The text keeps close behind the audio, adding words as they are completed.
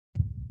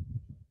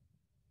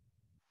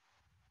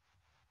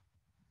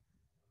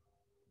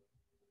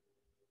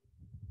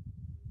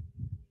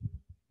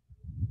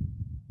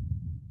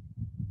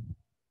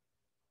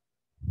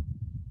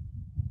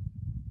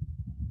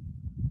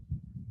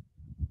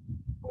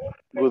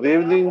Good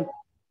evening.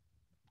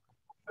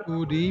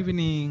 Good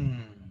evening.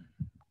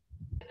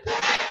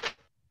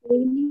 Good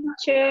evening,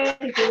 teacher.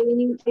 Good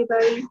evening,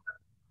 everybody.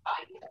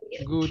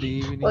 Good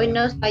Hoy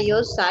nos evening.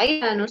 falló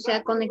Zaira, no se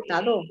ha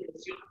conectado.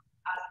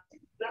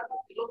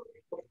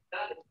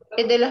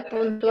 Es de las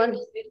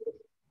puntuales.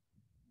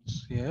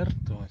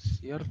 Cierto, es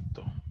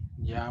cierto.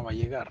 Ya va a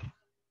llegar.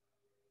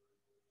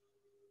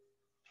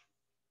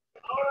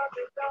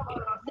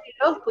 De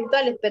los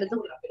puntuales,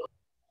 perdón.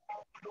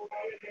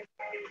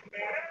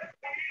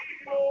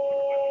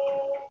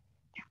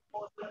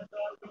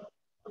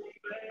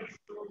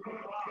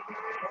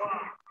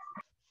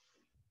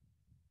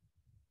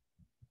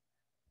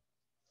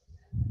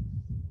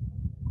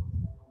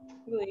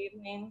 Good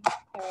evening,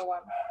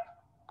 everyone.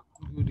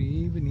 Good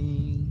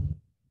evening.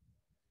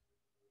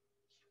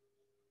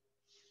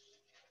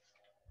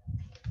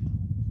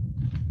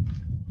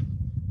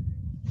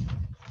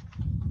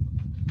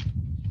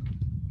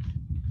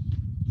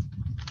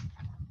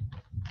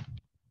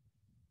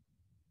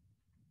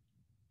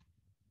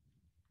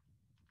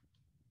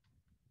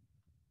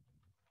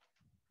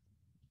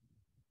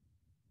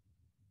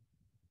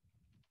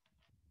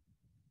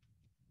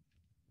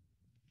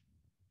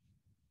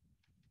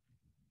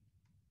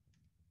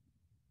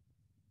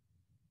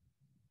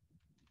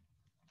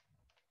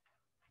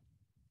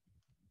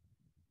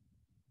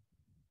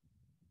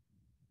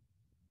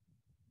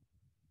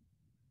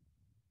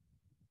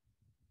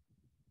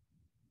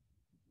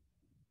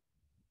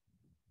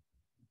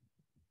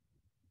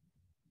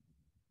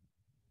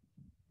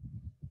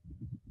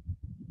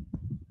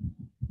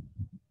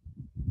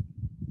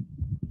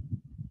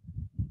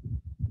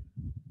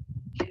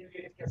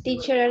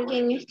 Teacher,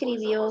 alguien me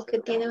escribió que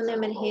tiene una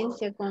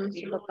emergencia con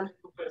su papá.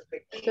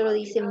 Solo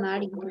dice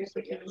Mari, no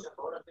sé quién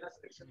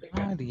es.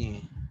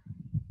 Mari.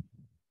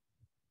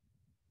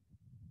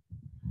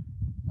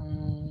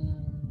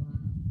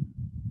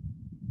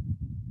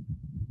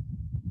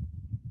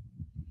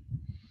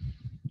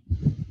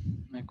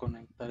 Me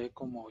conectaré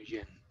como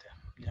oyente.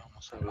 Ya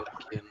vamos a ver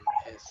quién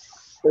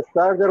es.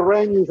 Está the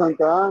rain in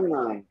Santa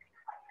Ana.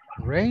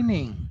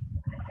 Raining.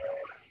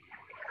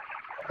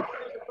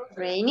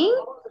 ¿Raining?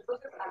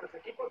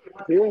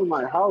 Sí, in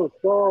my house.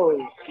 So,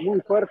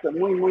 muy fuerte,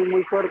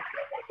 muy fuerte.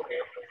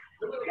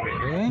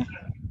 Okay.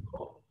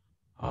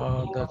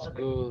 Oh, that's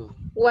good.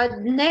 What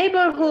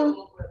neighborhood?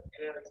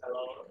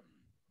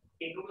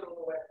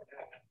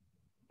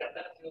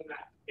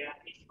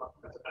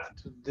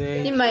 Today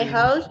In it's my been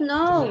house, too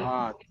no.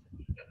 hot.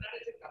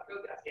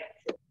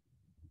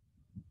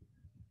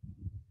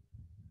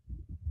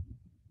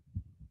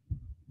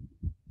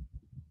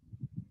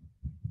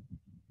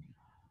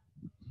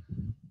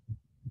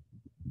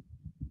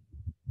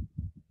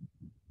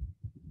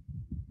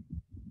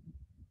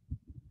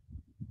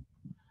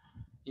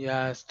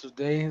 Yes,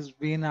 today has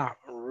been a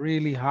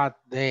really hot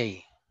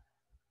day.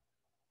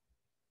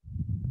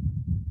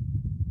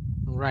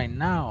 Right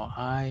now,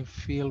 I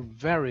feel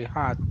very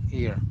hot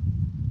here.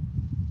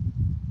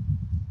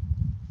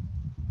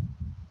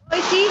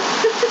 Hoy sí,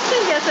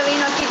 ya se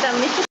vino aquí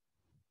también.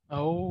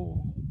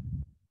 Oh,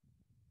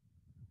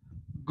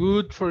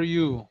 good for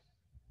you.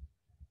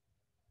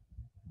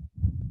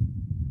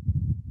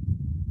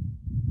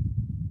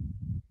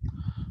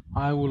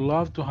 I would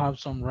love to have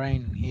some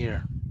rain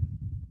here.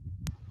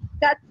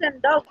 Cats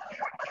and dogs.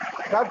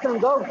 Cats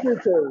and dogs,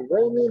 teacher.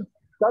 Raining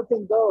cats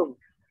and dogs.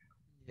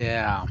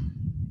 Yeah.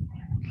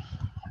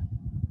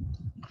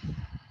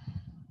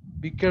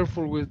 Be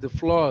careful with the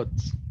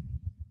floods.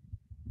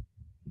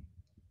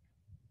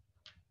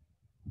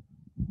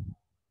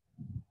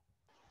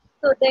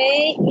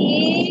 Today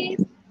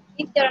is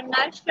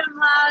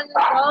International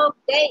Dog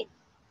Day.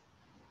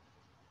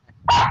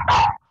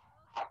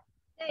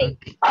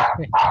 Okay.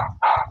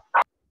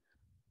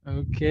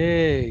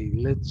 Okay,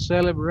 let's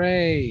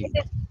celebrate.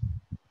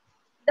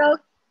 Dog,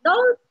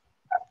 dog,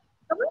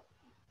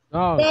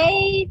 Dog.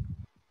 day,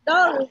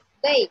 dog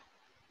day.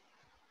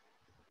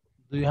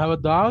 Do you have a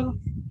dog?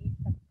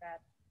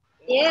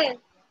 Yes,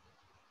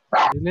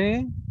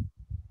 Really?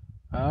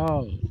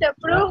 Oh. the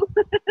proof.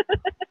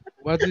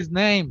 What's his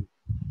name?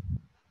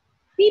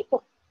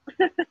 People,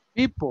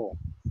 People.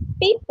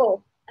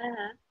 people.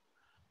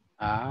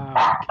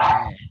 Ah,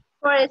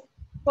 okay.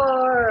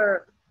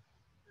 For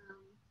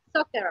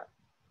soccer.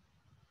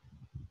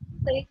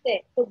 Se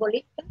dice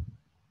futbolista.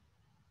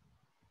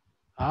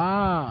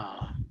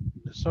 Ah,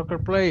 the soccer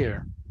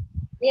player.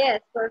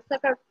 Yes, for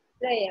soccer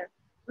player.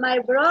 My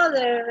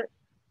brother,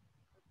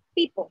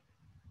 people.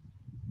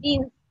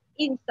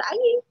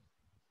 Inzaghi,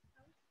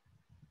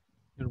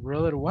 Your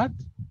brother what?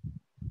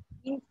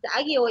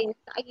 Inzaghi o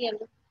Inzaghi.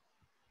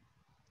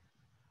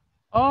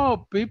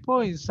 Oh, Pippo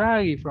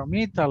Inzaghi from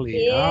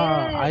Italy.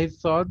 Ah, Yes, I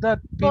thought that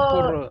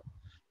for,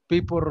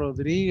 Pippo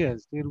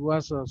Rodriguez, it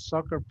was a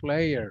soccer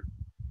player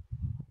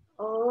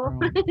oh,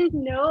 from,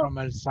 no, from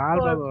El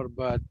Salvador,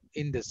 but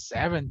in the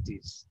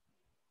 70s.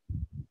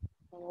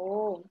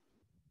 oh,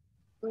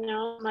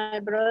 no, my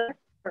brother,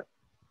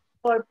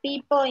 for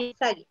people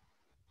Inzaghi.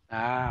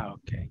 Ah,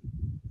 okay.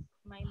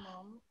 My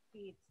mom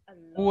feeds a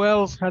lot. Who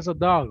else has a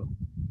dog?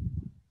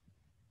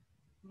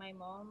 my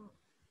mom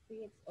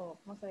feeds, o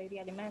 ¿cómo se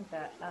diría?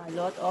 Alimenta a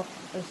lot of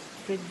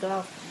street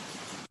dogs.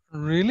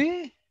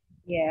 Really?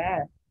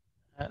 Yes.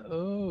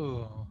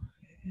 Oh,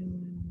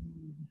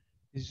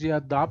 is she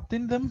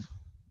adopting them?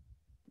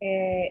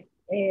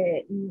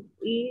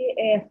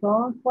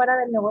 Son fuera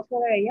del negocio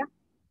de ella.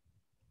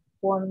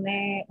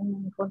 Pone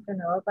un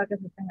contenedor para que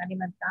se estén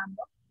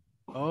alimentando.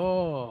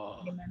 Oh,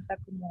 Alimenta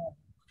como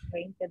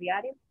 20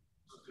 diarios.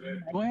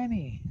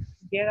 20.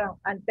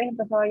 Antes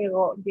empezaba,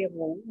 llegó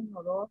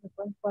uno, dos,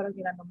 después fueron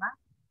llegando más.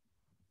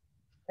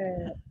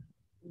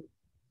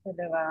 Se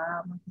le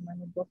va más o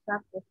menos 2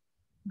 sacos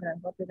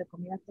grandotes de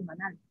comida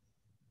semanal.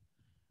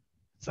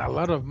 It's a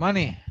lot of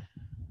money.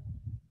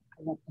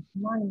 A lot of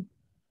money.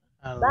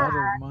 A lot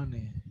of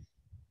money.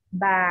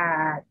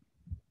 But,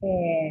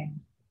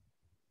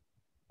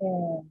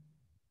 ¿cómo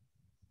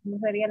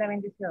sería la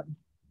bendición?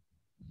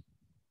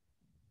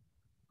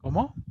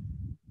 ¿Cómo?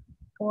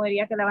 ¿Cómo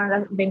diría que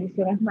la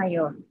bendición es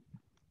mayor?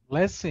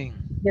 Blessing.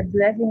 The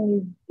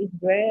blessing is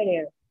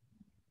greater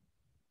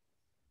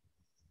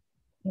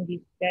in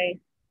this case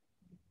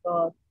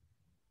because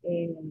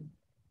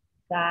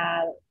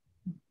that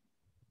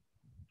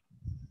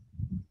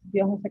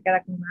Dios no se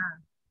queda con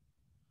nada.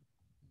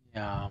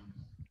 Yeah.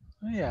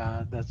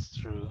 Yeah, that's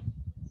true.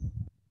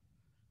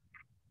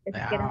 Si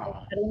quieren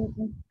comprar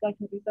un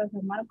cachorrito de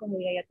San Marcos,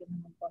 ella ya tiene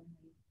un montón.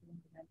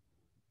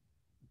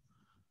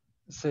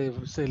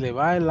 Se le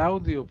va el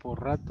audio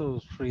por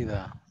ratos,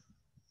 Frida.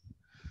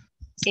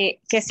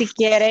 Que si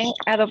quieren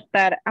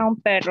adoptar a un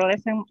perro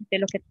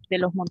de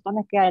los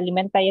montones que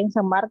alimenta ahí en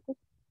San Marcos,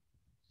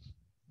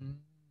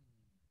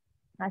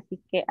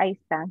 así que ahí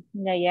están,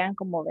 ya llegan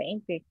como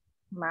 20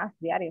 más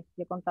diarios.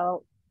 Yo he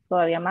contado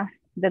todavía más.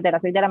 Desde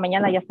las 6 de la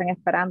mañana ya están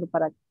esperando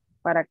para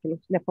que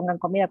les pongan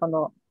comida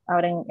cuando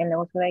abren el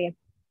negocio de ellas.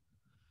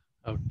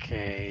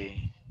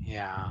 Okay,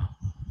 yeah,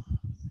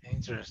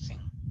 interesting.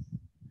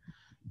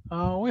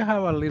 We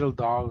have a little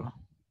dog.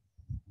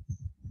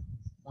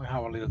 We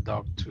have a little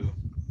dog too.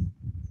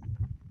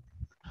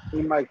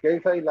 In my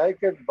case, I like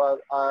it,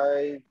 but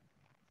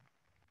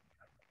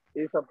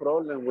it's a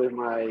problem with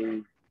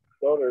my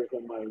daughters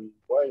and my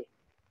wife.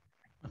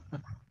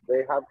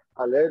 They have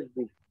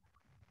allergies.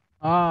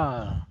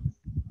 Ah,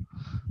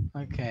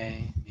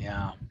 okay,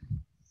 yeah.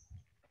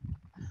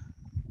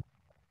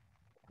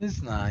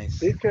 It's nice.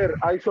 Teacher,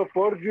 I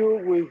support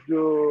you with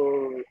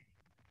your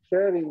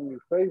sharing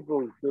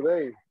Facebook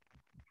today.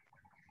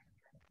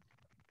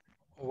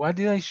 What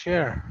did I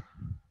share?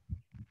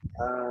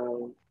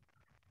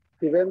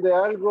 Si vende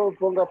algo,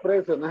 ponga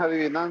precio, no es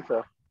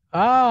adivinanza.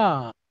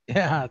 Ah,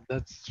 yeah,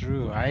 that's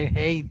true. I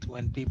hate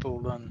when people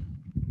don't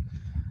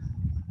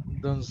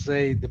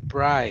say the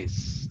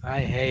price.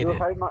 I hate it.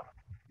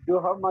 You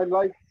have my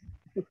like.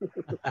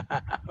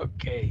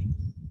 Okay.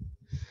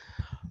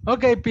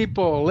 Okay,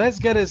 people, let's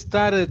get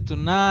started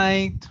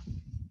tonight.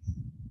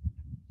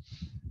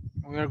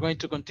 We are going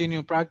to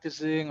continue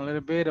practicing a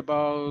little bit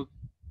about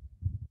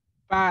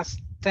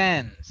past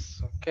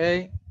tense,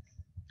 okay?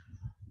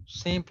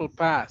 Simple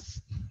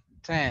past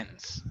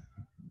tense.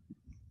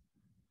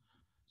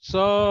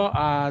 So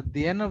at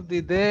the end of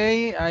the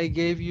day, I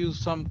gave you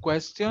some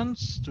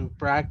questions to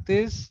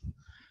practice.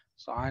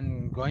 So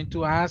I'm going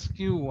to ask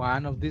you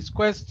one of these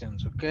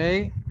questions,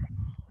 okay?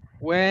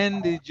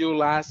 When did you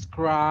last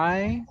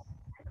cry?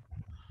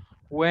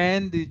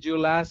 When did you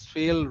last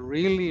feel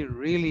really,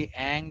 really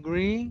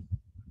angry?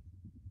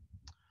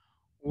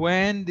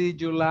 When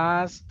did you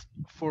last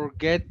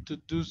forget to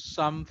do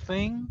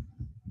something?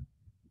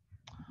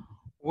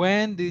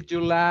 When did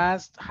you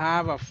last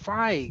have a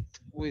fight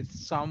with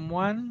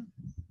someone?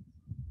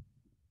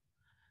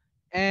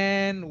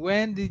 And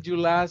when did you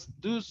last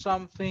do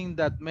something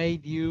that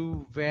made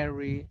you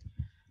very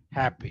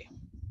happy?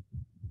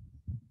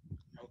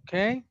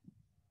 Okay?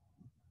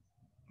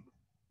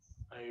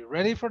 Are you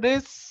ready for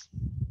this?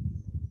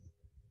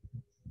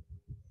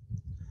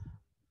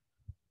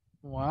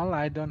 Well,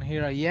 I don't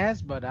hear a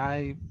yes, but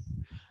I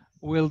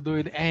will do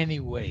it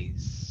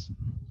anyways.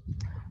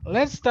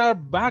 Let's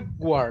start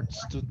backwards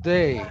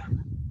today.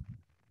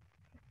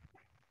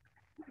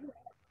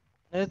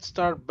 Let's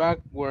start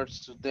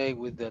backwards today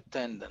with the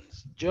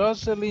attendance.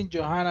 Jocelyn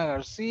Johanna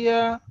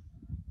Garcia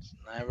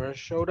never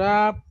showed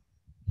up.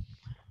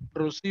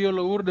 Rocío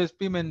Lourdes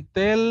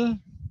Pimentel.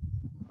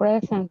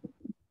 Present.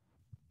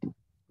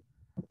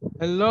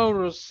 Hello,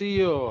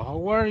 Rocío.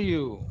 How are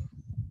you?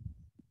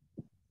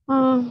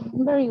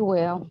 Very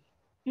well.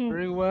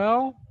 Very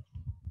well?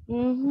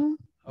 Mm-hmm.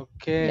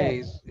 Okay,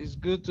 Yes. it's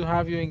good to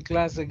have you in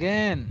class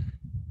again.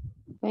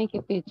 Thank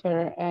you,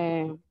 teacher.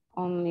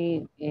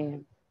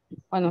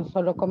 Bueno,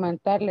 solo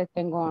comentarle,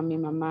 tengo a mi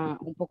mamá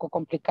un poco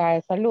complicada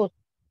de salud,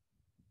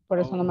 por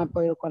eso no me he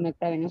podido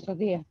conectar en esos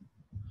días.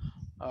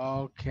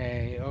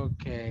 Okay,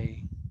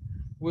 okay.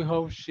 We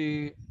hope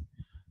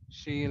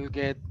she'll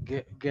get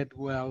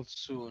well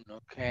soon,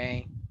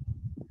 okay?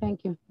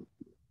 Thank you.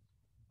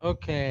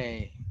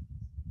 Okay.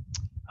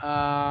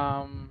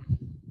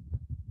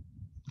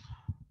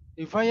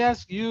 If I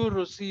ask you,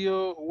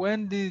 Rocio,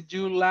 when did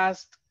you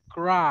last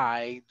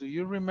cry? Do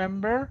you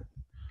remember?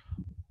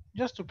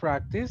 Just to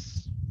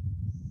practice.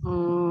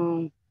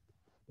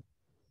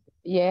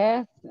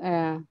 Yes,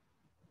 the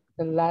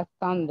last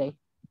Sunday.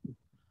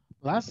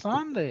 Last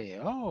Sunday.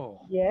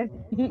 Oh, Yes.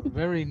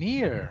 very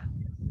near.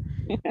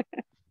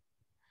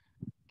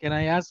 Can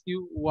I ask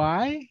you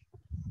why?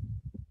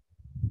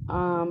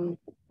 um,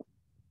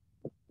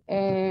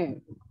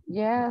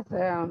 yes,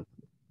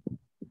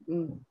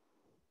 mm,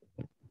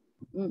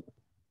 mm,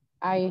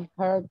 I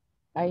hurt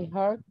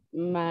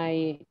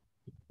my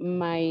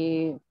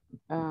mi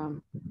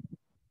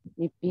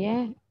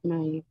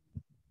pie,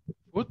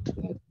 Foot?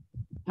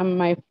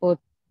 my foot.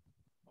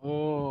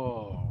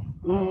 Oh,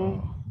 Mm,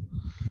 oh.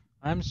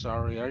 I'm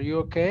sorry. Are you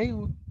okay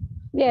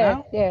yes,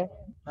 now? yes,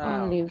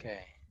 Ah, only.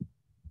 okay.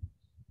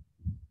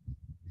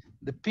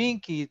 The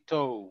pinky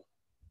toe.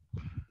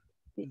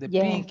 The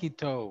Yes. pinky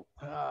toe.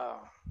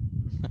 Ah.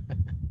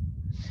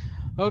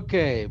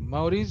 Okay,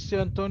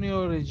 Mauricio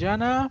Antonio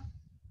Orellana.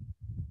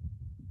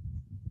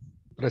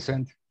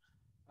 Present.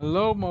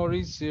 Hello,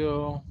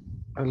 Mauricio.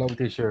 Hello,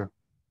 teacher.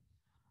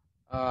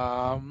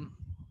 Um,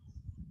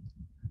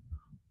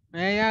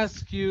 may I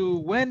ask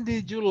you, when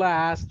did you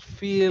last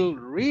feel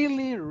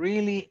really,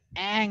 really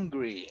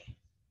angry?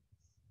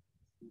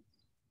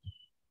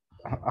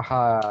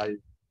 I,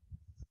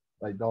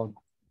 I don't,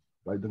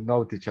 I don't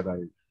know, teacher.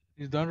 I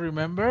You don't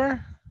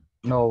remember?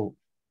 no,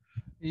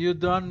 You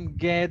don't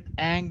get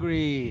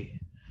angry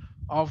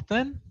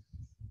often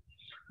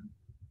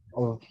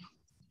oh,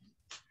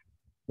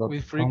 not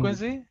with only.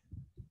 frequency?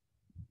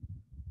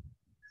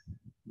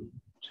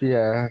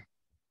 Yeah,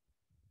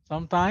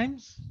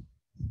 Sometimes?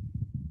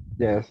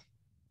 yes,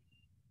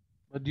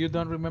 But you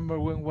don't remember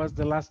when was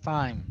the last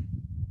time?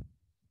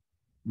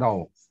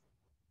 no.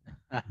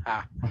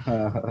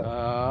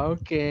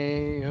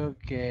 Okay,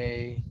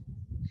 okay.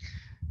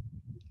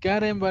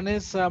 Karen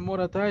Vanessa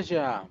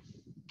Morataya.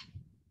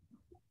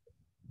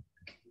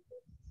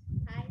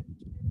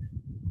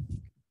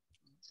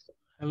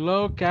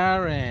 Hello,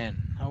 Karen.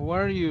 How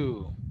are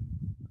you?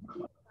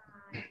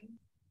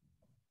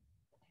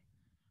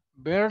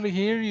 Barely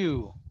hear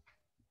you.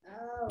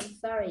 Oh,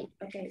 sorry.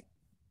 Okay.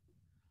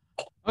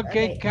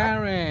 Okay, Okay.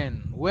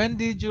 Karen, when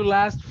did you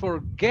last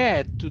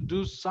forget to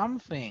do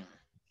something?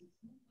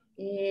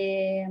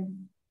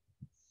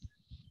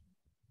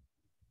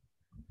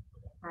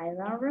 I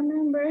don't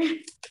remember.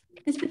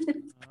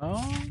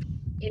 Oh,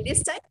 In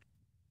this time?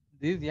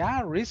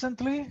 yeah,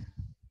 recently?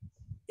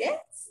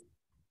 Yes.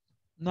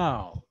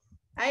 No,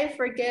 I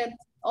forget.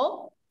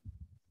 Oh,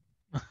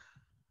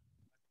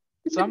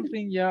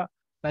 something yeah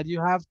that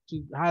you had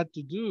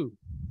to do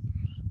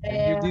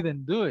and you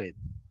didn't do it.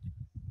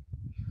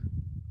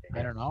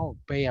 I don't know,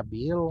 pay a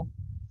bill.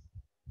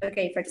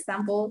 okay. For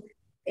example,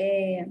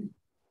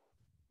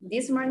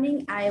 this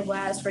morning I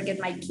was forget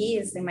my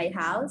keys in my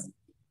house,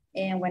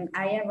 and when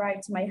I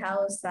arrived to my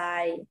house,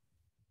 I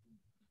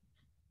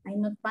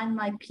not find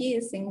my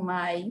keys in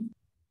my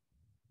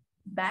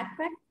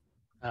backpack.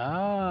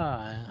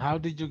 Ah, how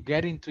did you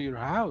get into your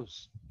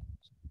house?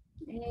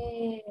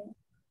 Eh,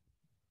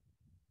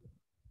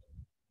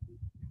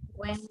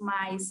 when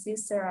my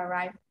sister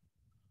arrived.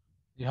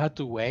 You had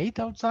to wait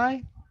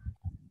outside?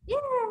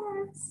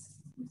 Yes.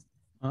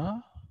 Huh?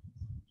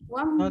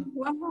 One Not,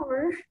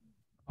 hour.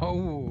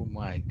 oh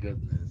my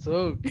goodness.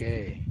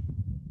 Okay.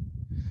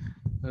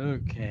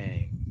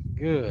 Okay.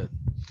 Good.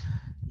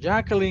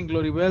 Jacqueline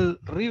Gloribel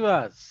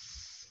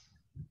Rivas.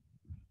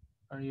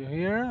 Are you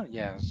here?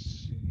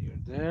 Yes,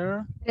 you're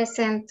there.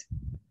 Present.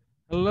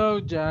 Hello,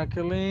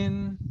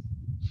 Jacqueline.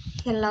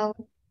 Hello.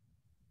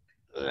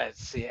 Let's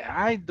see.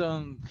 I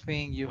don't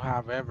think you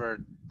have ever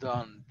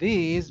done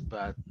this,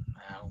 but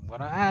I'm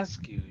gonna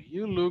ask you.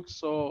 You look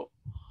so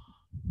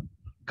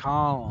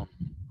calm.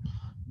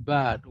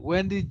 But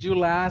when did you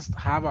last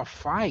have a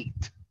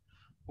fight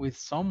with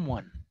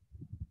someone?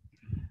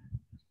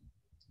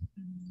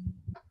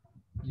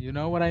 You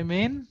know what I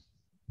mean?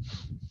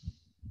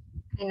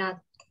 I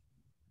not.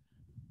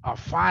 A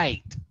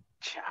fight,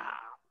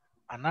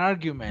 an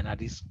argument,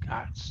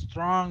 a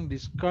strong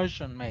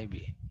discussion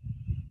maybe.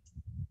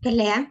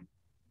 Pelea.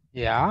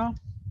 Yeah.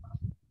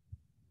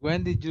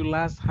 When did you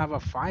last have a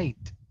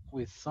fight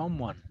with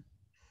someone?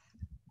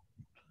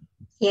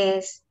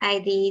 Yes, I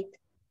did.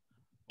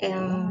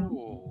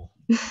 Oh,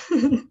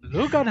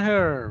 look at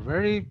her.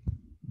 Very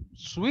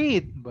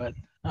sweet, but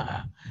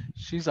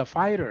she's a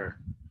fighter.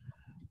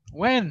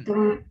 When?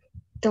 two,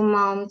 2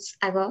 months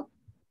ago.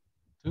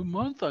 2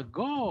 months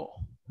ago.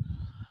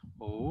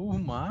 Oh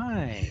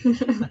my.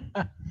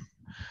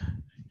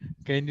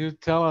 Can you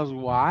tell us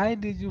why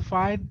did you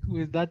fight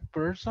with that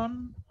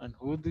person? And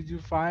who did you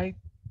fight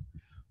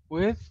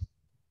with?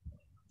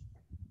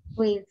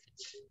 With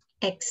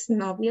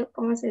exnovio,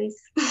 ¿cómo se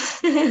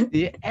dice?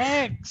 The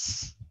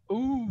ex.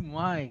 Oh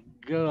my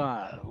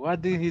God.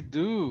 What did he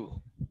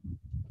do?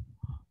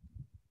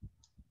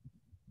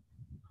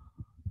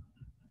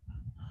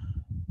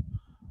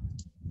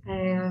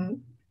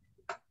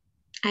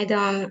 I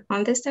don't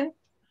understand.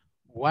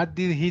 What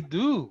did he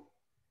do?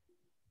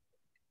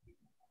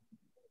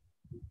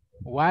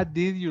 What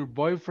did your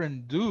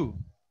boyfriend do?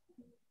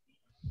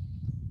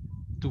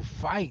 to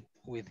fight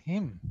with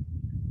him?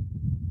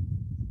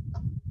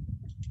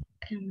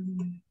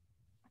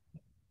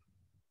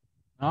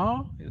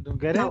 No, you don't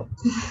get No.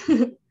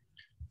 it?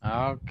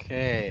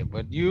 Okay,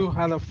 but you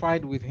had a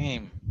fight with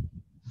him.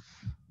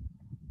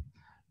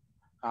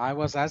 I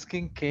was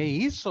asking, ¿qué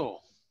hizo?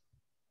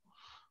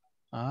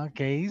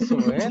 ¿Qué hizo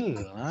él?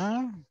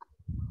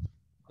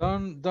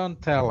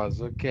 Don't tell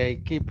us, okay?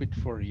 Keep it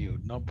for you,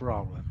 no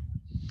problem.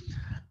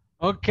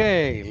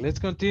 Okay, let's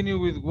continue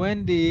with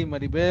Wendy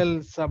Maribel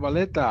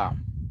Zabaleta.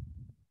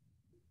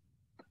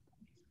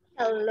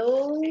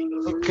 Hello.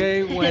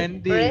 Okay,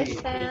 Wendy.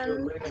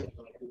 Present.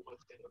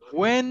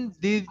 When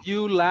did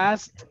you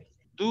last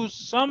do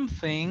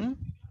something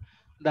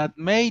that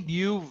made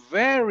you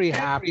very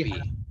happy?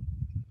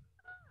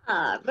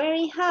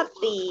 Very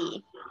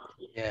happy.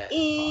 Yes.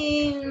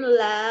 In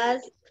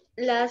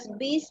last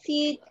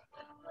visit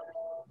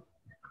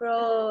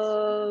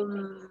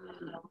from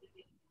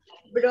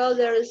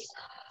brother's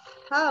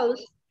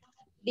house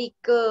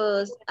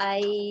because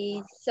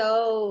I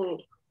saw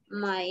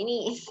my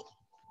niece.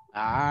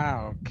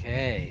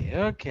 Okay,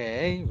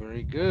 okay,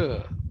 very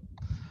good.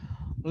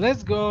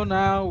 Let's go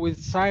now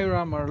with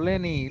Syra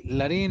Marlene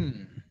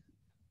Larin.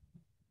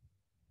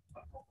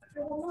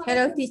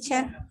 Hello,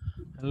 teacher.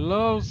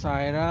 Hello,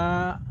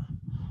 Syra.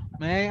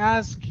 May I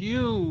ask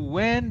you,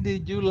 when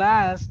did you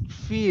last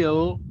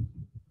feel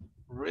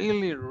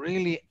really,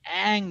 really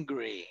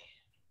angry?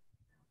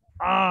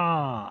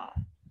 I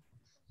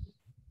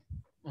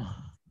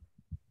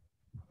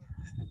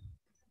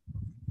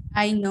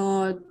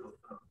not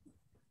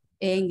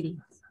angry.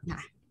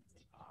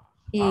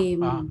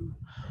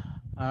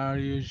 Are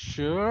you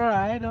sure?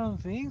 I don't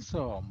think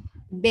so.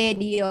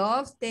 Very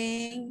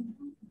often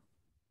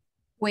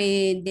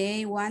when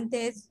they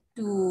wanted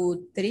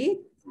to treat.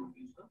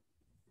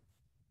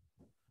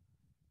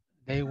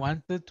 They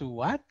wanted to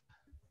what?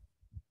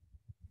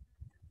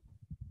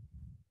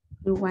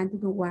 We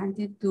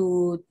wanted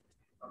to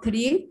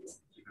treat.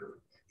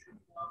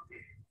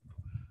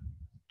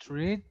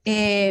 Treat?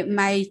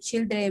 My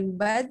children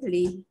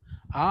badly.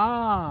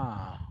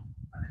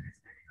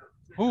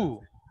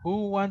 Who?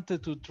 Who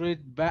wanted to treat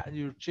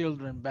your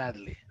children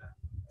badly?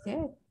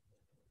 Yeah.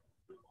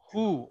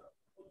 Who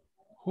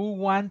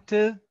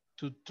wanted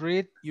to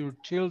treat your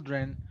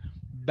children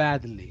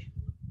badly?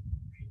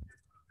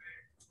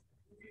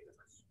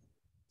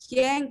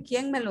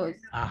 ¿Quién me los?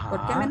 ¿Por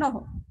qué me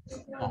enojo?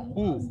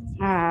 Who?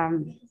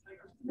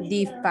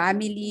 The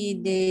family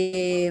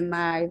de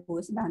my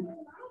husband.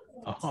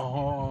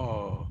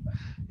 Oh,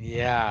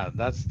 yeah,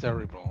 that's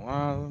terrible.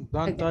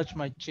 Don't touch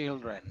my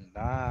children.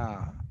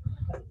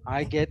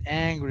 I get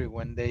angry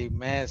when they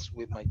mess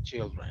with my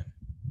children.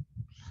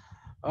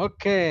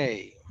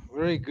 Okay,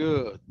 very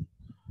good.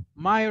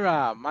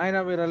 Mayra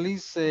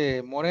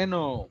Veralice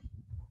Moreno.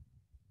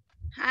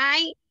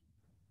 Hi.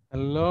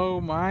 Hello,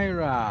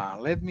 Mayra.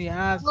 Let me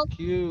ask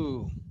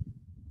you.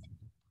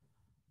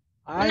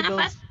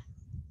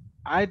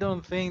 I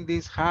don't think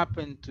this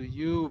happened to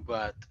you,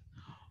 but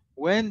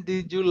when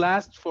did you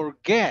last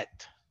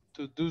forget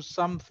to do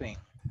something?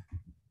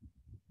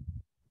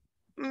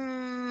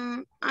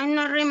 I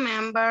don't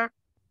remember.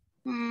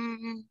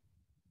 You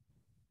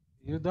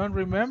don't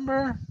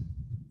remember?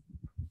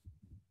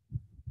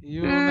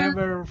 You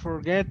never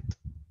forget?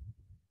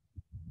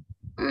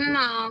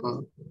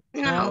 No.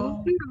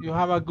 You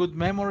have a good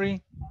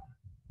memory?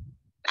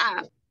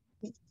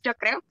 Yo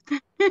creo.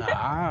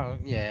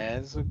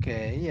 Yes,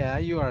 okay. Yeah,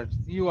 you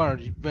are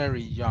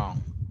very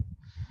young.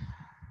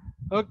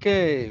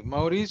 Okay,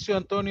 Mauricio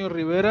Antonio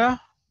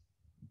Rivera.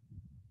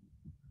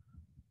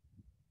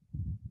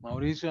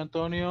 Mauricio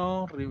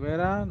Antonio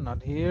Rivera,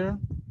 not here.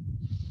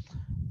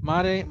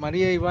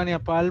 María Ivania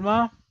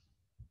Palma.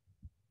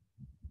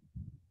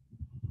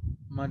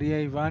 María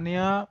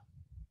Ivania.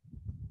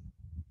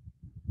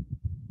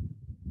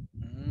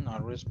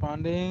 Not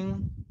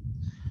responding.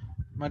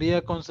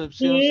 María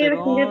Concepción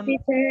Cerón.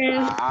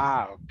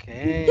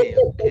 Okay.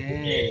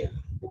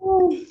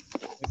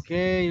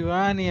 Okay,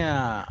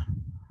 Ivania.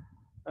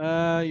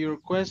 Your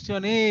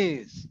question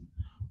is,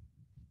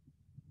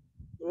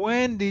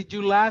 when did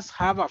you last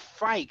have a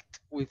fight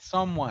with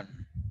someone?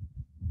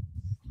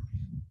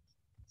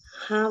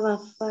 Have a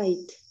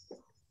fight.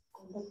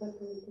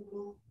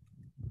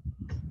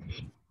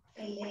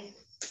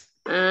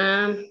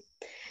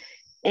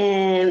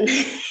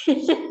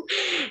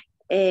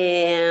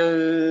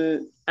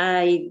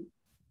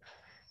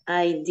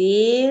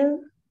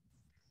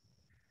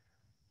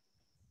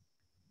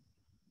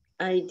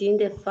 I did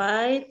the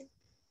fight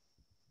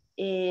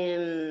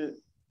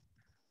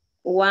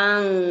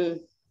one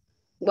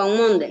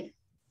Monday.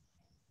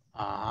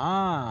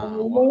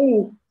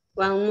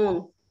 One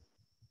month.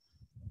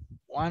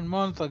 1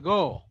 month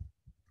ago.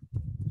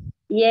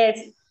 Yes,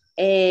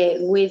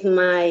 with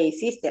my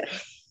sister.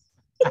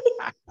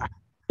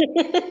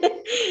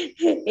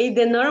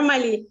 It's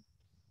normally.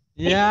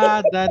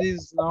 Yeah, that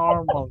is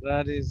normal.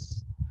 That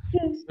is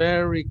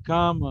very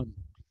common.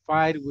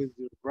 Fight with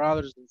your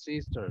brothers and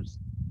sisters.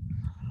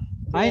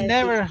 I Yes,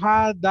 never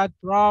had that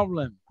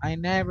problem. I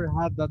never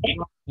had that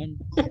problem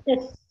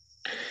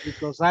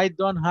because I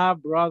don't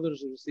have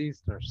brothers or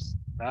sisters.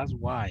 That's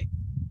why.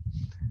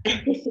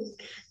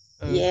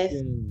 yes.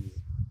 Okay.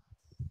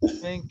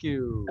 Thank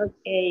you.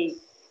 Okay.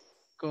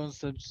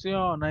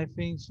 Concepcion, I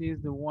think she's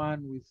the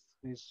one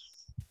with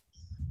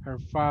her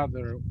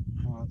father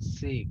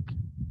sick.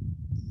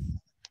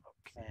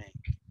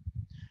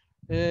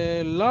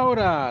 Okay.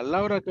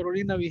 Laura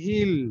Carolina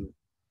Vigil.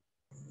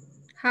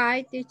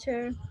 Hi,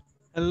 teacher.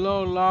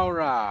 Hello,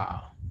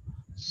 Laura.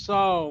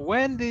 So,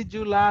 when did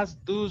you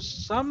last do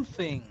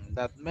something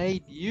that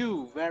made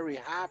you very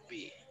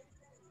happy?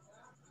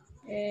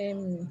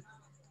 When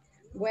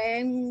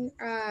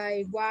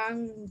I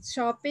went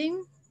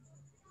shopping,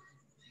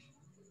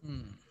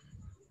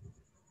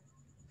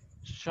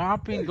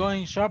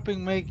 Going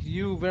shopping makes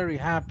you very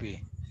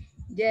happy.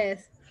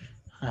 yes.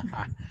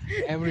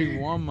 Every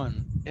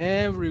woman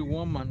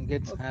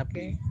gets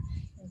happy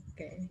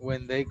Okay.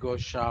 when they go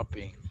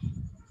shopping.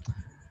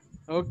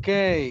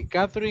 Okay,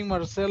 Catherine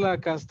Marcela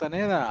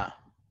Castaneda.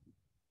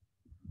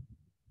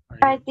 Are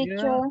Hi, you here?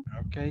 teacher.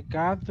 Okay,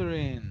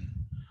 Catherine.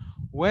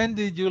 When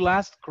did you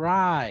last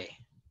cry?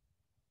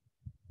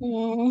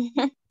 Mm,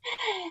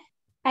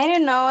 I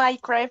don't know. I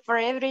cry for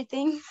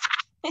everything.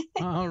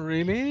 Oh,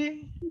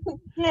 really?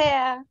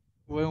 Yeah.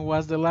 When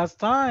was the last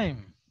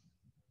time?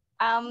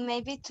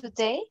 Maybe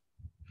today.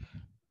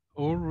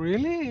 Oh,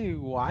 really?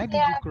 Why did you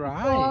Yeah,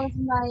 because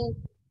cry?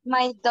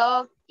 my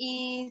dog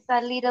is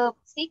a little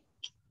sick.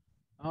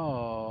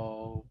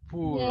 Oh,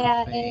 poor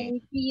Yeah, thing.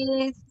 and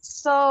he is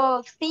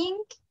so thin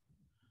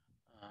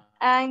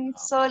and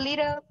so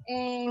little,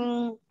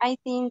 and I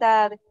think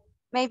that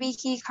maybe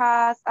he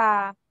has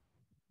I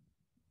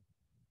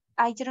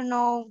don't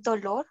know,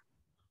 dolor,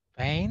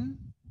 Pain?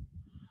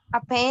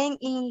 a pain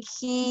in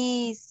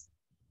his,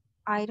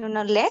 I don't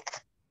know, leg.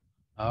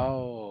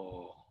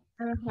 Oh.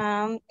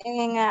 And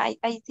I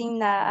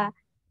think that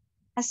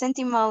a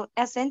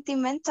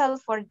sentimental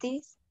for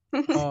this.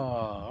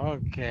 Oh,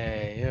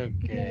 okay,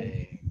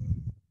 okay.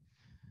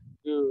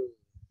 Good.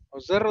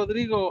 José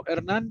Rodrigo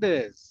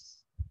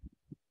Hernández.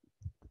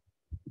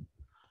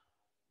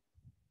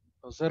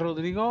 José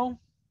Rodrigo?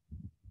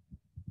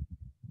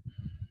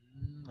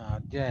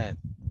 Not yet.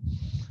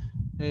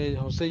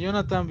 José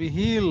Jonathan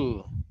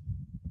Vigil.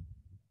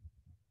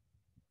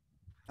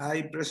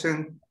 I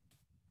present.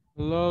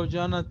 Hello,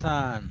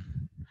 Jonathan.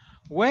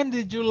 When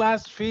did you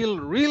last feel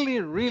really,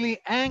 really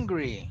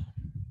angry?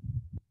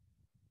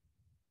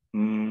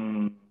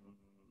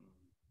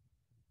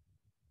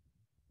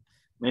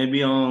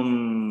 Maybe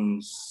on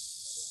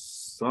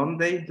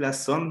Sunday,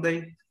 last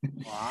Sunday,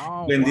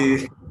 Wow, when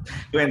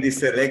wow. the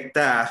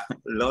selecta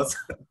lost.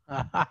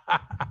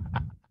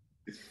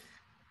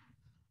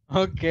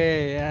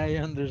 Okay, I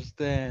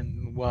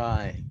understand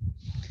why.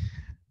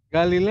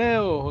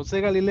 Galileo,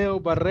 José Galileo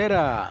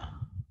Barrera.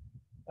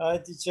 Hi,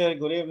 teacher.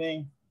 Good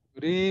evening.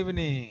 Good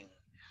evening.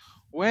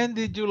 When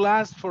did you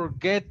last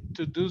forget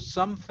to do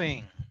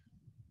something?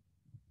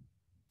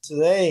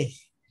 Today.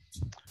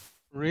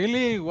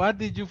 Really? What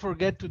did you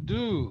forget to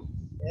do?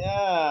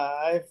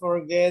 Yeah, I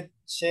forget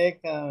check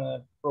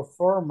pro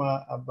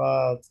forma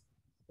about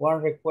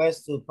one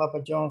request to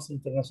Papa John's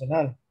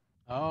International.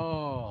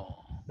 Oh.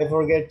 I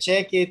forget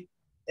check it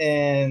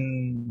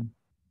and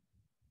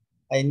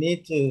I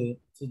need to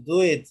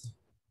do it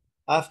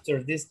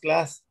after this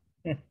class.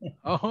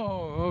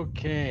 Oh,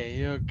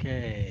 okay,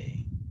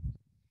 okay.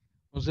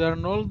 José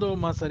Arnoldo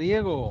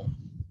Mazariego.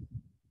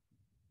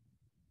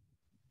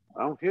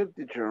 I'm here,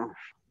 teacher.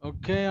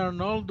 Okay,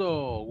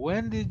 Arnoldo,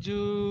 when did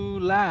you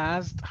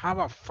last have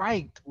a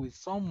fight with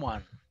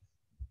someone?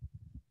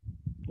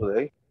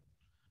 Today.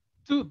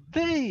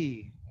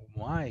 Today.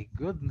 My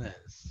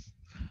goodness.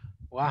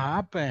 What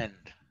happened?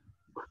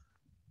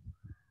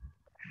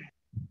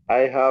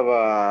 I have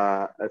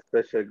a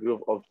special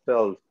group of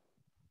cells,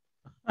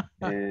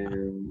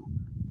 and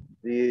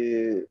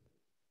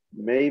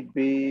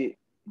maybe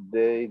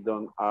they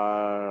don't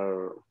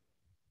are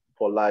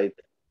polite,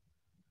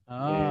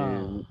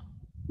 and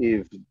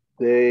if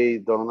they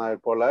don't are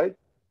polite,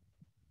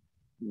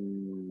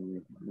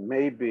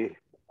 maybe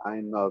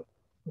I'm not.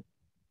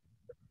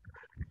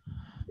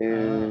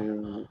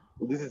 And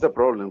this is a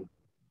problem,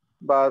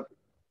 but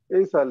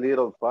it's a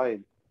little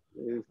fight.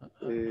 It's,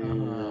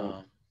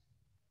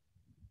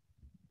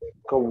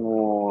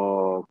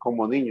 como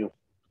niños.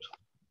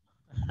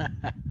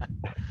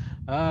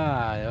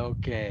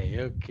 Okay,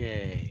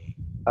 okay.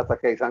 Hasta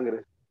que hay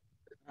sangre.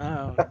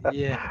 Oh,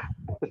 yeah.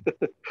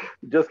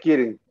 Just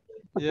kidding.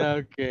 Yeah,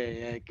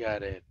 okay, I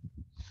got it.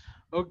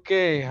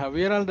 Okay,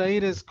 Javier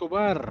Aldair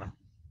Escobar.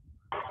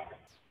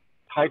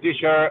 Hi,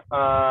 teacher.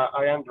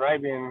 I am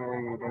driving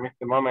in this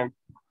moment.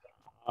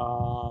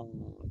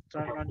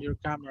 Turn on your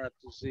camera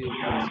to see if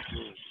that's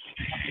true.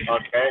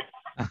 Okay.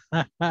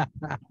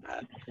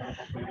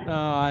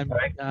 No,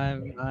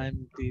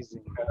 I'm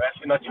teasing.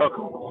 No,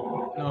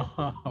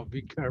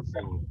 be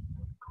careful.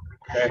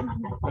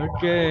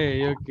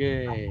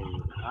 Okay.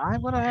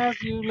 I'm gonna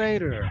ask you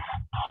later.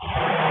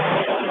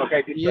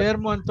 Okay, teacher.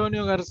 Guillermo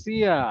Antonio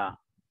Garcia.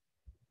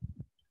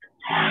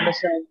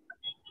 Present.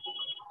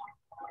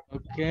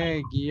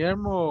 Okay,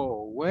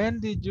 Guillermo, when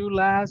did you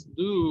last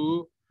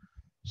do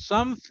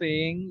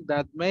something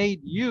that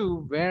made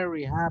you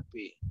very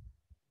happy?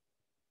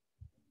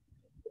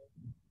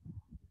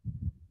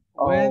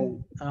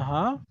 When,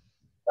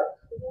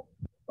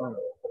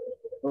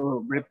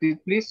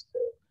 Repeat, please.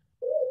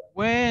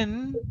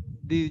 When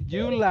did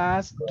you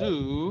last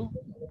do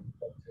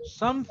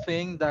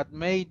something that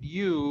made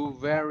you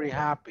very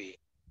happy?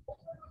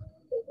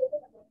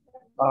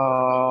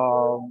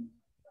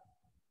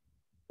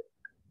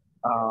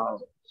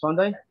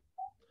 Sunday.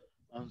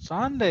 On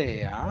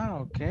Sunday,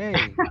 okay.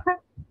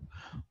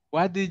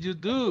 What did you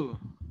do?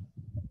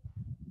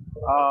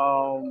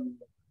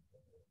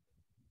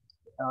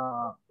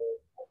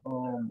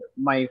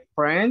 My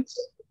friends,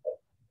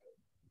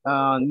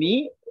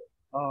 me,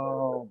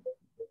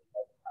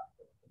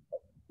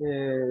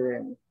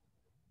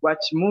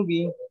 watch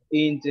movie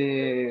in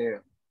the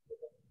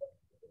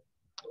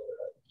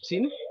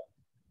cinema.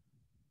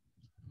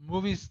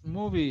 In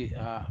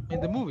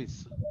the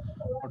movies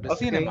or the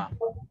Okay. cinema?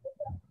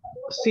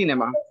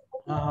 Cinema.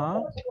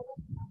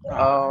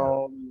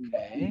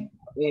 Okay.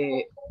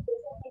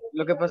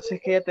 Lo que pasa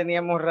es que ya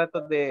teníamos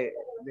ratos de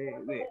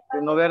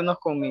no vernos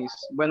con mis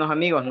buenos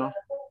amigos, ¿no?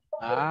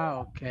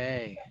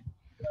 Okay.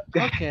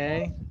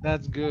 Okay,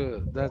 that's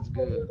good. That's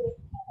good.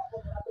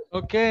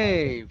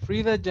 Okay,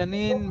 Frida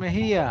Janine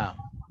Mejia.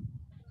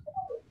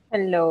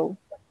 Hello.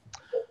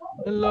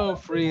 Hello,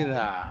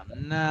 Frida.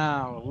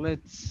 Now,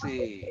 let's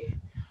see.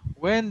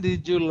 When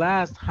did you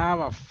last have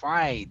a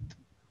fight?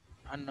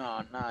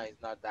 No,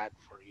 it's not that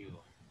for you.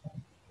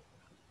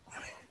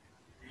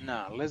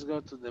 No, let's go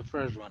to the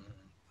first one.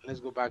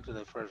 Let's go back to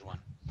the first one.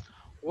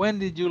 When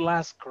did you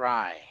last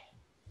cry?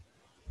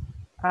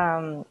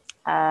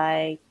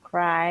 I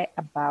cried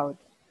about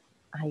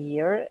a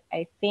year,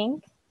 I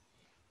think,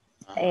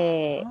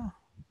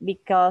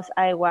 because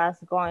I was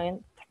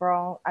going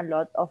through a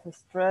lot of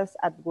stress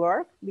at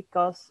work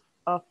because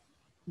of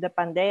the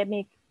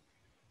pandemic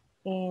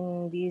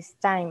in this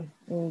time,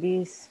 in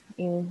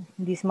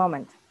this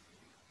moment.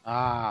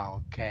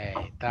 Okay,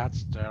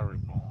 that's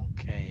terrible.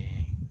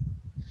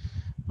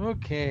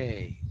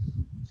 Okay.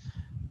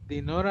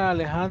 Dinora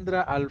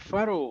Alejandra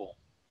Alfaro.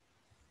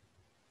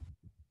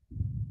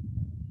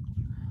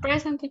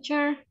 Present,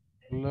 teacher.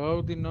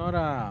 Hello,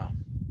 Dinora.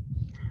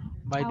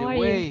 By How the are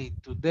way,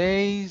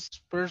 today's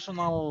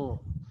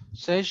personal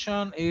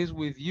session is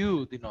with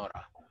you,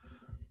 Dinora.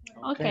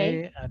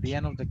 Okay, at the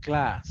end of the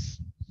class.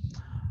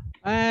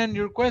 And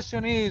your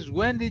question is,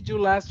 when did you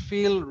last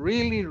feel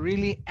really,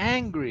 really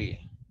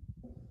angry?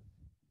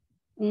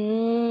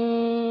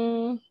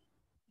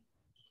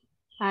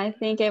 I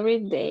think every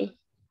day.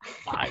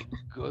 My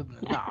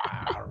goodness, no,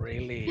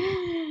 really?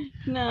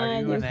 No, Are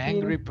you an just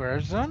angry kidding.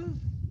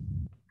 person?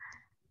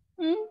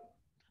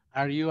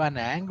 Are you an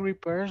angry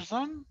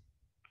person?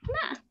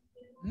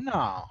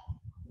 No.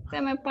 Se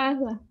me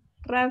pasa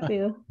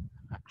rápido.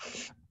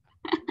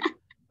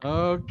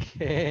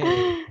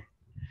 Okay.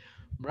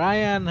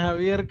 Brian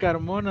Javier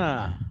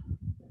Carmona.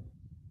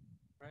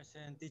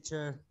 Present,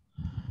 teacher.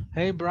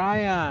 Hey,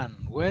 Brian,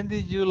 when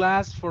did you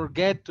last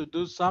forget to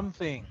do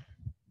something?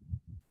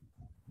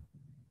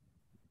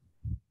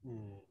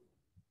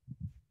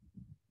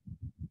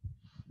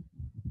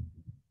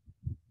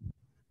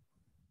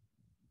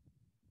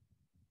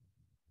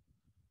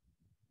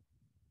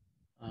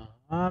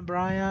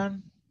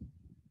 Brian.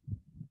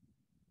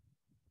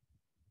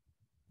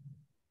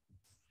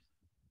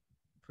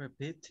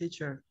 Repeat,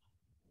 teacher.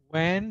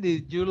 When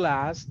did you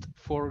last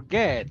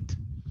forget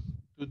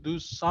to do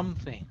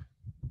something?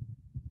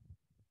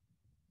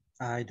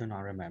 I do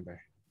not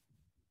remember.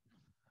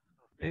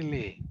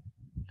 Really?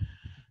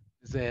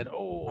 You said,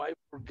 oh, I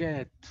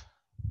forget.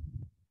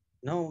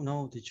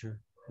 No, teacher.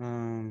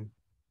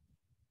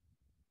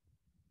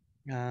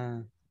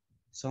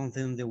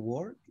 Something the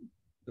work.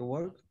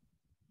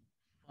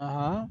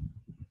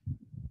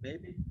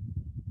 Maybe.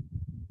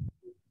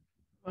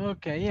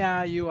 Okay,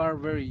 yeah, you are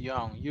very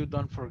young. You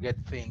don't forget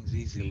things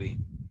easily.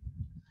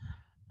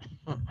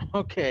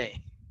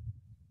 Okay.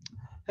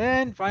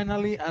 And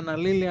finally, Ana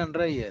Lilian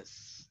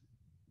Reyes.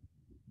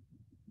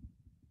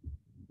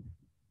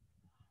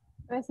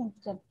 Present,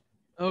 teacher.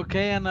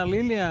 Okay, Ana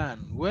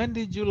Lilian, when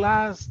did you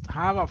last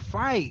have a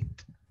fight?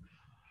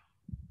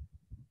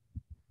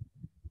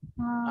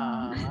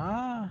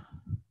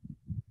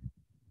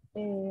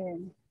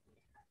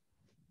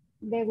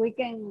 The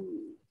weekend.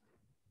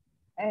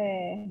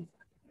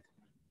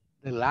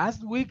 The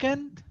last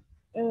weekend?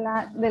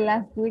 The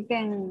last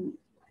weekend.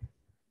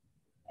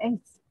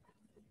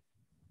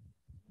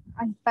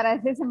 Para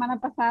decir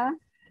semana pasada.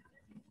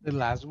 The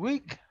last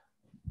week?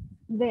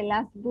 The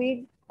last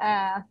week,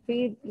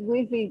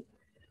 with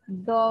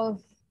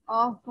those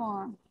of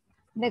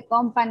the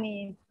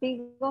company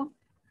Tigo.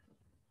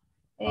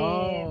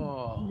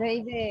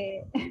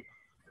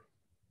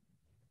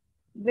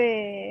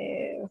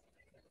 They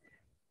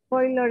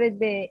spoiled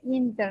the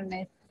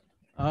internet.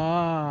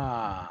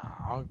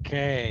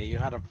 Okay. You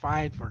had a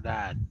fight for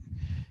that.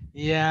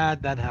 Yeah,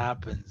 that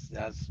happens.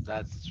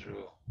 That's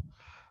true.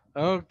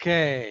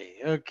 Okay,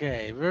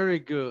 okay, very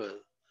good.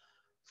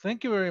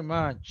 Thank you very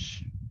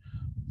much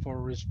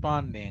for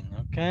responding,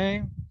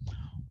 okay?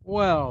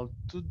 Well,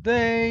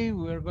 today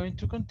we're going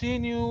to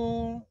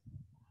continue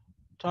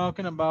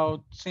talking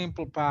about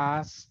simple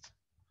past.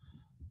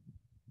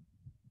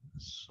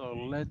 So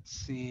let's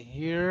see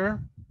here.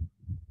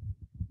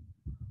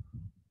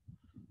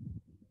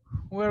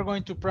 We're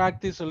going to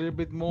practice a little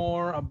bit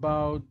more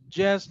about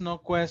yes, no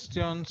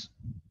questions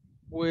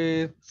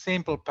with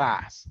simple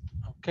past,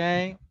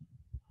 okay?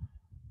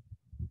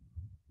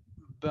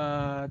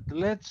 But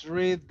let's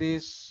read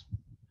this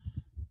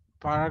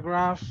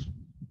paragraph.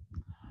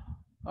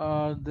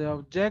 The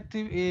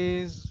objective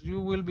is you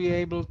will be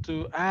able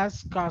to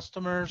ask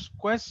customers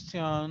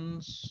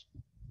questions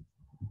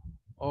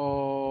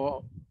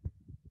or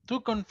to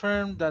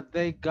confirm that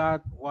they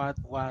got what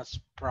was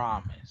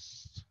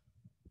promised.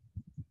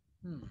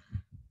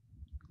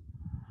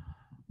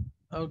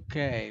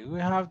 Okay, we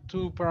have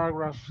two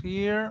paragraphs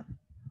here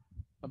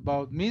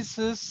about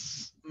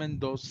Mrs.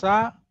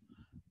 Mendoza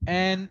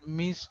and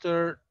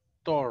Mr.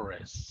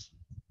 Torres.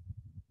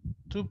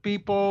 Two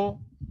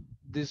people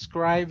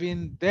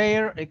describing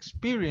their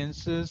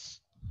experiences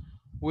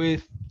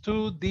with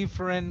two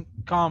different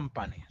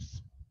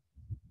companies.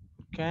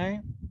 Okay,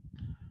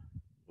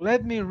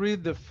 let me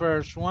read the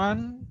first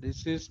one.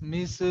 This is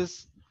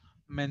Mrs.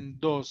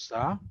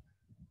 Mendoza.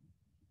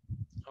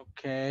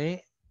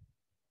 Okay,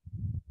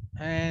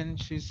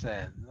 and she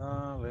said,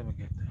 let me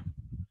get there.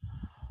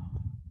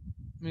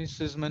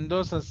 Mrs.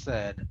 Mendoza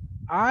said,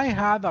 I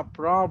had a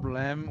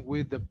problem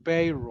with the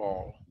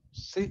payroll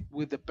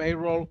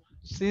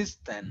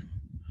system,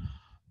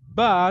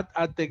 but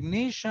a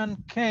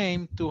technician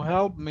came to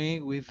help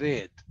me with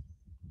it.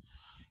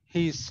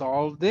 He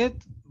solved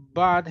it,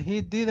 but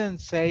he didn't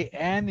say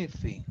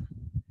anything.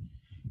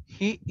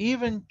 He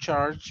even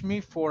charged me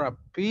for a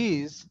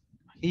piece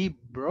he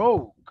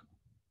broke.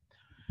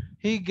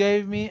 He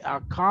gave me a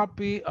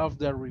copy of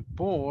the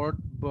report,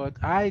 but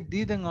I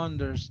didn't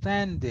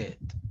understand it.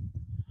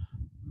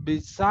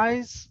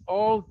 Besides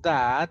all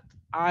that,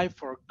 I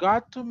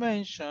forgot to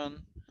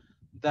mention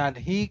that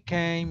he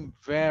came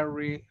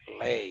very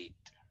late.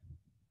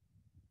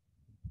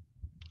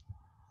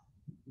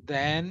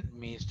 Then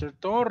Mr.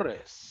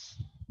 Torres.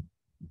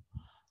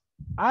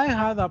 I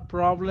had a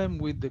problem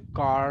with the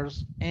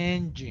car's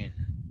engine,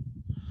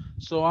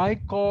 so I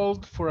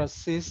called for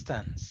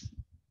assistance.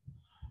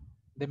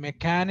 The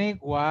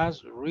mechanic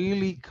was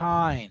really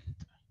kind.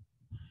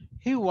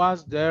 He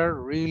was there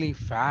really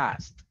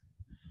fast,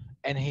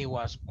 and he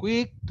was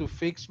quick to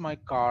fix my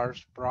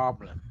car's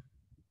problem.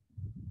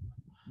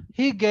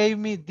 He gave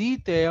me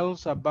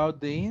details about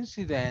the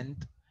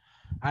incident,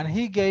 and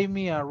he gave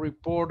me a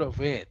report of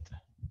it.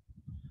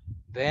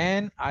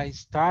 Then I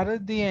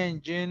started the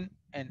engine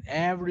and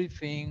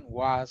everything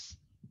was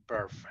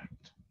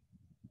perfect.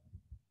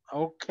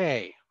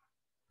 Okay.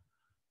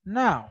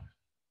 Now,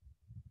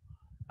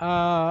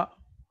 uh,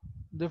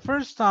 the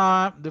first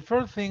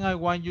thing I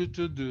want you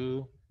to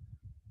do,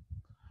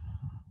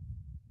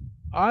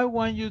 I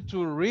want you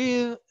to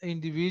read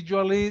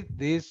individually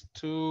these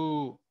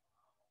two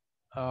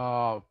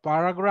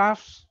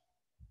paragraphs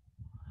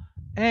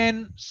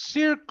and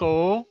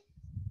circle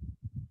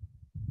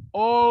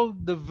all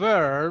the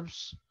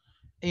verbs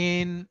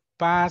in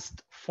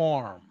past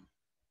form.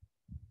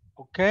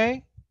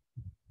 Okay?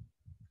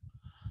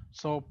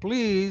 So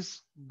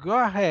please go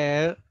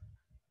ahead,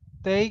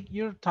 take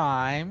your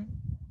time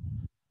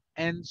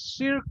and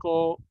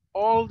circle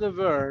all the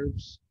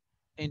verbs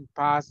in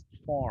past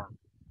form.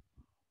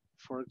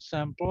 For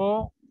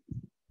example,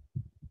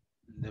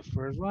 the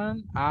first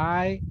one,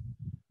 I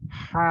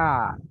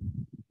had.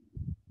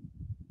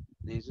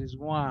 This is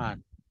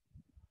one.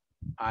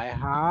 I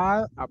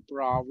had a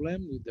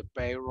problem with the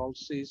payroll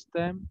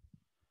system,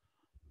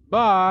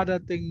 but a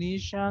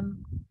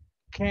technician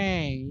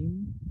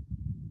came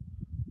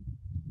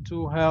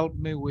to help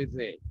me with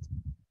it.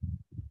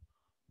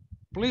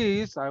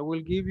 Please, I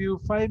will give you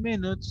 5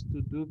 minutes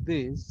to do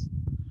this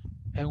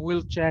and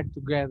we'll check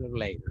together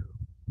later.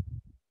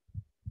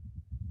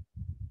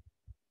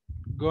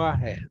 Go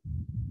ahead.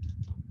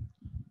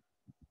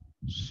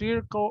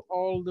 Circle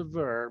all the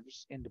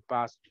verbs in the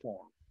past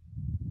form.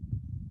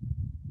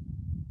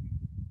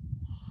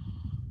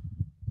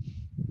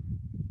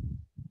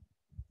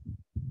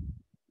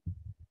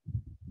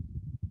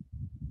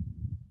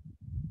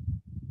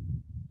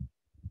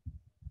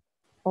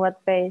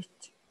 What page,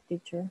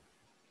 teacher?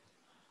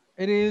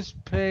 It is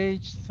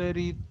page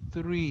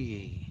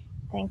 33.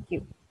 Thank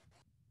you.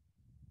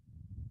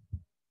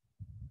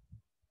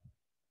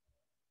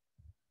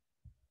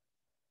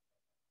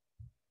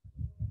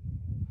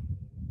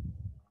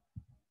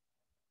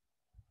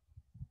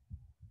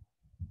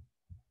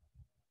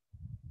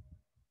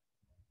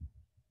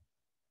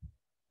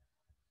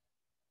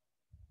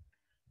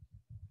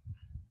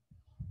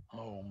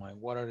 Oh, my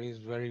water is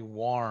very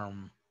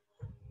warm.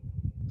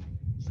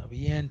 Está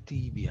bien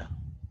tibia.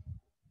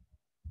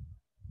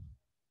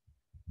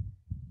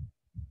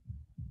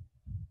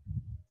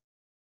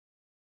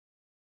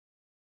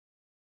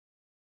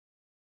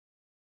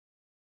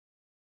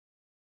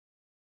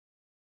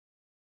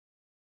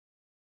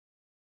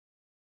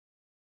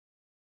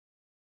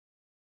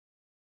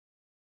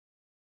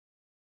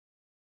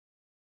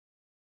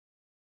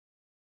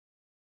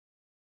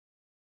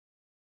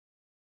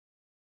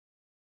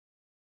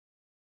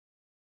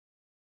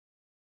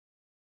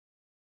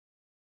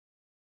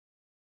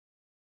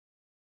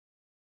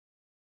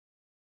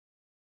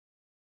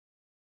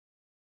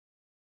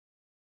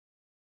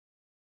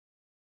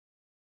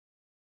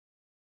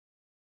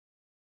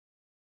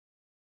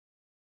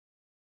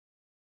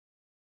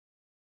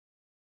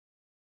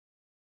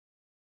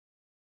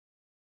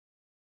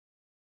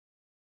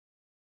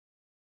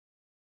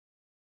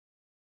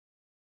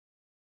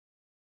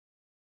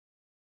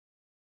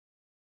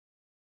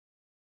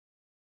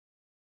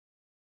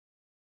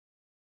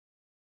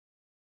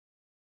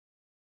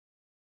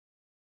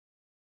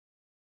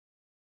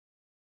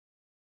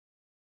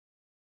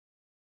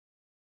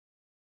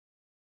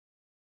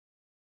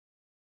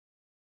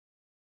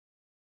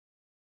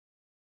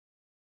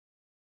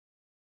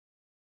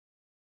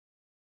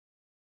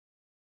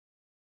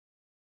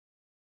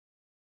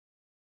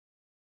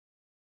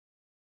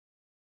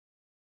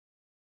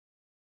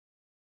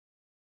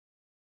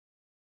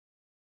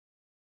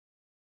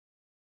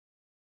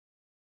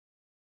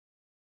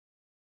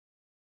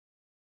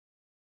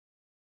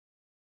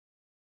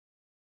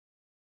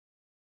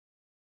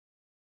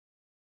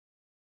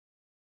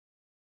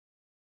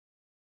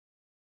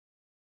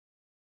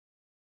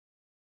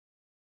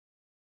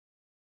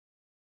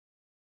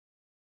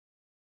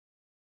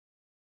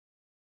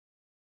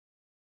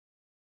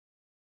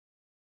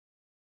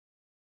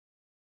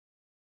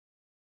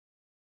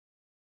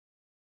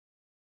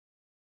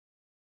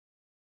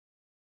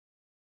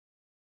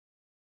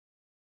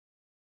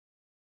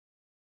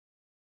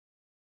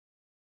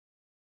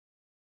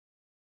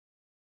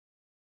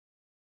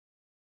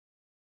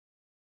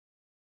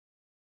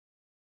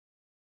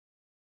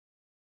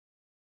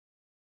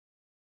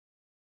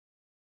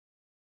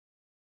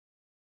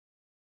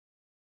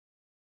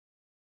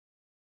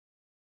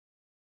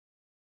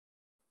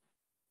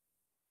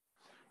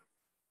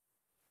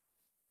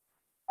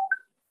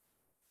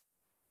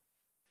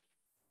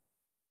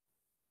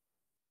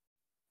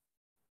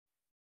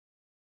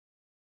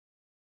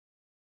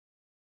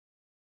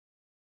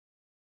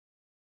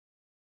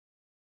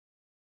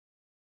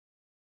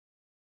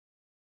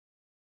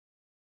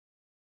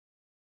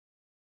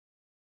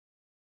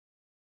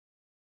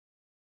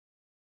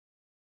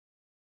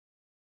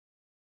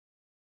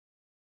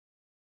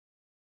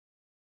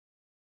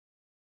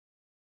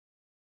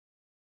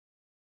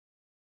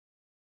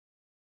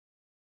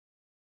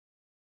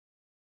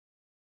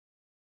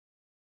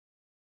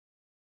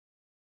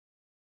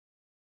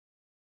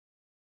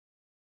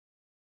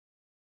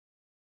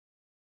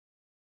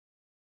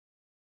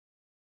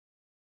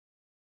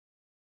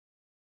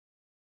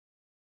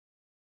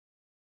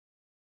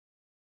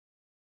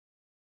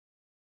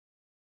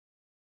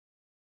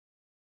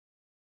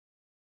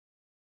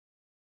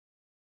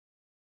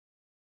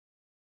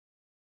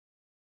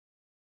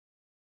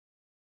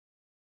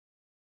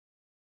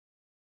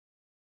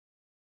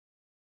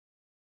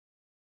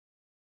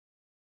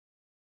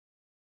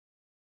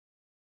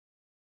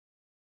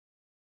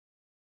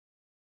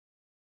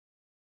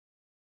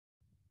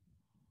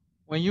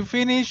 When you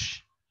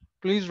finish,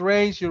 please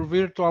raise your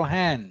virtual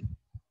hand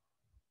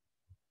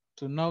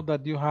to know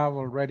that you have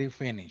already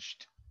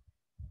finished.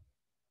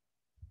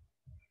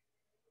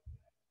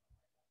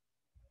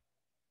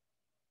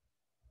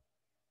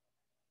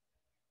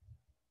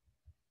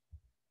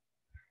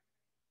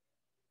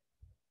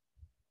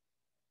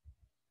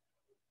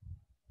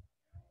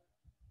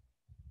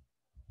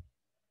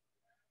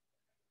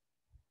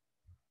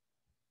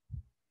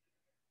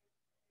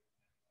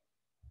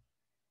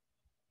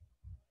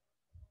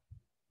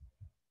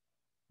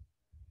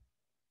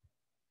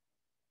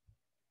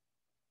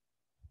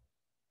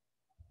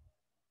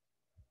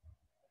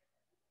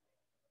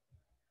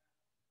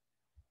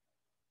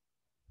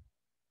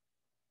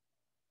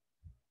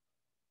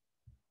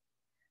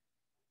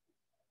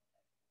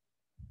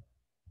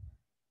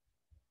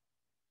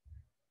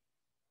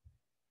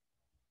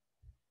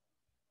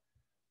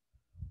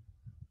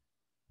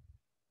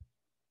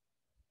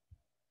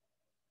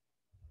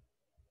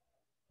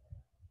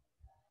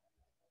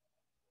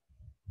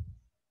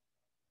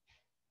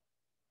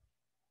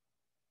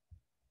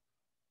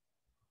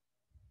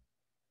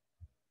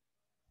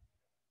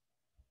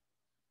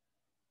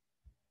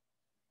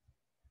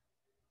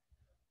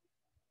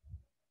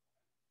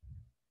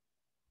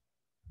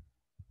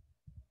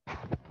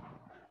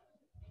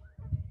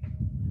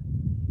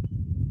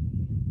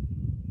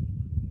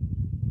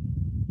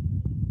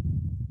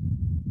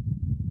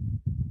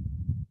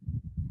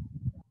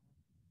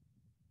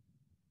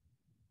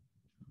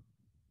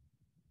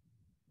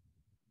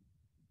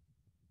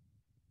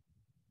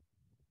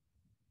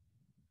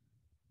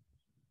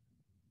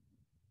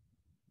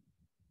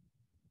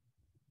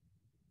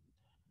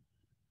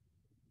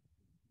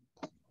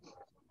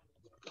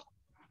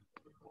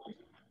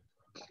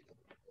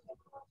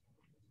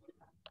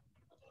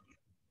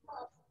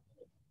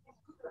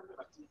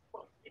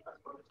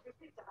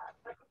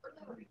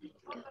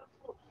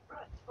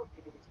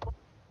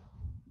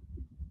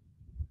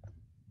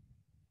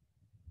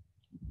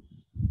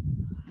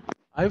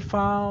 I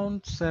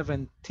found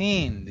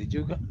 17. Do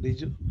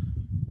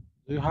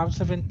you have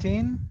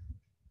 17?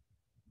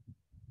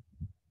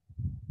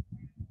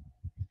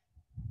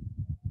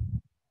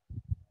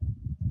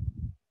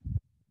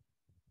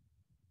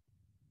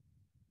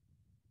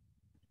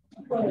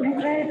 Me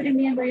está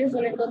deprimiendo, yo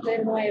solo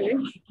encontré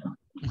 9.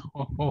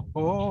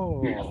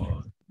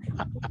 Oh.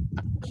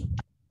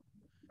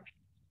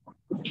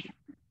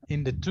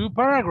 In the 2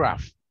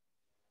 paragraph.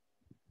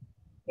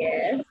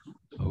 Yes.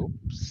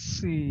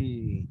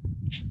 Oopsie.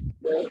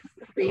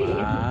 Sí,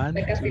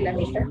 1, casi la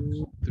mitad.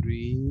 2,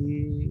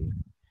 3,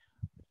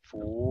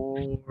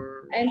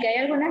 4. Aunque hay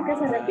algunas que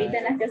se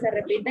repiten, las que se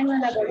repiten no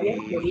las volví a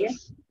escribir.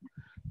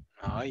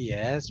 Oh,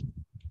 yes.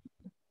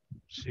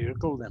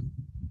 Circle them.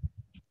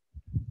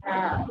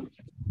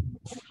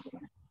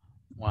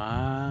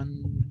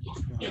 1,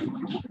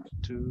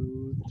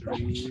 2,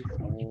 3,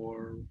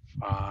 4,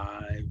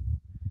 5,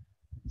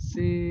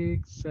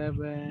 6,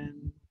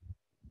 7,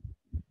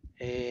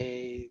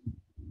 8,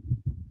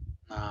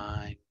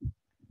 9,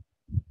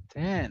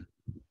 10.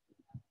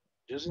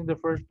 Just in the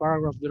first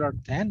paragraph, there are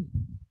 10.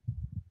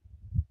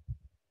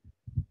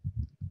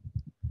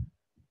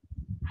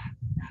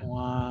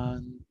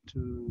 1,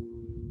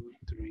 2,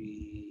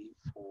 3,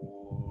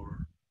 4,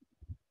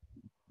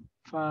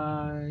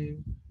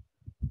 5,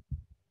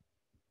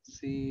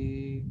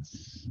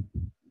 6,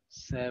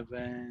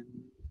 7,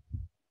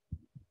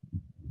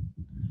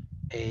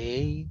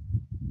 8,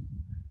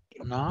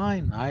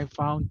 9. I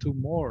found 2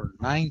 more.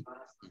 9.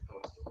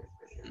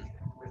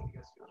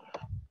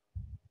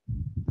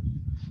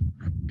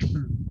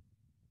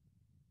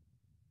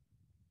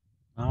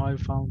 Now I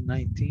found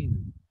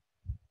 19.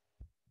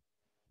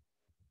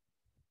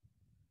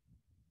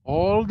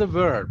 All the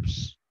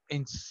verbs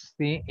in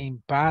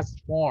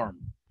past form.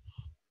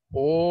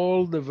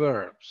 All the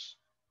verbs.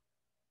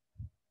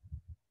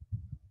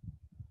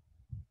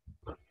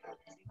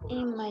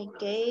 In my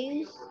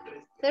case,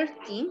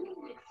 13.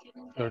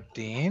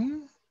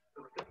 13.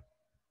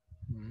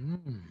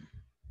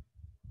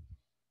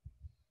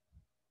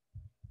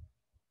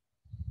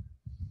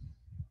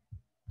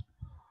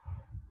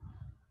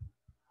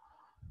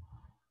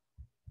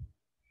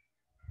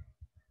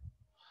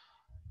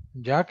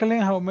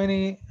 Jacqueline, how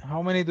many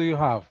do you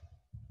have?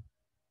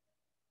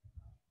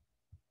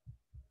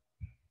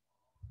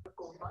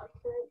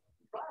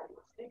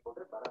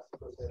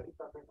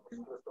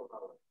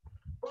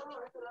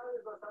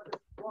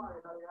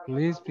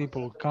 Please,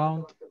 people,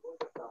 count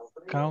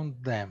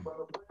them.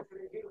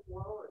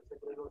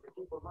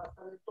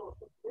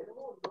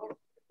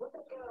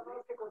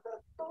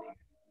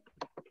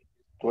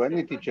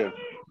 20, teacher.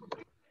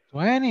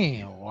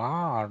 20.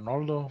 Wow,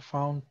 Arnoldo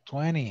found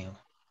 20.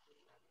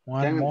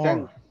 One 10 and more.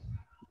 10.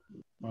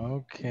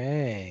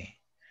 Okay.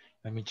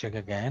 Let me check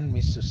again,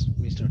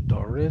 Mr.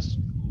 Torres.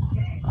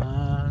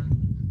 1,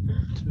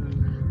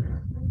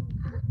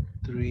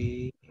 2,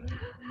 3,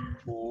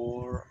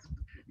 4,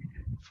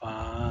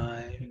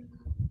 5,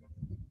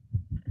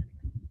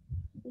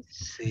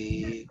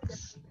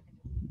 6,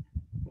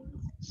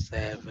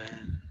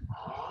 7,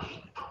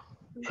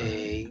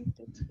 8,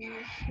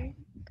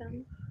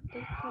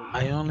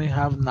 I only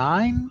have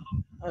 9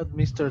 at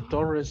Mr.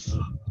 Torres.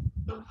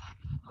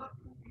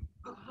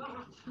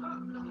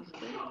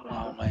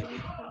 Oh,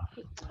 maybe.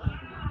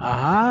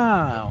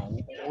 Aha.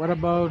 What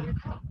about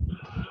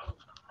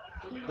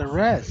the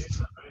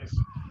rest?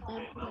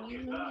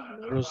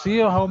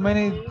 Rocio, how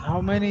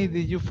many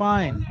did you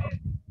find?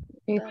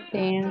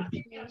 15.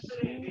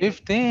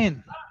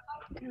 15.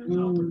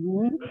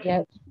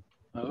 Yes.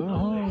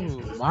 Oh,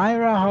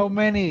 Myra, how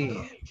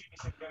many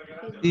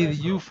did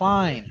you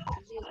find?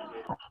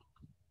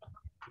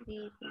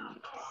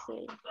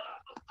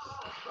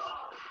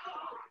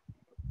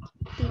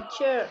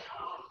 Teacher.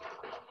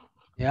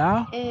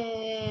 Yeah.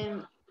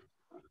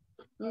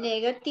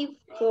 Negative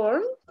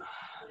form.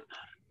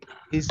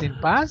 Is in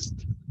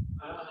past?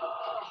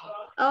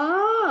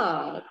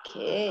 Oh,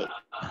 okay.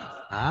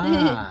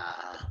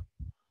 Ah.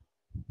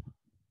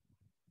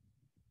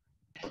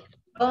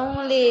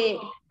 Only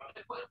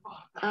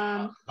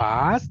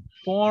Past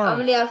form.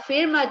 only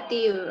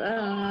affirmative.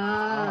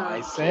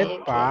 I said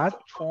Okay, past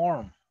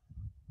form.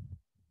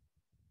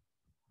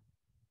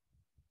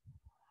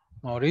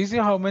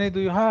 Mauricio, how many do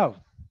you have?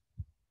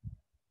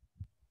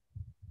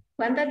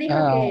 ¿Cuántas dijo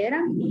que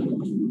eran?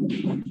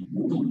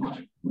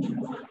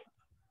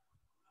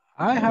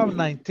 I have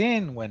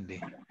 19,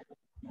 Wendy.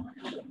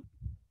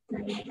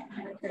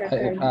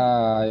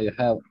 I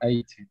have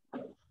 18.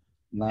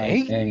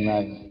 9 and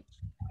 9.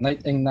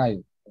 9 and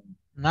 9.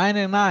 9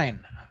 and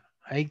 9.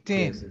 18.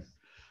 Yes.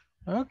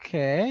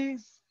 Okay.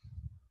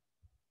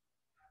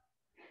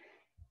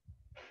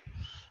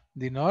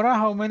 Dinora,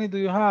 how many do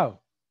you have?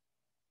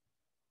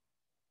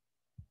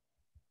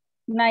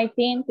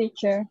 19,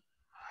 teacher.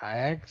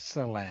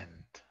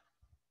 Excellent.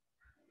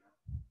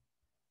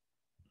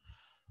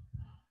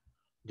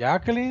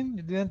 Jacqueline,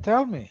 you didn't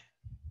tell me.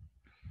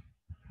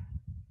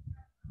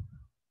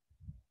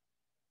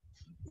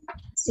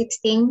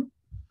 16.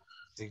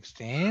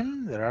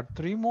 16. There are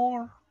 3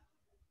 more.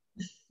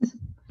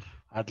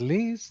 At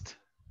least.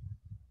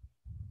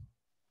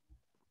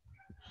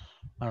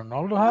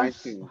 Arnoldo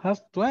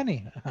has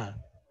 20.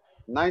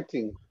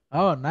 19.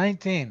 Oh,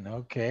 19.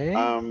 Okay.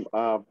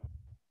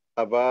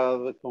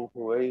 About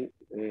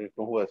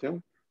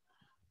conjugación.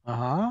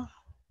 Uh-huh.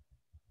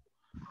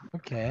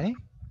 Okay.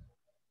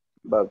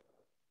 But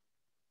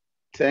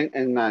 10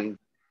 and 9.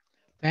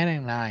 10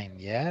 and 9,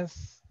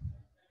 yes.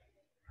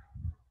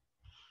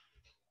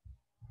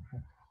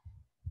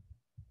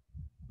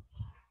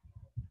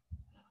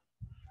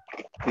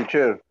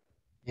 Teacher.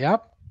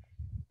 Yep.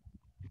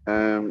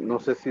 No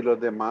sé si los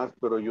demás,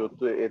 pero yo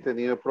he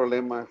tenido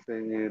problemas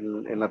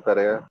en la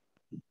tarea.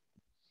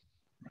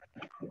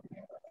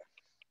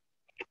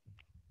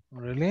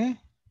 Really?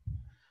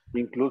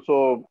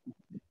 Incluso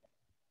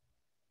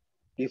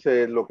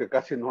hice lo que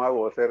casi no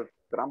hago, hacer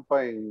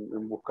trampa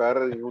en buscar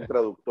en un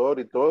traductor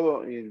y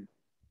todo, y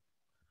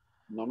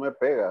no me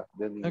pega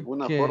de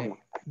ninguna forma.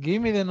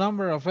 Give me the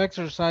number of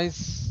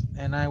exercise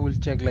and I will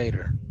check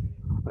later.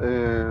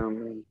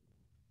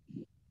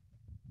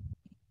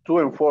 2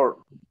 and 4.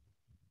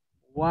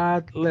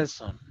 What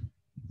lesson?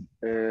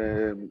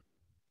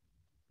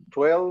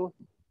 12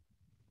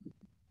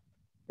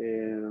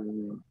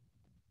 and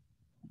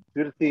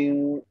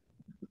 13,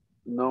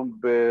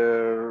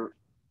 number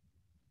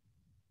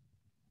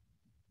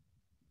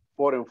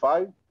 4 and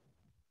 5.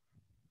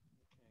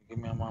 Give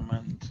me a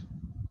moment.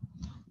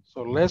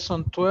 So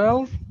lesson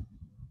 12,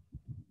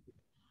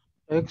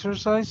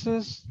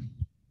 exercises.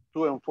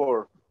 2 and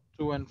 4.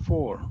 2 and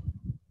 4.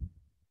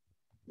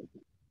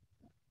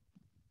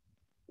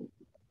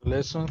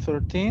 Lesson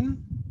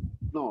 13.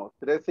 No,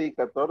 13 y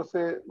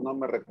 14, no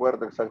me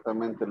recuerdo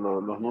exactamente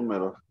los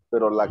números,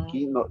 pero la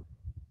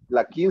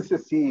 15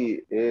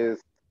 sí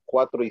es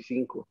 4 y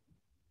 5.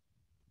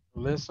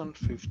 Lesson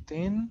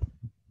 15,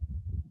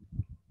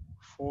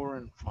 4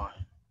 and 5.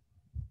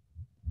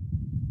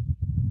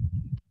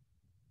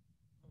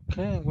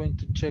 Okay, I'm going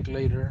to check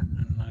later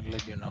and I'll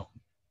let you know.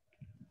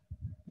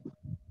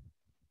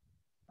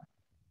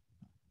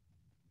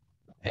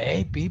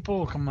 Hey,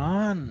 people, come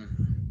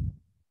on.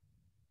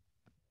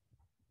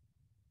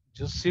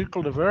 Just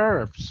circle the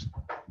verbs.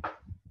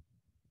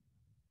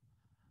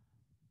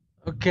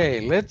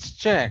 Okay, let's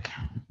check.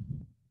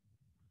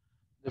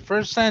 The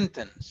first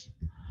sentence.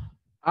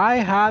 I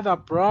had a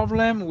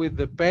problem with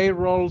the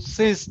payroll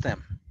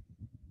system.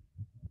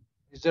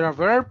 Is there a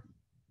verb?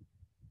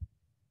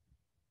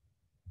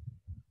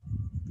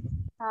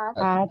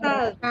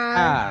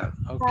 Had.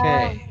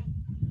 Okay.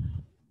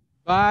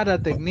 But a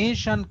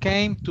technician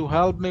came to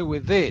help me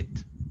with it.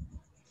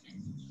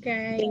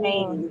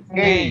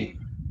 Came.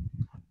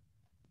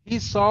 He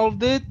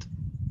solved it,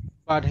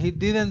 but he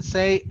didn't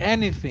say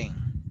anything.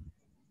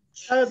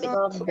 Solve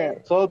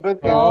it. Solve it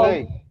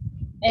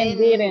and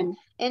didn't.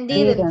 And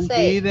didn't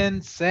say.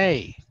 Didn't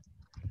say.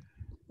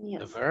 Yes.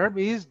 The verb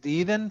is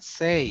didn't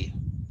say.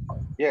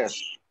 Yes.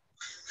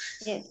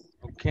 Yes.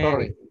 Okay.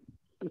 Sorry.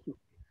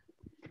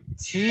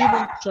 He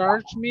even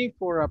charged me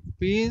for a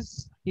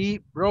piece he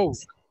broke.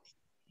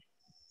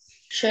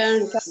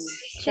 Charged.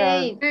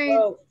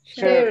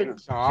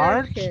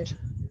 Charged.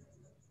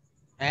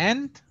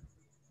 And?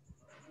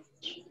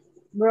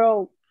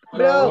 Broke.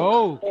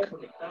 Broke.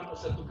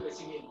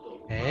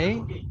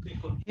 Okay.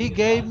 He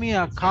gave me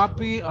a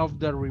copy of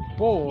the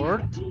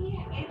report,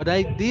 but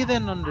I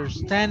didn't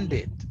understand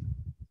it.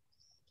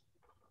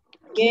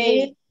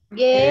 Gave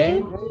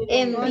Okay.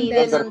 and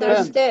didn't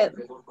understand.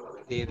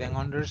 Didn't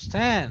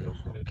understand.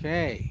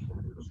 Okay.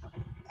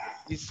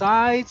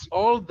 Besides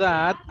all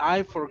that,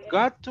 I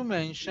forgot to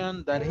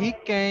mention that he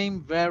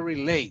came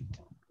very late.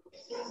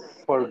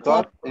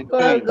 Forgot and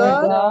came.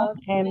 Forgot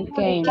and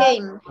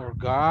came.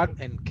 Forgot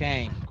and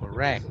came,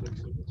 correct.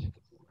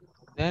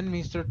 Then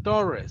Mr.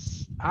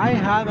 Torres, I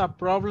had a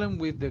problem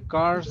with the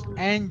car's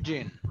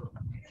engine,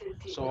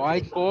 so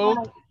I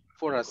called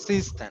for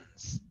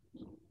assistance.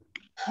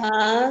 Had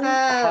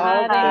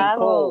Hard and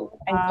cold.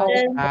 Had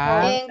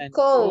and and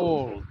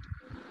cold.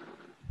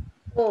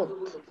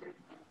 cold.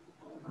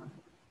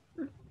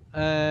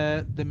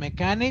 The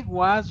mechanic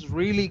was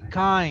really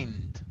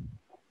kind.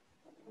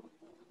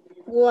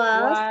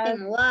 Was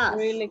and was.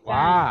 Really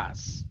kind.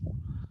 Was.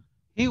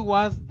 He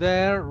was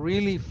there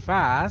really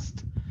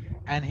fast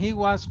and he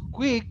was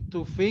quick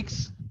to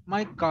fix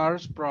my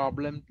car's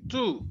problem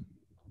too.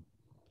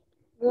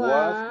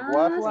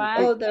 Was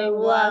Other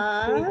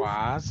was.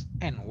 Was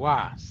and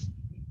was.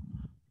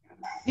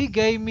 He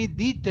gave me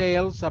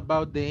details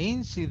about the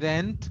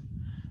incident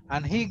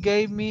and he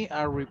gave me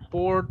a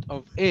report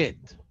of it.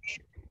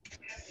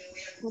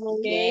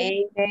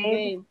 Gave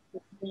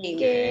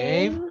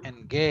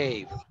And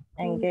gave.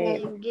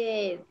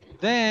 gave.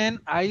 Then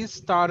I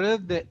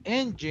started the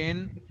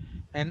engine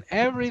and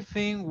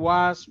everything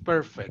was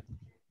perfect.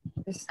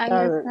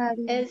 Started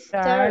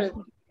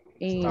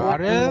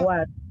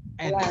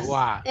And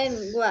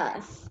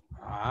was.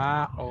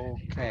 Ah,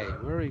 okay,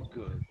 very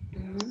good.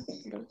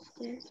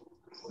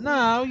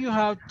 Now you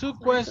have two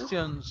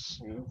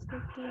questions.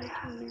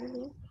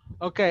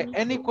 Okay,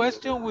 any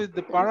question with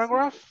the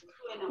paragraph?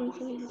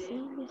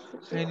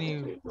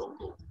 Any?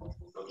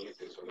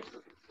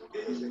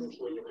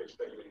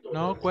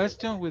 No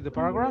question with the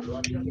paragraph?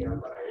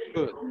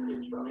 Good.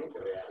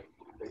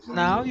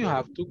 Now you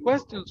have two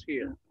questions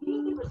here.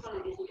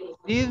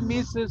 Did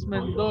Mrs.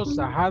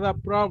 Mendoza have a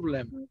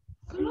problem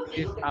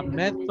with a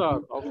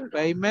method of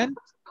payment?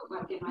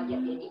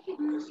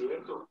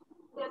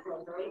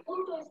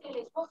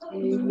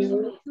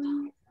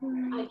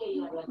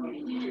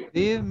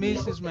 Did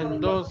Mrs.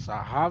 Mendoza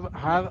have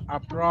had a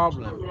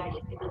problem?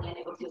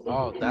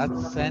 Oh,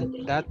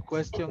 that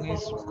question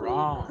is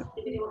wrong.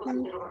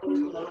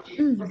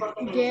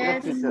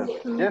 Yes,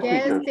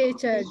 yes,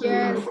 teacher,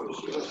 yes.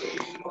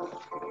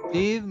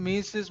 Did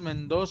Mrs.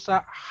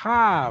 Mendoza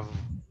have,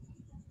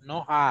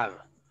 no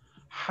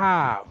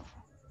have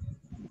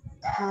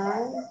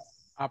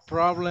a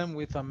problem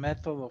with a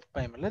method of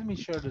payment? Let me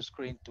share the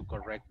screen to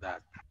correct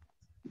that.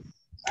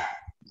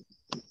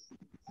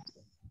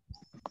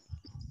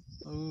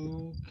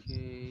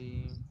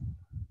 Okay.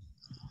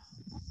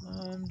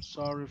 I'm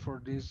sorry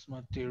for this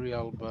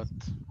material, but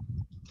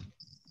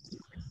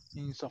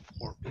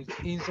INSAFORP, it's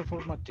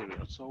INSAFORP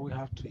material, so we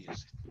have to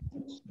use it.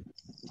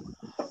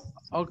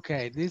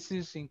 Okay, this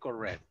is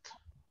incorrect.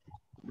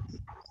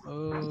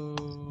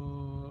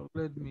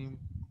 Let me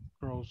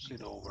cross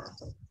it over.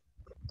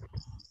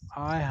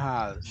 I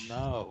had,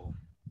 no.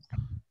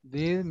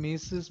 Did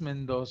Mrs.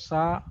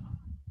 Mendoza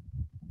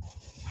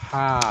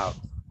have,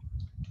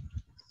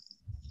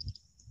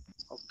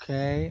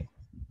 okay,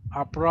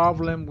 a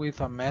problem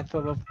with a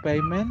method of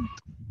payment?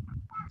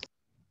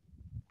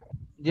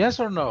 Yes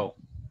or no?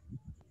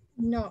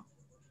 No.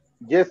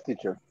 Yes,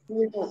 teacher.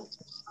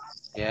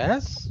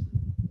 Yes?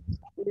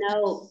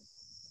 No.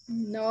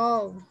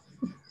 No.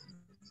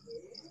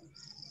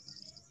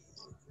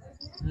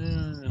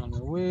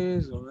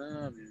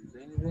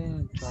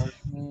 Anything, charge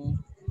me.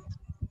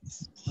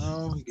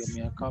 No, he gave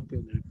me a copy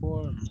of the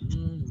report.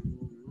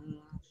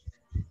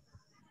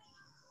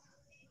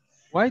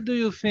 Why do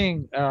you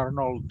think,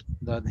 Arnold,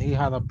 that he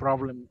had a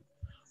problem,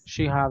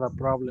 she had a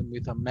problem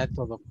with a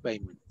method of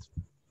payment?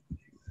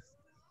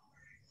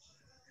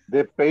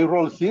 The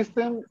payroll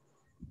system,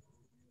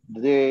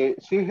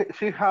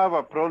 she have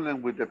a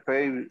problem with the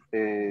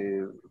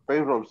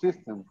payroll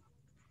system.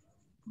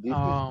 This is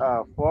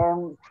a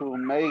form to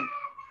make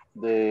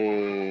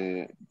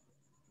the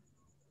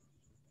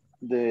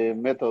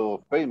method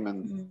of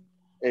payment.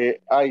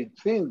 I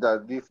think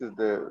that this is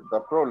the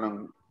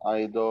problem.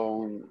 I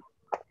don't,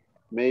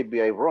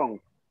 maybe I'm wrong.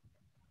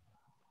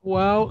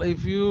 Well,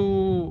 if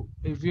you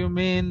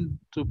mean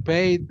to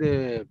pay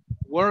the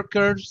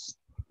workers,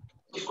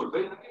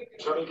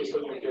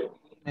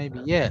 maybe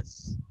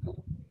yes.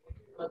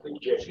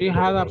 She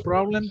had a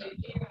problem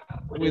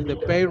with the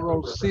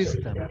payroll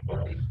system.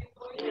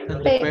 And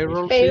the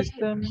payroll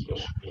system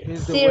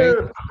is the way.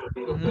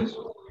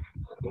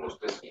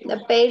 The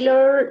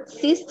payroll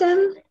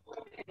system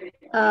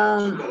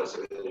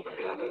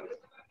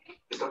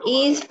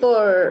is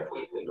for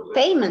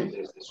payment.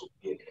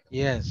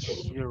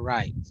 Yes, you're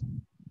right.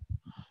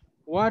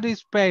 What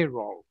is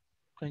payroll?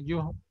 Can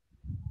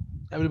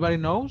Everybody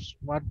knows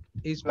what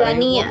is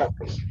Planilla.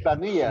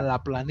 Planilla. La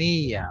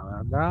planilla,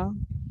 ¿verdad?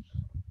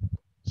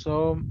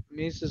 So,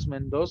 Mrs.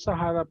 Mendoza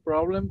had a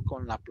problem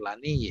con la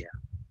planilla.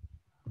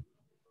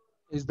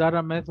 Is that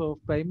a method of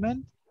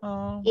payment?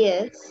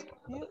 Yes.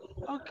 Yeah.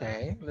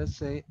 Okay, let's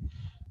say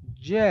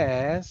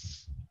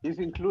yes. It's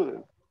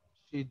included.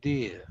 She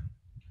did.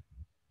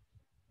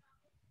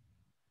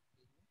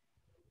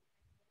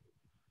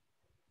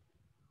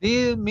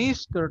 Did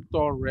Mr.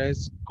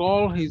 Torres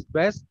call his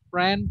best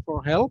friend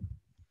for help?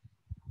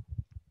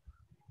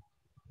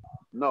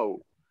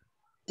 No.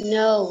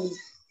 No.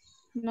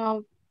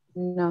 No.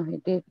 No, he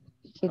did.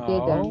 He No,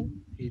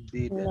 didn't. he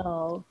didn't.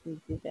 No, he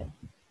didn't.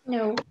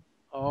 No.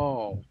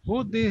 Oh,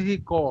 who did he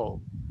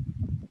call?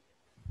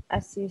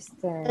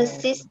 Assistant.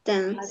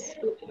 Assistance.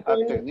 A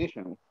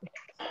technician.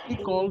 He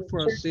called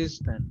for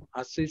assistance.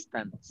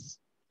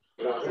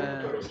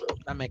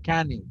 A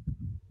mechanic.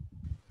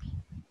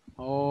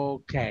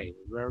 Okay,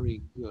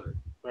 very good,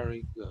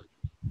 very good.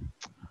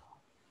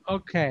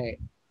 Okay,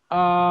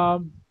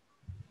 now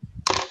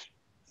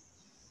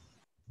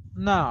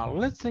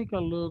let's take a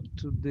look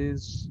to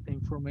this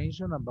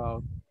information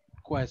about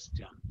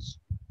questions.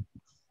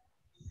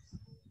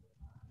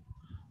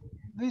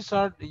 These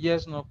are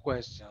yes, no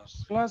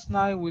questions. Last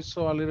night we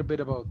saw a little bit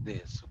about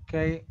this,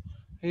 okay?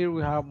 Here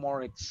we have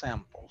more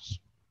examples.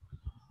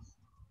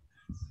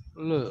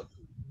 Look,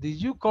 did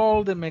you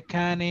call the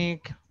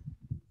mechanic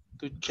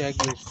to check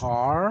your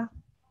car?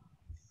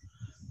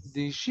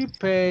 Did she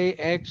pay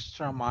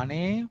extra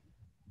money?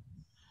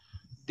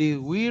 Did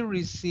we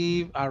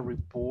receive a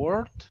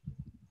report?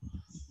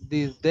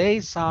 Did they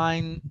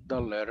sign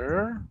the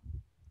letter?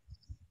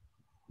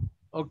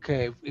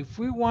 Okay, if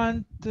we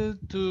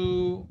wanted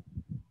to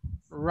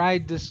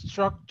write the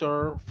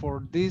structure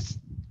for this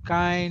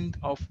kind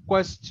of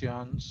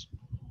questions,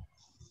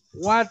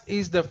 what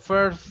is the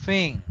first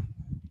thing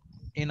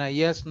in a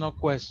yes no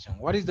question?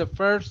 What is the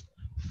first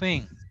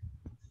thing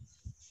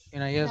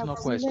in a yes no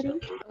question?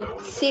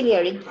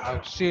 Auxiliary.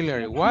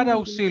 Auxiliary. What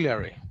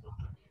auxiliary?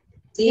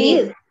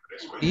 Did.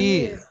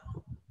 Did.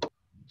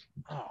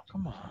 Oh,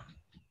 come on.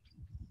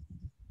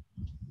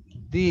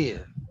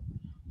 Did.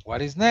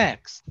 What is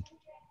next?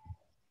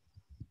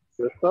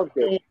 The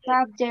subject.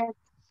 Subject.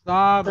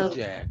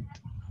 Subject.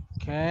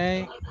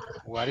 Okay.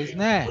 What is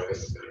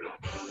next?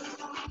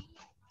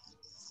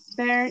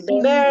 Verb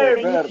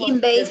Verb in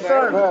base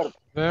form. Verb.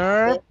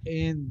 Verb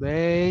in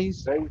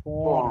base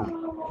form.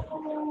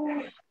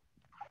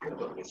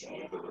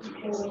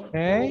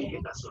 Okay.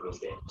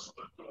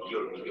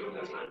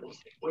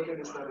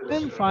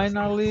 And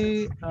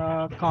finally,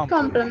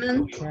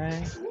 complement.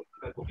 Okay.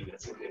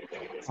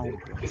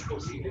 Complement.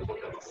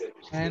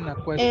 And a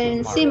question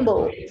And mark.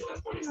 symbol.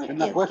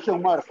 And a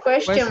question mark.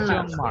 Question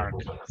mark.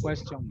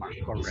 Question mark.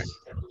 Correct.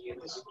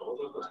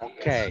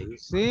 Okay. You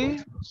see?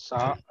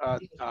 So,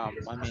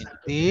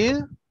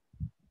 did,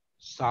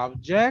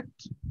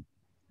 subject,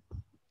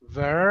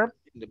 verb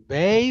in the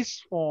base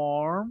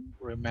form.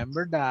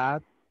 Remember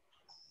that.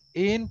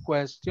 In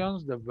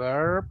questions, the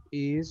verb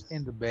is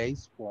in the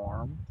base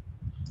form.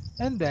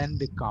 And then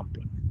the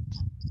complement.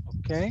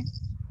 Okay.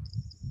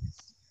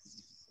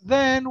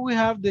 Then we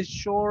have the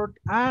short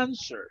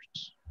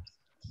answers.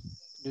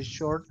 The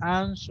short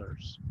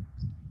answers.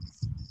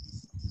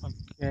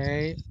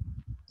 Okay.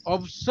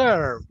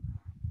 Observe.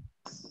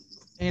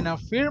 In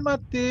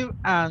affirmative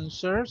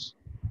answers,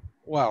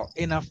 well,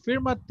 in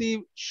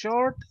affirmative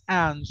short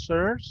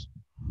answers,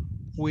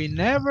 we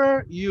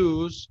never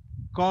use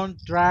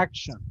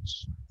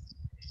contractions.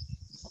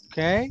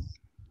 Okay.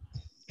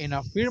 In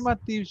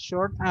affirmative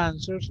short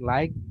answers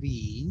like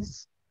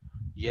these,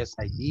 yes,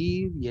 I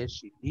did, yes,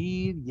 she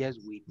did, yes,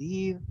 we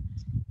did,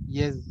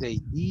 yes, they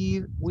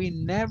did, we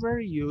never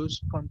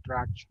use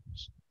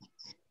contractions.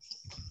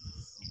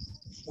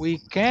 We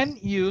can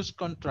use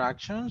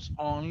contractions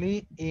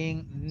only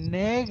in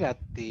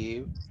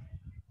negative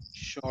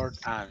short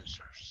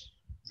answers.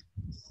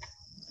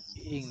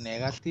 In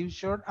negative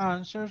short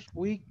answers,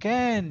 we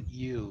can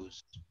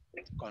use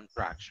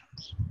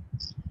contractions.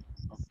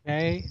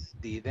 Okay,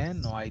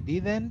 didn't, no, I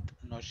didn't,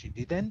 no, she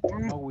didn't,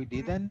 no, we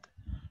didn't,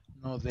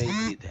 no, they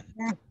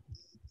didn't.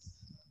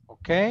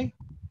 Okay?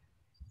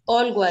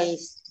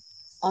 Always,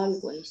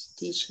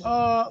 teacher.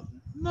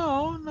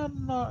 No,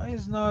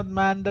 it's not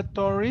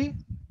mandatory.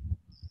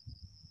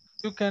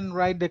 You can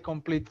write the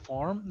complete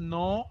form.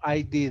 No,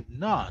 I did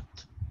not.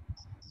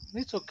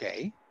 It's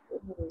okay.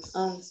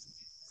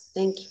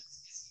 Thank you.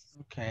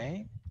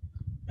 Okay.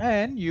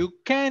 And you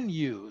can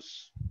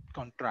use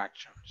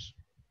contractions.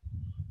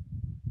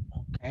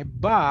 Okay,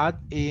 but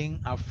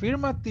in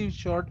affirmative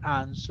short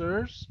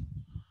answers,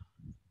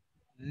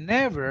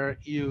 never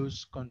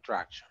use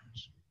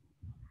contractions.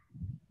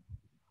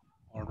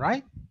 All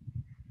right?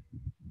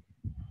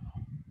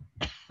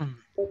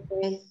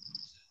 Okay.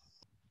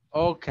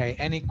 Okay,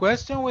 any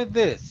question with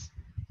this?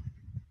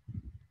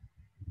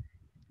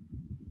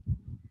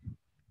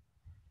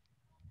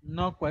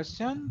 No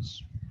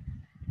questions?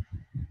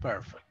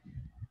 Perfect.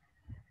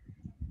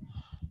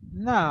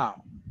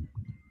 Now,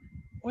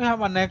 we have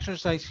an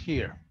exercise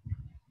here.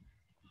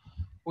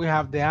 we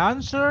have the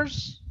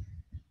answers.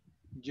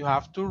 You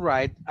have to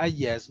write a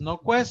yes, no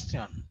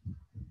question,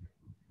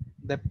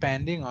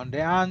 depending on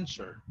the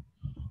answer.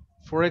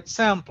 For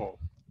example,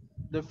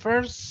 the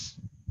first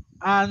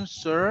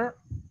answer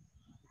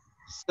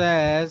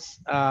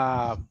says,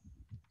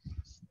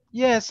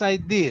 yes, I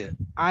did.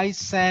 I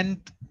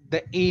sent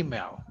the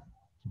email.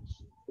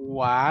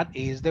 What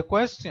is the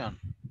question?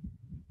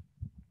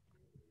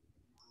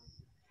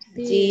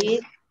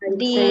 Did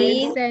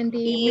I send the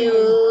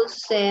email? you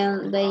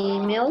send the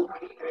email?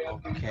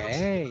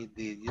 Okay,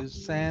 did you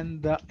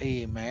send the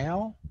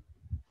email?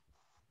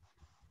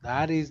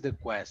 That is the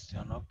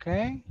question,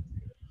 okay?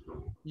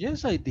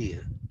 Yes, I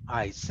did.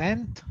 I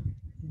sent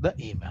the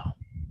email.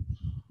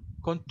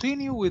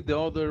 Continue with the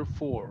other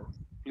four.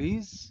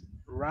 Please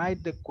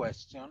write the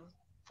question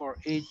for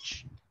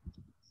each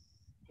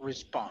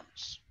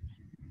response.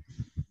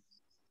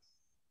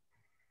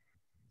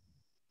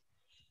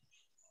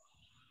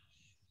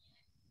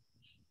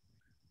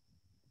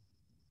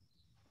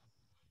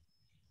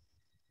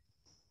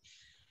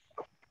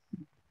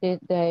 Did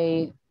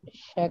they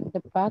check the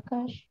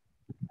package?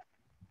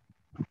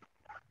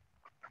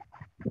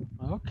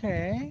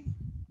 Okay.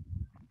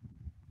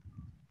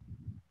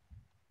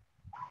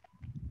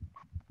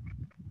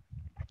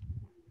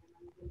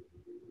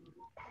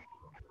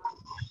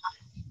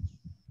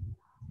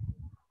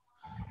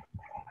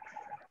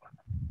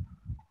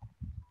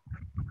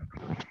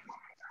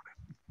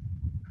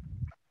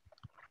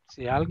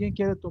 Si alguien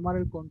quiere tomar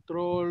el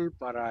control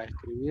para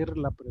escribir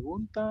la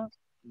pregunta,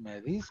 me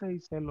dice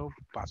y se lo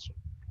paso.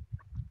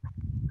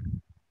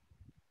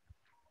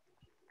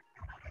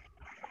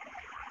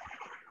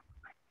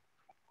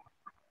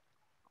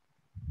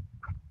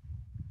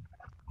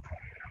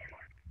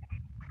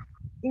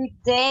 Did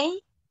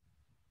they?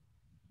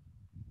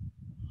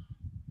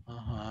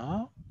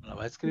 Ajá. ¿La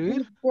va a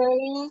escribir? Did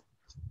they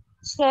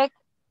check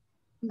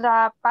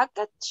the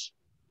package?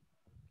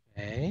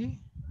 Okay.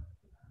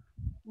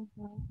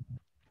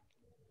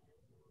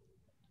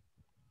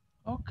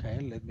 Okay,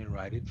 let me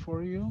write it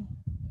for you.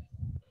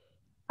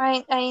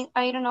 I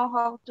don't know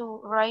how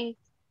to write.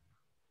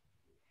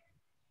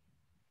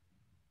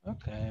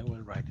 Okay, I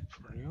will write it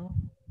for you.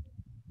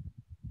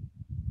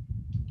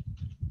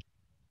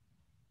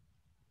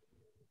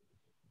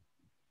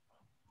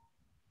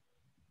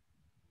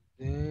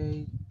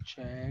 They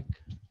check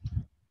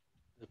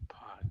the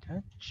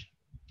package.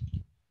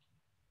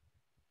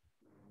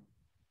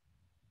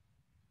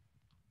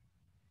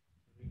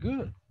 Very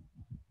good.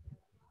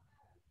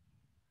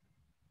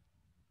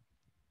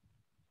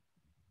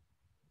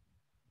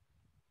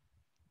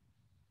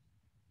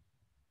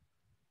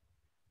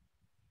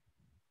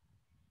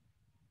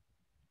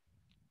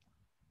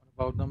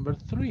 What about number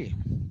 3?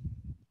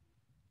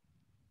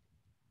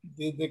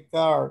 Did the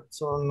car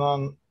turn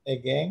on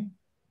again?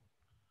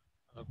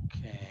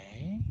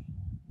 Okay.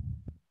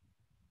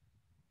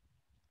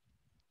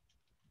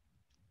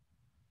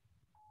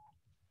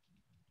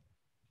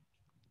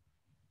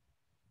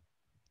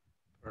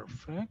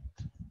 Perfect.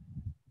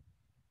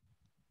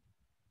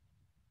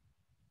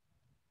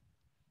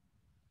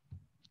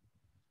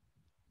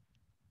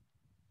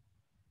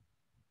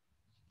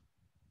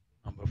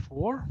 Number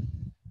 4.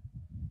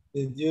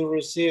 Did you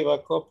receive a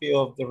copy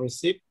of the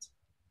receipt?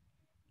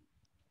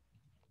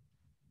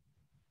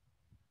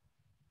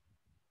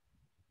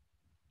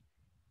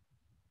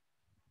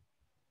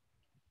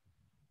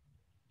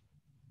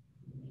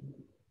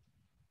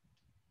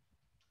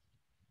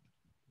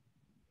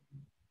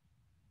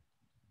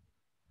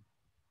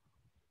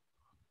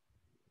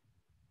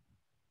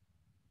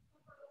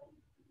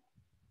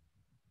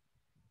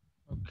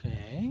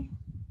 Okay.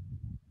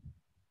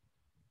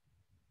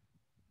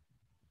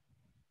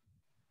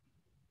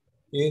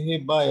 Did he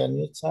buy a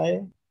new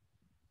tire?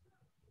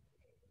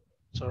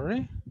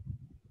 Sorry?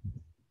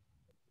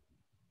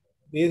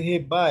 Did he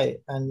buy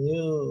a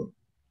new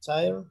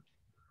tire?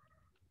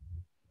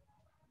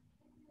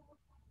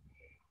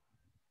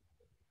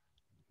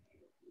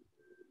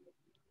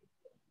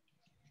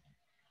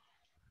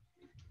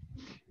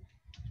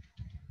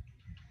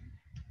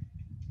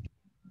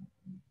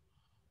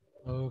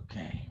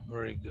 Okay,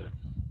 very good.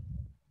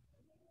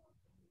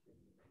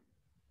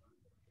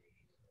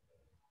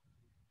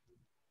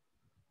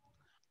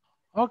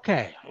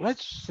 Okay,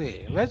 let's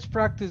see. Let's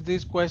practice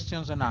these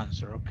questions and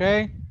answer,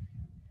 okay?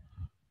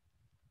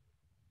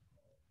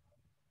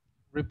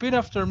 Repeat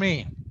after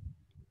me.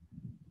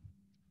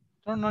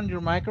 Turn on your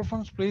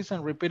microphones, please,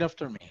 and repeat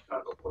after me.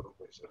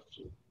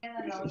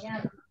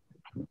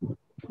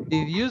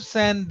 Did you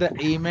send the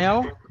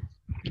email?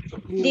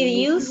 Did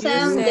you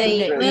send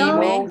the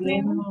email?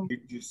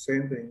 Did you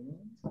send the email?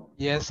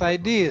 Yes, I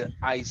did.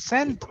 I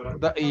sent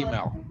the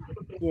email.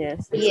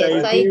 Yes.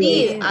 Yes, I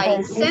did.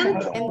 I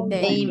sent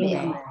the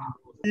email.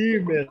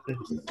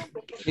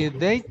 Did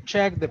they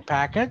check the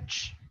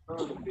package?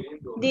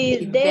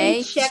 Did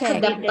they check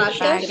the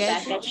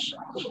package?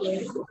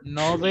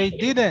 No, they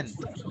didn't.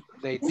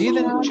 They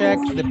didn't check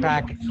the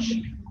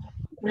package.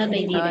 No,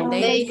 they didn't.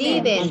 They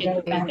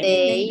didn't.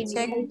 They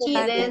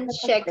didn't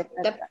check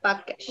the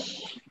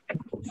package.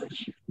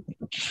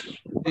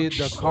 Did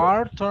the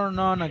car turn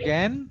on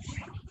again?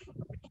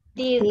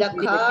 Did the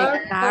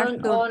car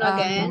turn on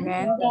again?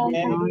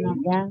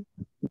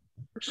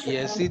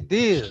 Yes, it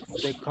did.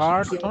 The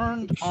car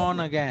turned on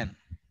again.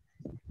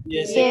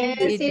 Yes, Yes,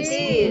 it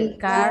did.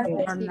 Car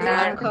The turned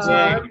car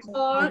turned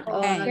on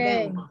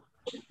again.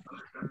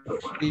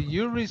 Did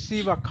you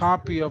receive a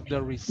copy of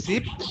the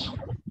receipt?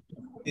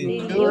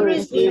 Did you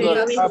receive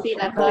a copy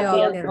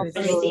of the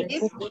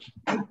receipt?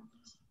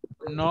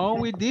 No,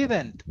 we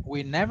didn't.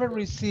 We never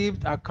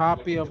received a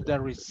copy of the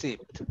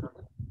receipt.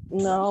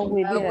 No,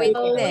 we No, didn't. we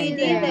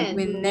didn't.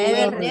 We We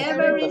never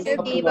never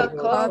received a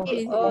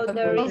copy of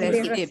the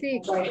receipt.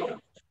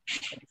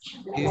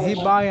 Did he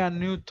buy a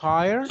new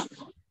tire?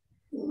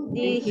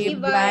 Did he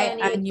buy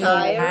a new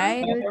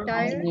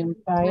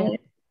tire?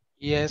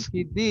 Yes,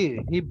 he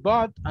did. He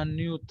bought a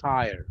new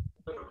tire.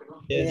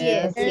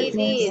 Yes, he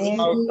did. He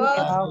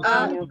bought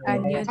a new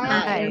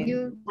tire.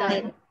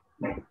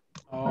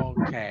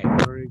 Okay,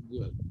 very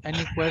good.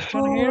 Any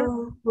question here?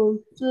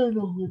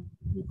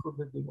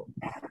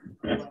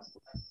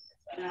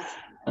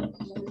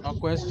 No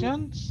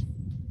questions?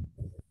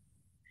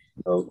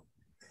 The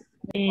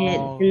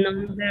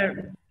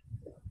number,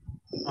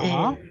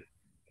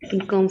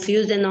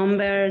 confuse the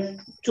number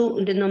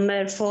 2, the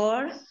number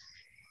 4,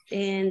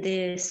 and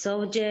the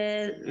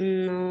subject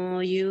no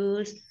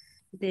use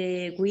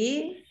the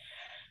we,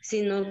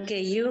 sino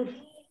que you.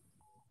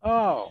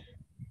 Oh,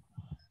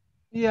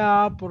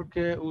 ya,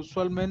 porque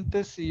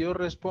usualmente si yo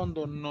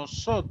respondo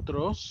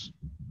nosotros,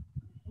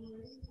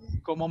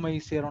 ¿cómo me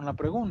hicieron la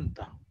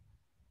pregunta?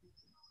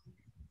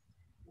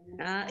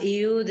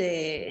 You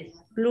de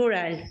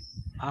plural.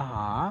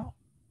 Ajá.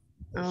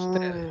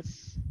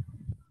 Ustedes.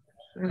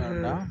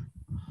 ¿Verdad?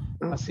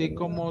 Así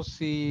como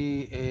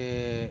si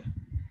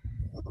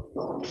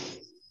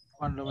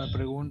cuando me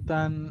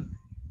preguntan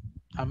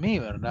a mí,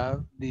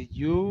 ¿verdad? Did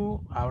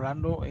you,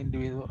 hablando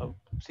individual,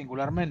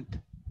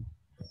 singularmente.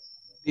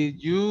 Did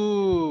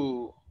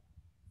you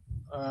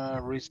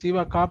receive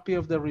a copy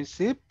of the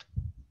receipt?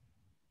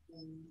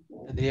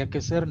 Tendría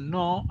que ser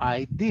no,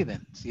 I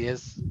didn't, si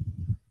es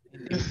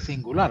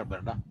singular,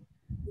 ¿verdad?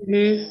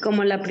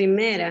 Como la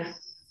primera.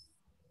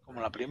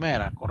 Como la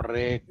primera,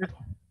 correcto.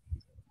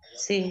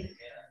 Sí.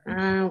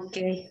 Ok,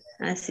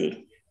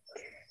 así.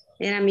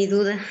 Era mi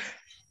duda.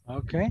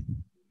 Ok.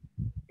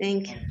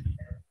 Thank you.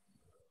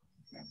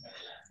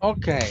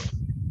 Okay.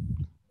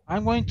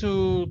 I'm going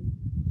to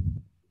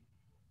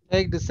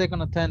take the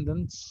second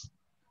attendance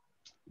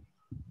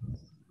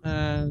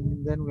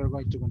and then we're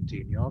going to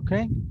continue,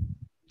 okay?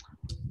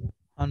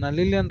 Ana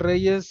Lilian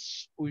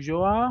Reyes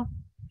Ulloa.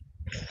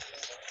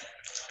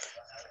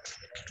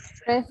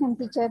 Present,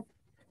 teacher.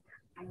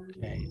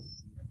 Okay.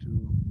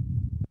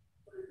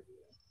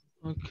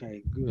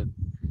 Okay, good.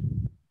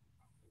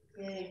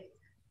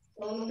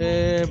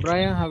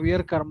 Brian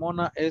Javier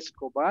Carmona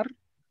Escobar.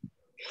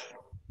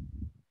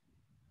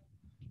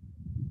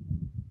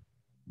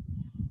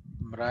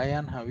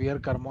 Brian Javier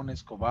Carmona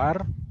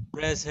Escobar.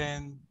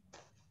 Present.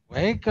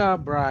 Wake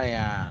up,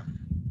 Brian.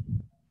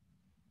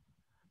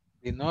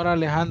 Dinora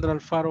Alejandra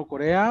Alfaro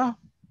Correa.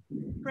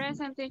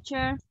 Present,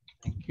 teacher.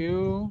 Thank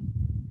you.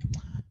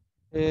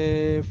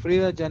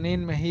 Frida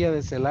Janine Mejía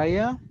de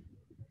Celaya.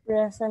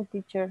 Present,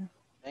 teacher.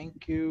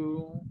 Thank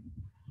you.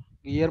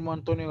 Guillermo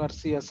Antonio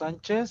García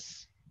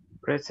Sánchez.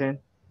 Present.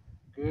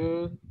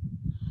 Good.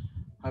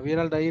 Javier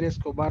Aldair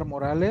Escobar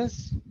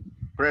Morales.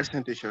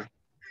 Present, teacher.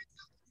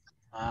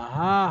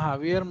 Ajá,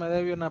 Javier me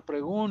debe una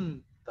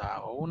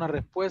pregunta o una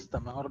respuesta,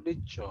 mejor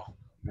dicho.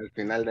 Al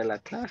final de la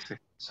clase.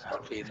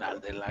 Al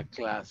final de la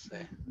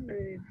clase.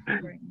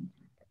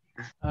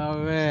 A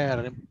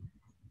ver.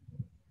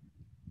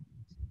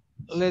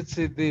 Let's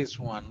see this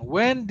one.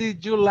 When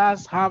did you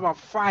last have a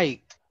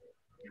fight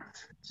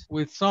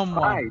with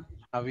someone?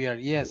 Javier,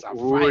 yes, a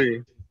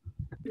fight.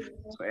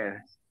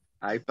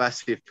 I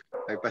pacific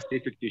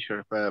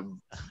teacher, but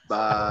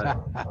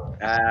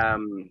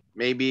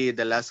maybe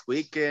the last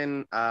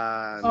weekend.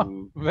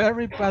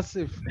 Very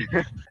passive.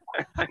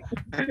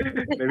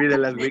 Maybe the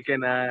last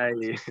weekend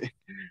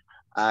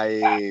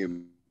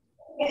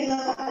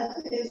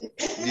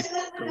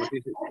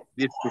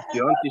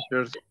discusión,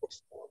 teachers.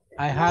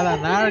 I had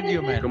an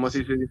argument. ¿Cómo se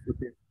dice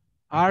discusión?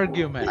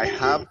 Argument. I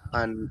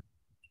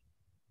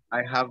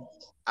have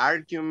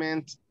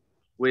argument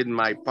with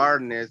my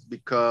partners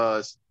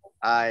because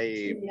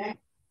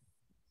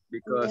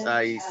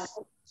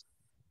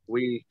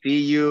we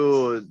see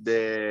you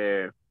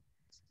the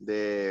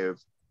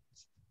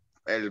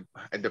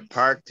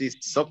party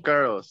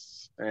soccer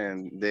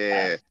and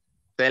the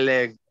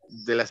tele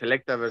de la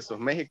selecta versus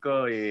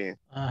México y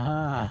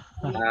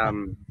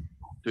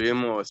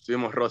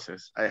tuvimos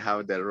roces. I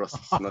have the roces.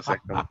 No sé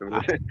cómo se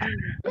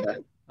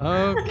dice.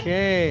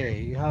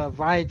 Okay, you had a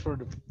fight for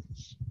the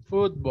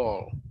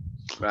football.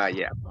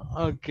 Yeah.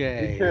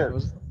 Okay. Teacher,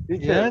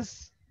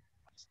 Yes.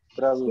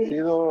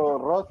 Traducido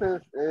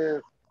roces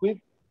es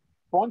quick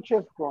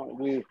punches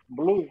with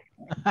blue.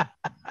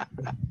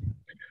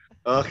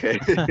 Okay.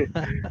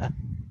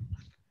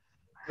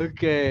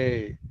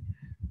 Okay.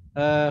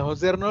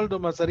 José Arnoldo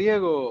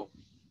Mazariego.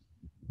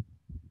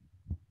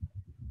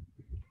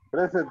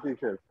 Present,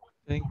 teacher.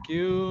 Thank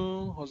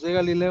you. José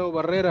Galileo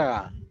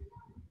Barrera.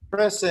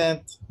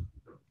 Present.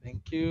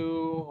 Thank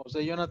you.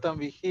 José Jonathan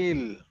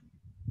Vigil.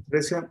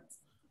 Present.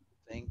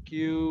 Thank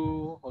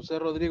you. José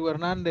Rodrigo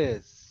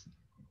Hernández.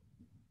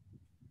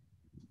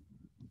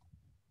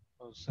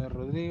 José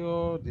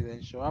Rodrigo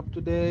didn't show up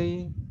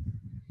today.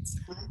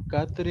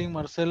 Catherine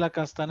Marcela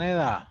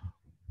Castaneda.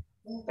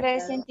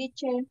 Present,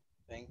 teacher.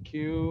 Thank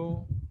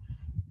you.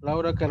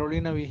 Laura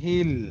Carolina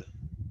Vigil.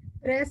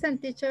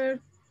 Present,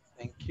 teacher.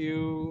 Thank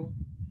you.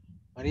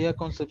 María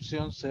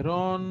Concepción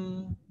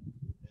Cerón.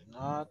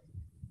 Not.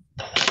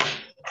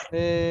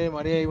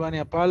 María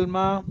Ivania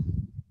Palma.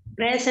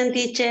 Present,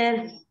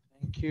 teacher.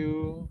 Thank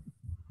you.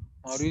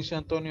 Mauricio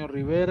Antonio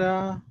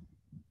Rivera.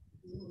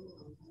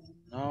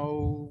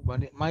 No.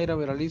 Mayra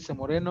Veralice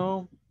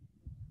Moreno.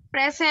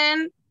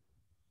 Present.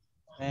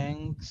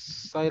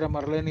 Thanks. Zaira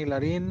Marlene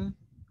Larín.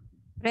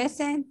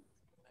 Present.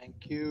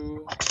 Thank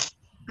you.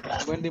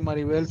 Wendy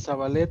Maribel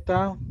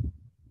Zabaleta.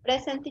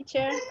 Present,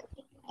 teacher.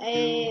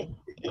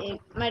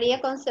 María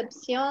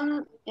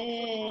Concepción,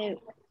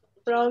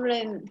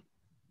 problem,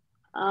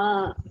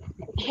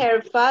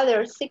 her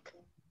father sick.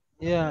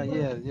 Yeah,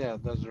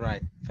 that's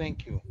right.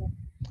 Thank you.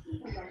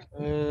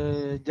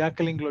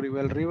 Jacqueline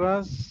Gloribel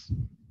Rivas.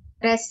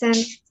 Present.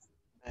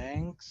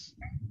 Thanks.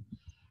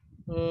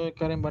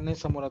 Karen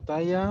Vanessa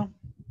Morataya.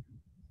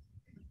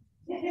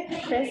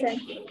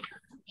 Present.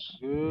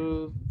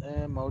 Good.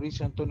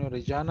 Mauricio Antonio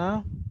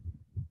Orellana.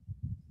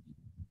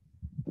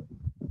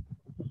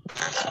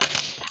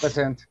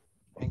 Present.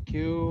 Thank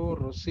you.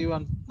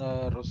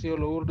 Rocío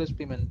Lourdes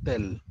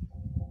Pimentel.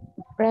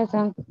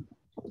 Present.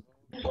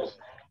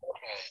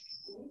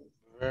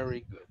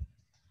 Very good.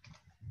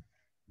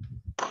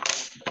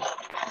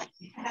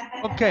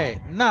 Okay,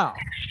 now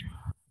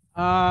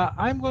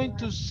I'm going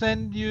to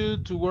send you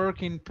to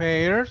work in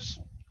pairs,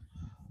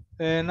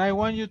 and I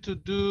want you to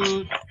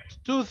do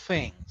two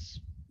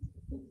things.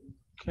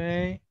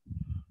 Okay,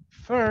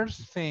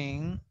 first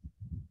thing,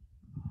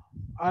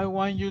 I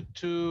want you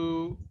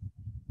to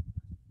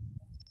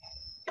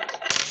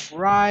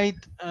write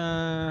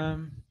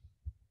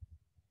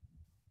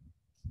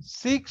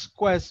 6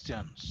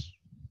 questions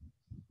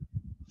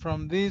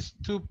from these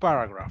 2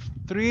 paragraphs,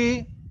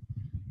 3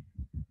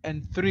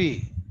 and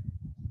 3.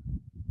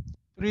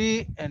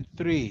 3 and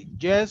 3.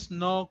 Yes,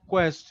 no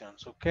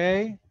questions,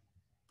 okay?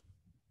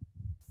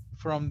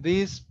 From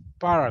this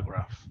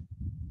paragraph.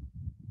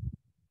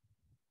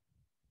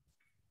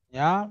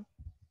 Yeah?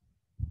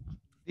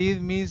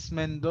 Did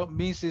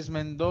Mrs.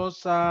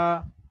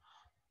 Mendoza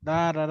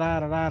da da da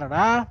da da da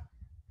da?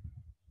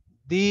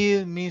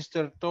 Did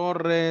Mr.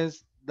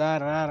 Torres da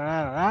da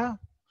da da da?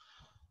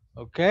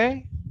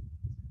 Okay?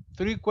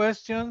 3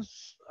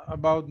 questions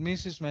about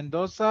Mrs.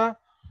 Mendoza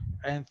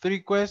and 3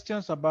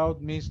 questions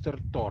about Mr.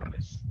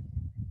 Torres.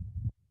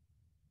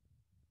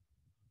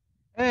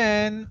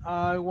 And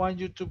I want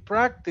you to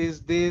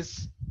practice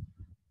this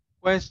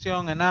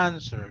question and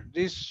answer,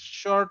 these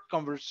short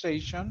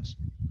conversations.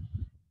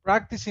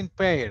 Practice in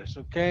pairs,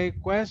 okay?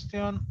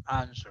 Question,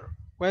 answer,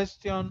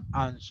 question,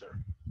 answer.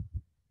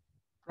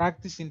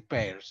 Practice in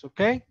pairs,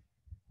 okay?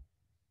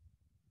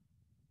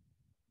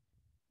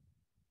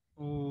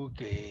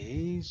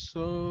 Okay,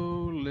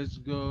 so let's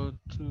go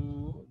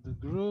to the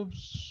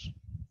groups.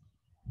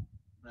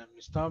 Let me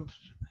stop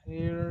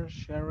here,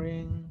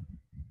 sharing.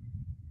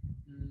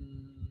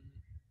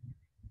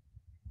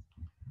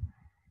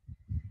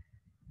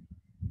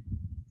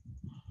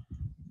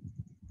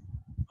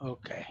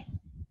 Okay.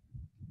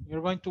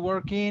 You're going to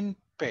work in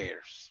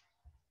pairs.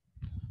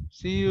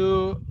 See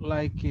you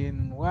like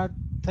in what?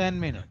 10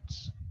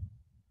 minutes.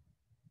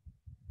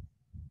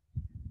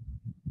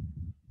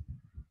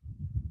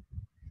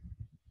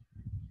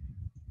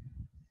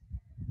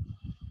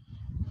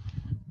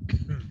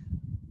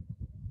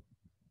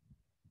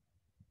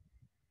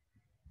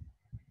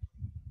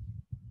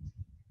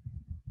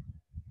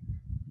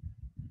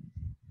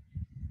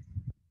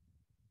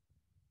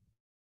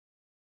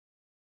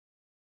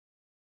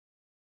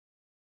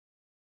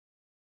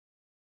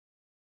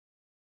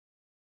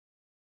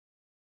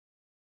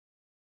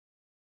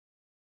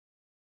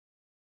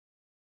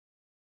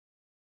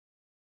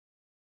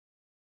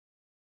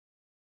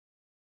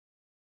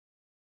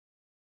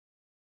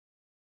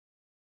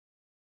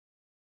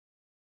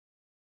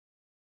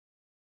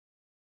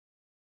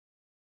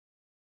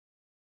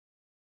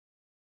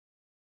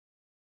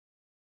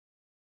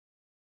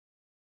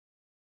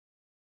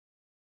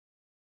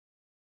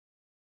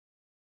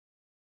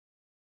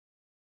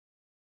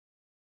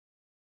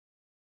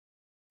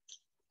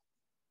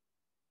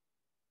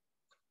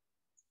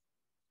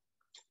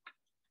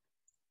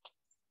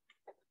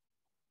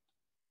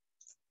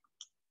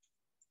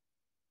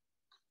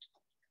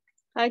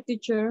 Hi,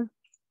 teacher.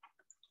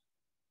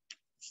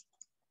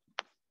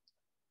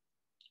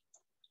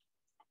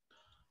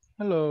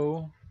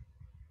 Hello.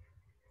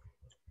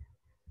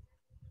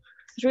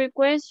 3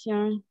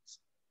 questions.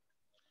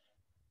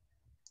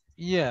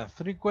 Yeah,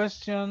 3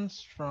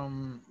 questions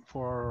from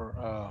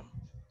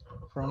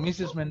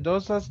Mrs.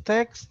 Mendoza's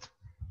text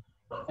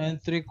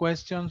And 3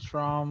 questions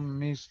from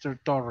Mr.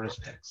 Torres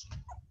next.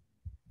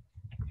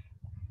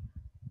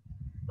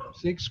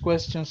 6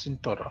 questions in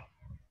total.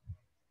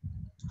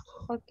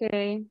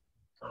 Okay.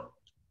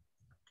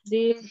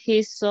 Did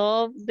he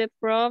solve the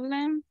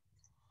problem?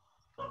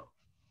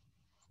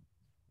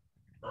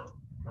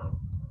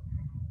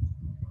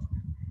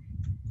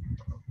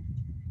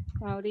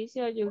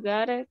 Mauricio, you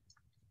got it?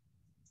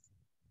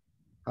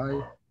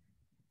 I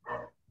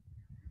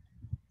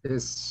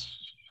is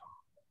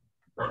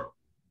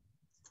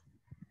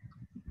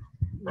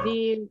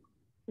Did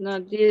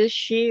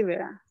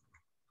Shiva?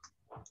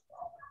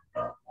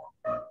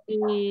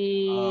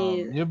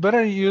 You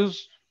better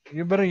use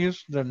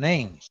the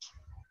names.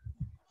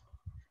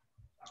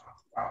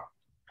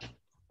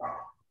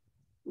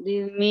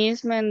 Did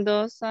Miss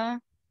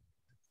Mendoza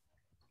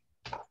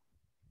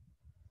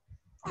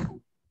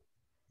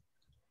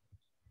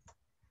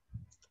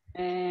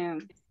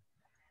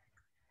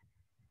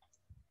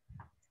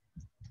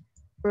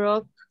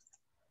broke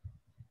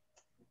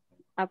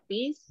a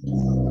piece?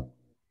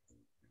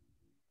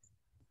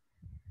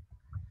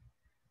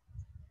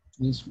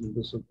 Miss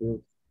Mendoza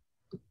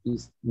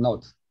is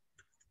not.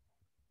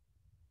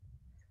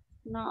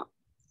 No.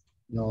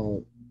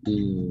 No,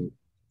 the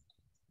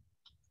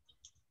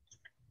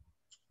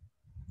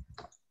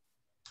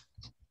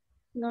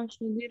No,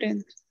 she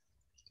didn't.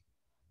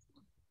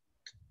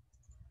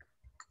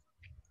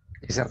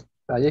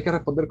 ahí hay que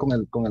responder con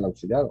el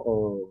auxiliar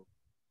o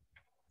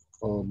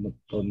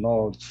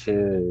no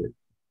se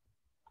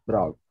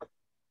broke.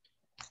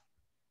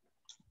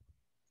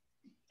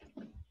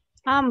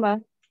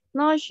 Ambas.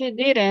 No, she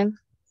didn't.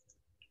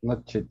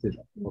 Not cheated.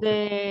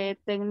 The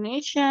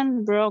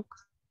technician broke.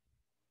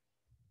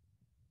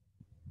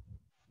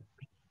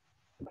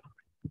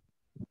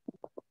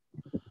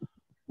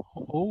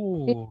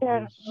 Oh,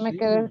 Teacher, me sí.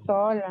 quedé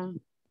sola.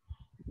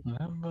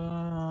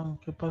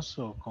 ¿Qué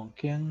pasó? ¿Con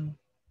quién?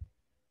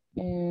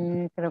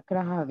 Creo que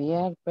era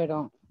Javier,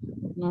 pero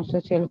no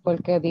sé si él fue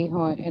el que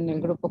dijo en el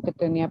grupo que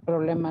tenía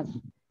problemas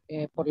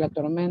por la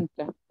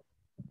tormenta.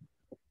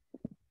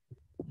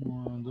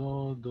 1,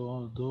 2,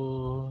 2,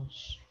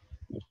 2.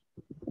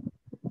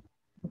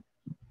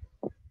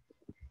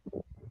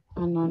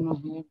 Ah, no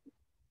es él.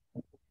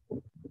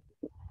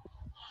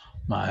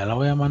 Vale, la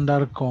voy a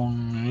mandar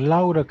con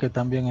Laura, que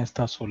también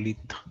está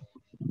solita.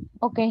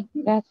 Ok,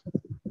 gracias.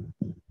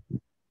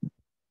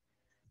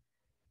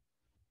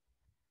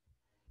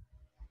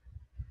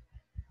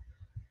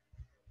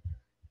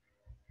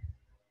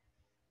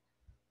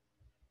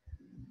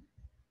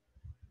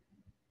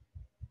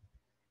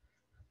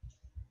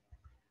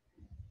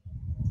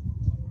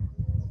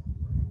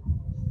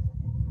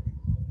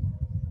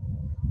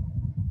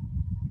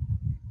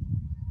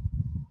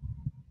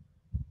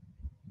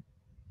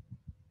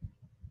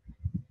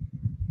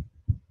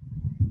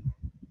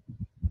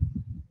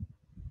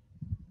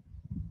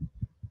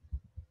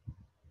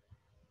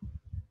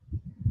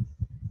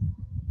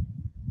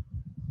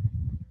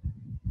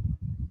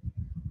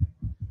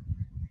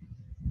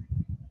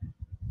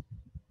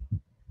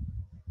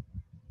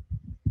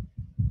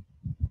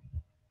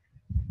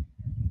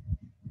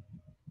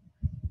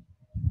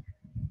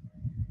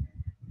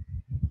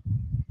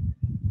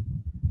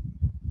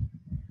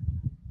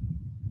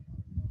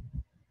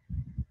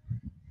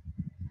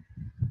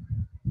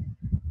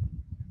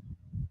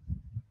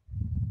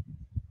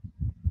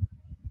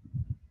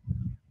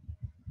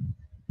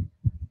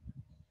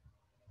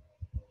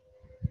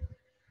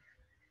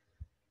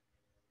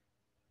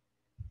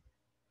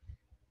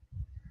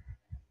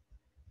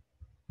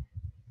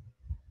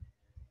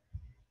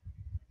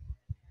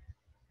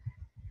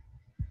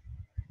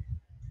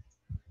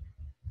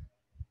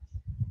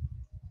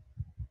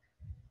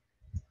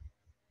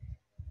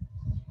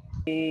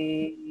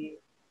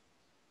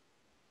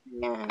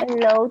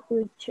 Hello,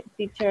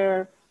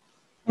 teacher.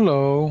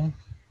 Hello.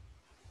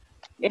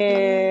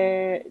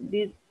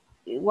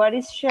 What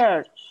is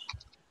church?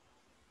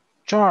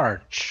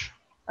 Charge.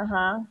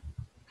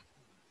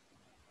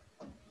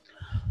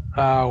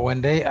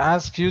 When they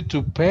ask you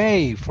to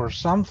pay for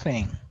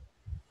something.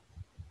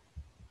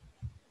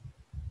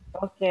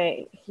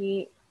 Okay,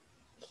 he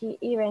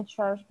even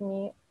charged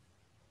me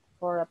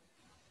for a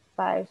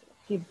pipe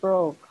he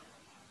broke.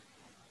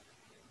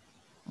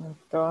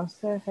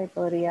 Entonces, ahí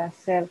podría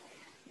ser,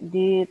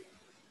 did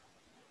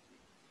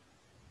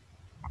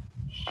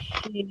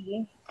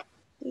she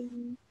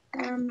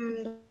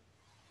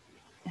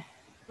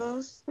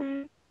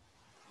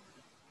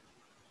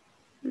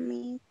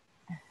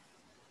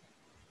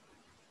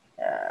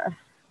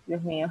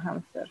Dios mío,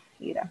 hamster,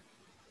 gira.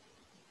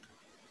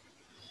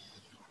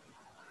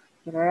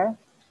 ¿Verdad?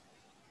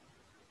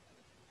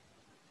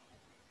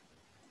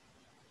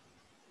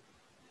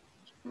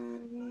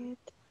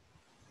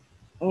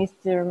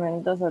 Mr.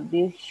 Mendoza,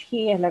 did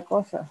he es la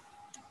cosa.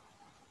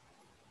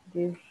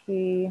 Did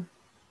he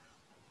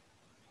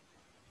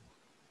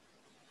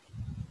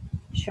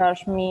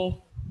charge me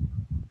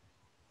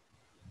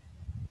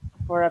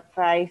for a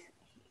price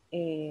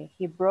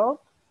he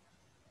broke?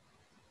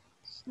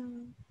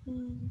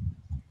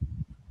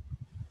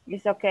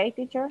 It's okay,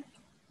 teacher?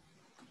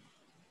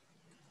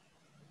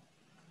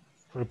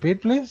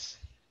 Repeat, please.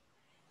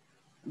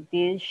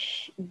 Did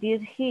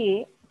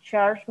he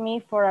charge me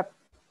for a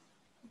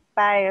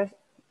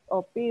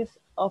piece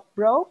of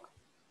broke?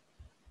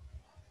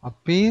 A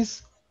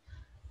piece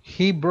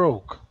he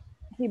broke.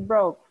 He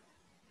broke.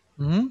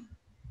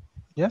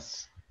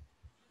 Yes.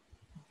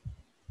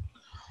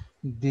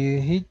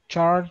 Did he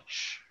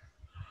charge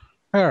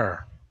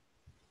her?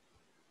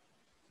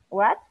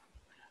 What?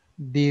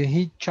 Did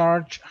he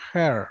charge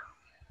her?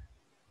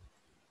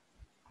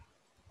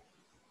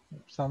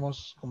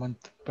 Estamos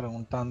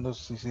preguntando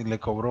si le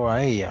cobró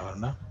a ella,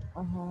 ¿verdad?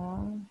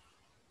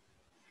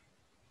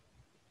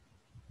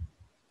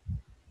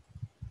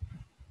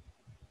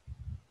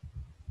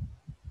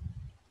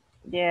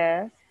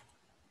 Yes,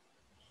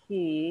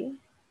 he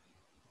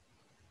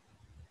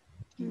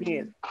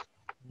did.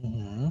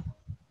 Vamos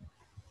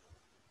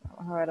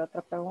a ver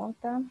otra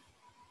pregunta.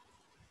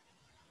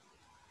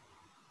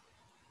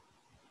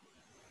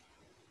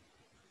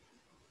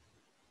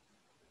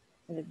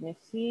 Let me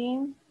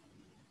see.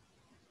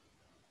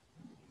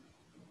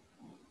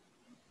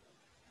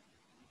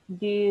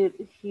 Did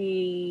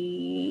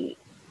he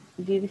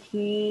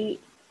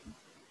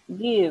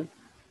give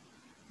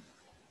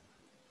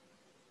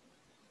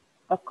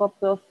a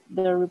copy of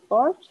the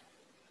report?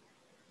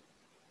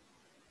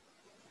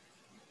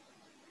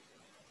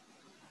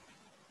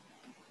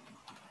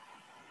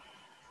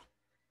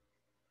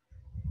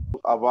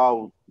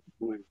 About.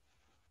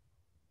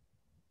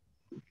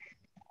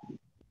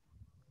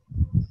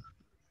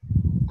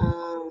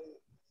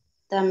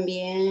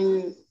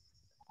 También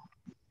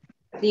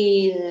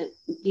did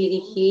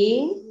he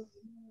give?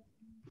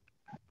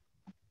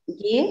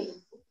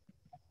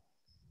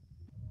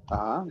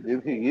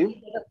 Did he give?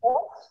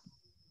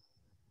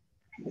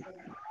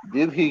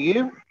 Did he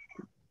give?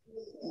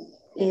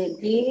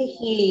 Did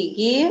he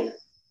give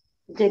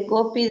the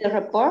copy the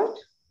report?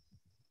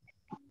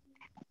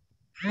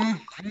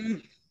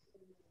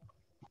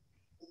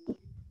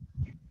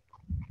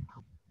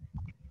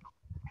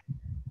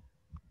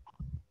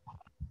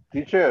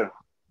 Teacher.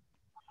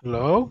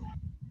 Hello.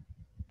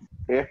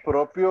 Es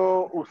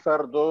propio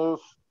usar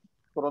dos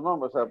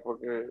pronombres, o sea,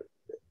 porque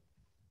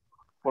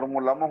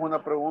formulamos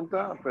una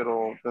pregunta,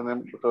 pero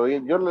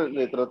todavía yo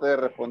le traté de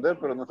responder,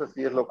 pero no sé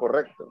si es lo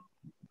correcto.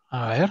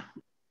 A ver.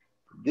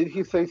 Did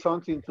he say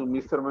something to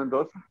Mr.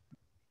 Mendoza?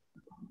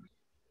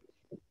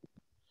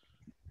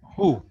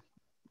 Who?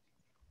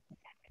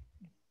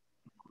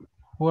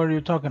 Who are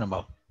you talking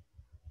about?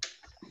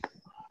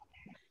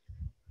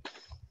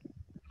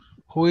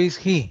 Who is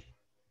he?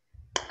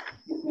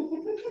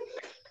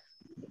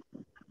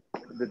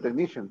 The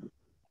technician.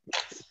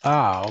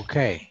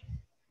 Okay.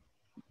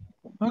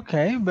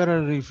 Okay,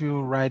 better if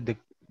you write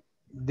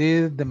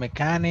did the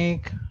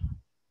mechanic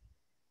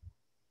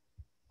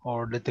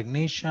or the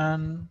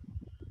technician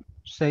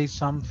say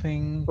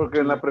something. Porque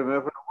en la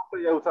primera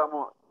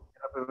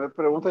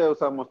pregunta ya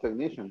usamos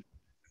technician.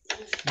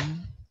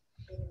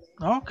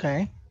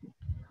 Okay.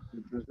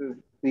 Entonces,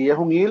 si es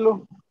un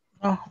hilo,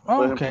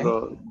 por okay.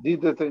 ejemplo,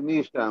 did the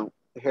technician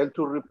help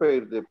to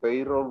repair the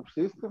payroll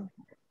system?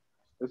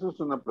 Eso es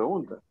una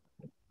pregunta.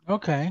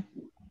 Okay.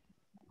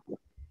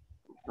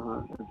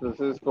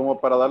 Entonces, como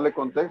para darle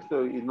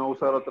contexto y no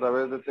usar otra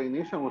vez de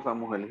technician,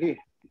 usamos el he.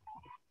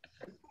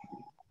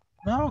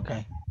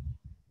 Okay.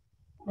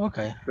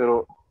 Okay.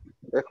 Pero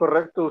es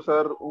correcto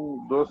usar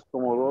dos.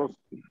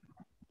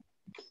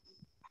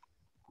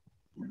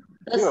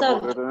 Sí,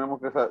 porque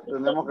tenemos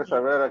que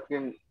saber a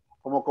quién,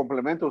 como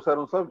complemento, usar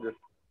un subject.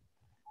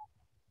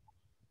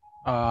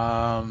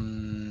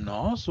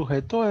 No,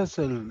 sujeto es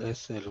he.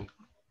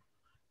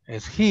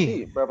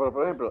 Sí, pero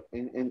por ejemplo,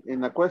 en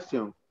la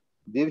question,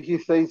 did he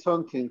say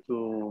something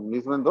to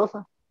Miss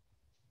Mendoza?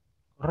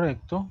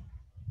 Correcto.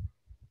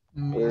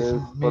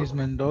 Miss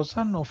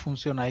Mendoza no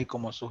funciona ahí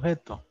como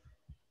sujeto.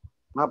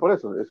 Por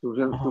eso,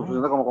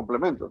 funciona como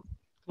complemento.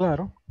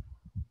 Claro.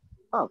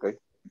 Ok.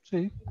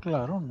 Sí,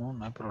 claro,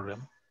 no hay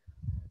problema.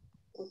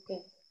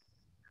 Okay.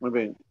 Muy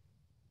bien.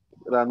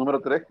 La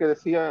número 3 que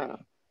decía.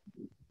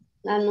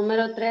 La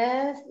número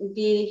 3,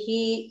 did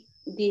he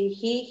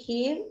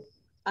give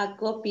a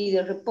copy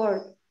of the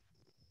report?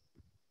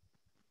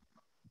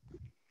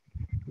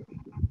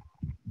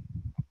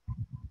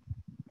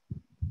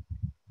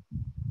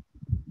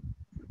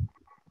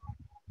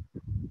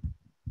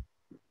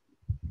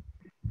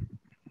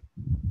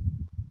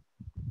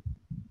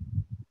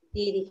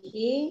 Did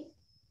he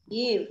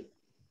give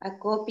a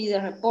copy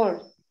of the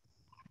report?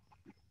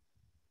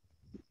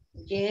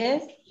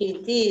 Yes,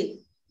 he did.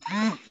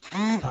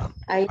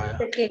 Ahí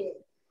dice que...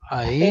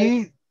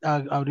 Ahí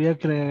habría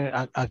que...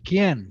 ¿A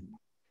quién?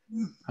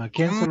 ¿A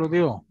quién se lo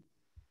dio?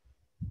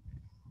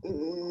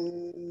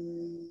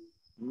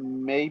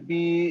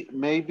 Maybe...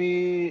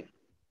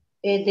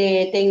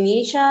 The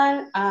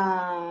technician,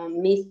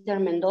 Mr.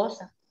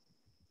 Mendoza.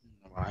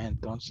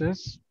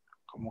 Entonces,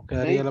 ¿cómo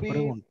quedaría la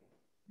pregunta?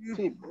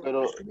 Sí,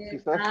 pero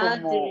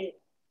quizás como...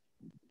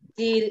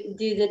 Did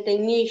the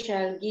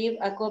technician give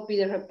a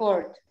copy of the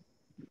report?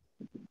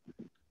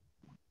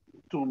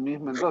 To Miss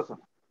Mendoza.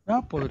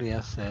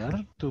 Podría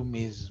ser to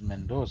Miss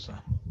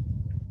Mendoza.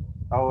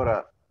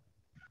 Ahora,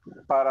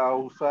 para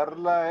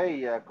usarla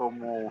ella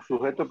como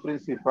sujeto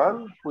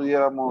principal,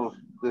 pudiéramos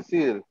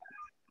decir,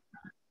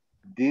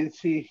 did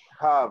she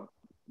have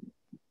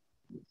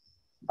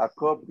a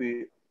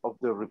copy of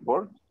the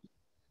report?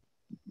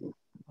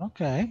 Ok,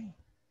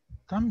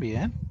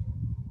 también.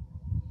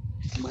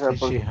 O sea, Did she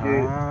porque,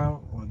 have,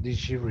 or did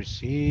she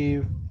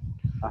receive,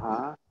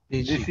 ajá,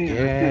 did did she she receive?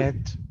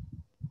 get,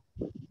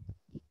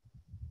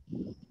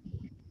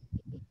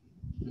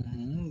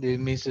 did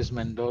Mrs.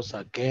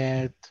 Mendoza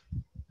get?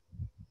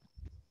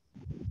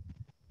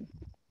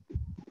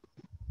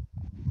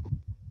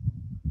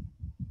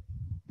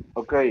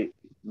 Ok,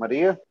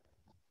 María,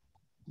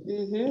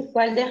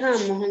 ¿Cuál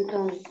dejamos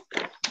entonces?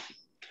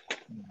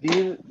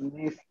 did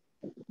Miss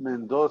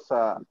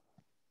Mendoza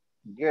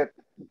get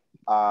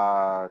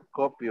a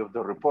copy of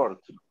the report?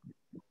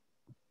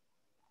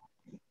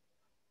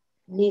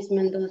 Miss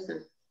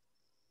Mendoza.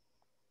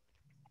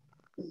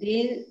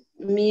 Did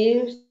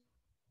Miss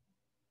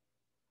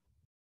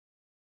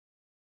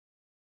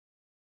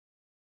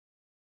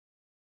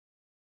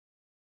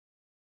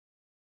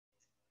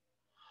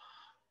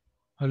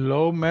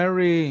Hello,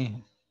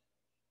 Mary.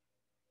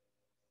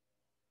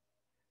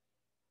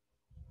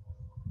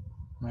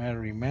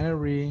 Mary,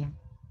 Mary.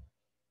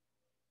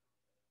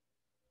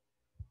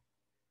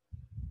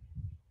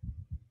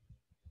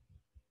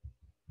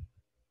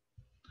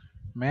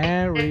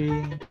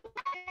 Mary.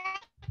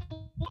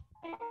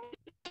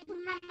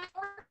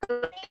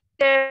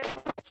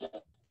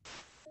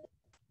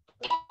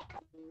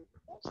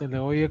 Se le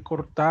oye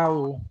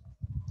cortado.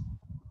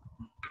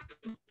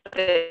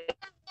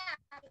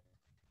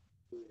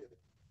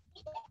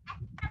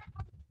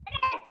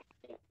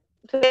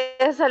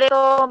 Salió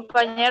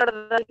compañero,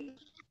 ¿verdad?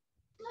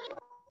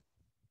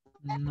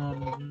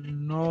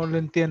 No le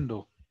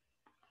entiendo.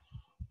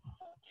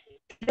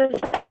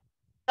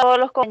 Todos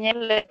los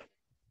compañeros.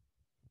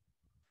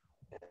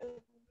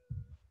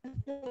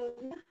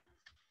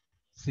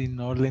 Si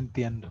no le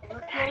entiendo.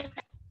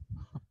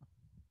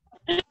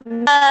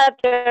 Nada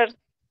que ver.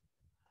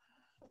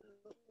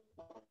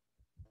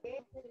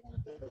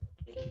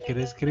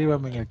 Quiere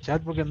escríbame en el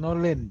chat porque no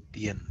le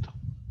entiendo.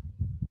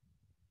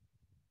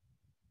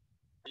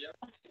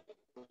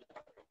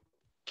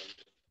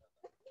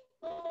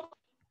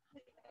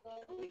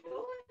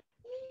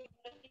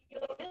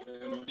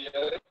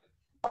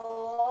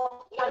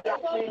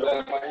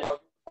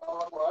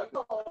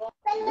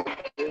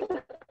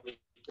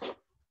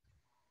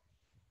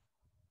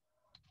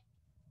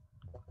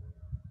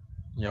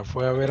 Ya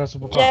fue a ver a su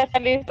papá. Ya está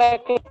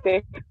lista que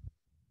usted.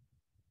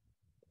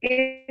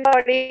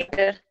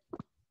 Ahorita.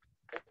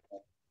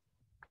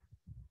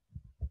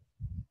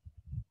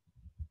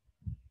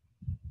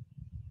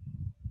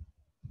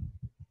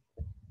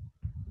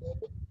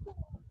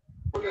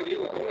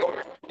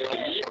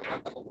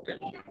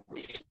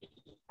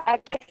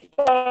 Aquí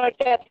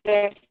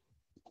estoy.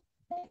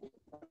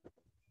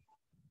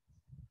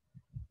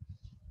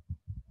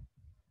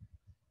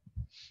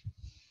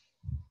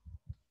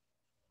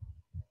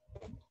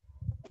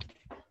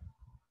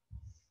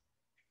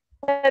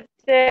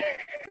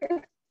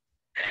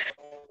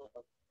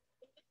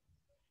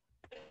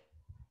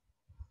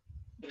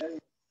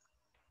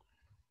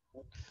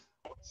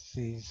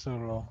 Sí,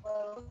 solo.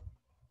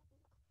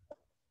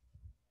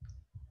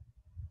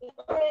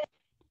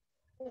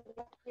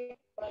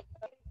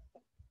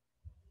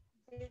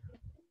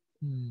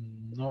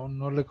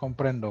 No le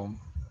comprendo,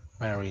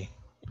 Mary.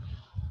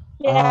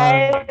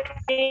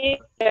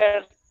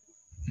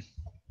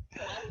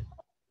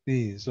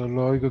 Sí,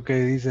 solo oigo que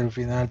dice al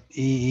final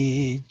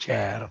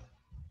teacher.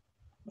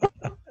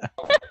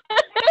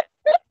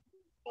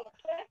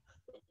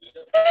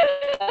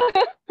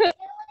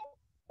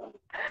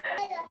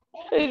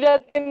 Y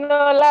ya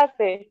no la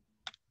hace.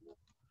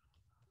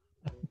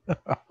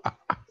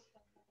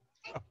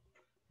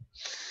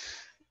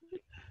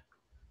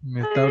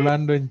 Me está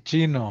hablando en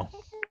chino.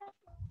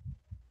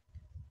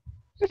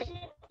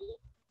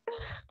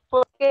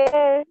 ¿Por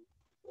qué?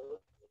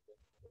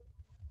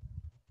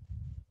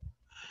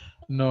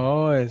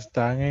 No,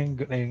 están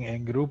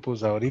en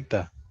grupos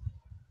ahorita.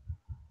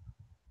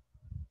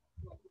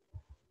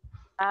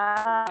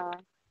 Ah.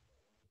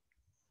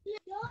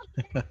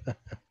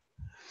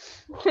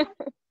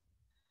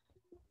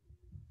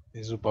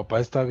 Y su papá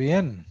está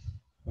bien.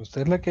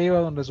 ¿Usted es la que iba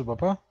donde su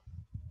papá?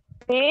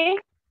 Sí.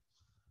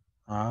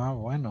 Ah,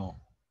 bueno.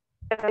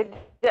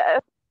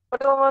 Ya,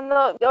 como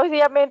no, hoy sí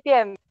ya me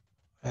entiendo.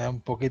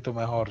 Un poquito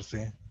mejor, sí.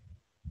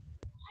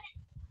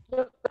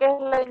 Yo creo que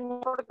es la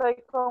importa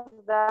y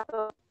con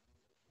datos.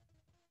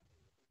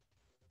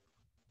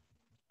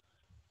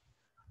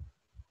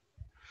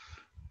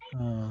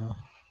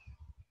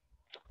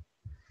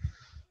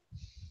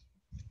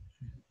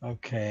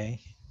 Ok.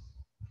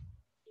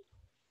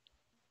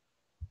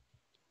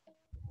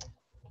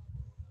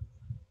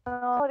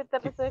 No, ahorita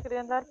le estoy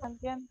escribiendo al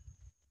canción.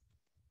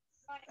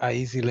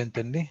 Ahí sí le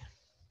entendí.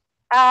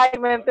 Ay,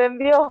 me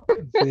entendió.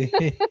 Sí.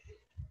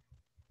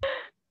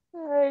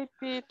 Ay,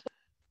 Pito.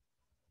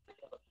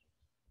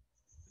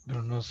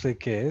 Pero no sé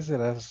qué es,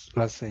 será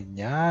la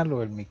señal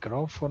o el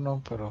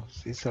micrófono, pero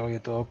sí se oye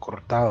todo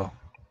cortado.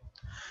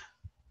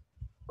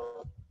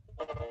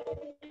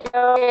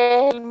 Creo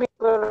que es el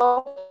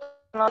micrófono.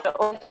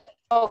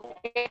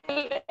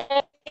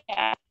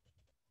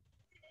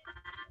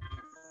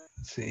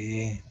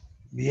 Sí,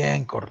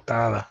 bien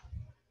cortada.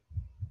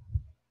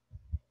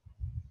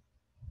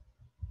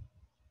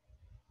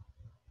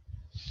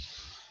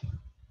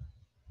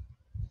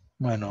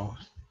 Bueno,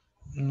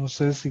 no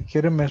sé si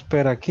quiere me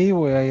espera aquí,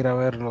 voy a ir a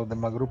ver los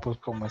demás grupos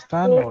cómo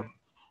están o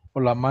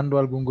la mando a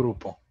algún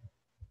grupo.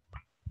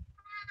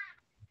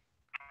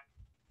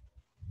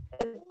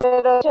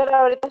 Pero yo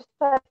ahorita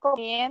está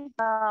comiendo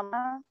nada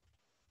más.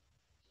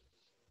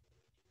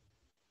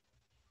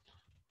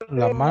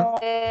 La mando.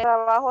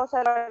 Trabajo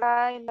se lo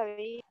hará en la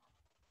vida.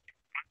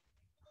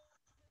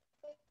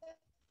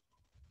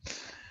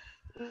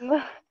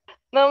 No,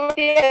 no me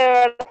quiere, de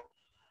verdad.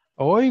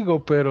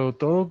 Oigo, pero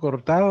todo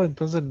cortado,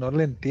 entonces no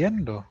le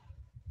entiendo.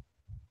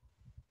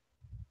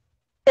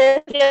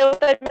 Es que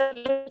usted me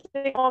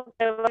dice como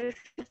que va a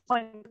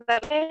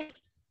desconectarme.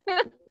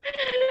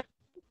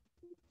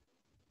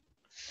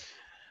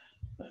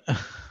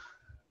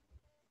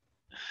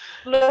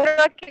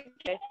 Luego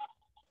que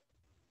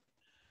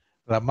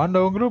La mando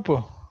a un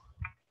grupo.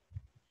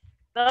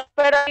 no,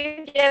 pero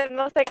que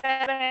no se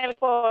cae en el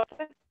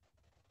pobre.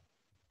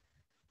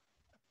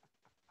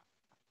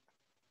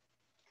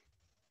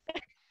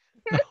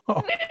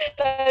 No,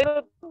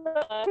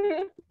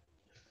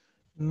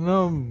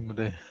 no,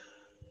 hombre.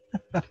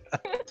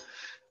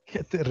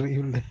 Qué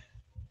terrible.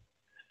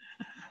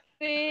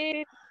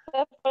 Sí,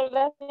 por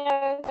la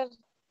señora.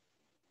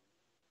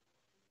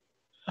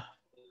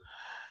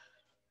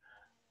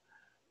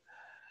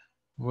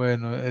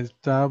 Bueno,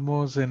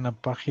 estamos en la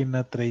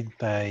página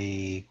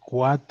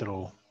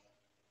 34.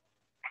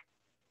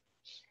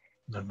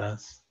 ¿Verdad?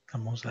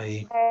 Estamos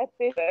ahí.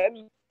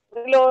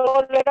 Lo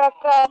volver a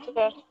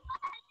casa.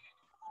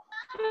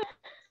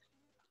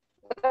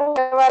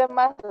 Vale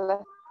más.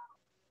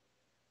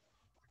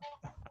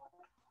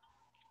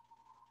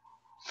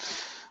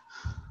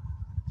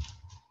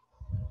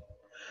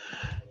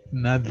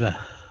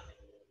 Nada.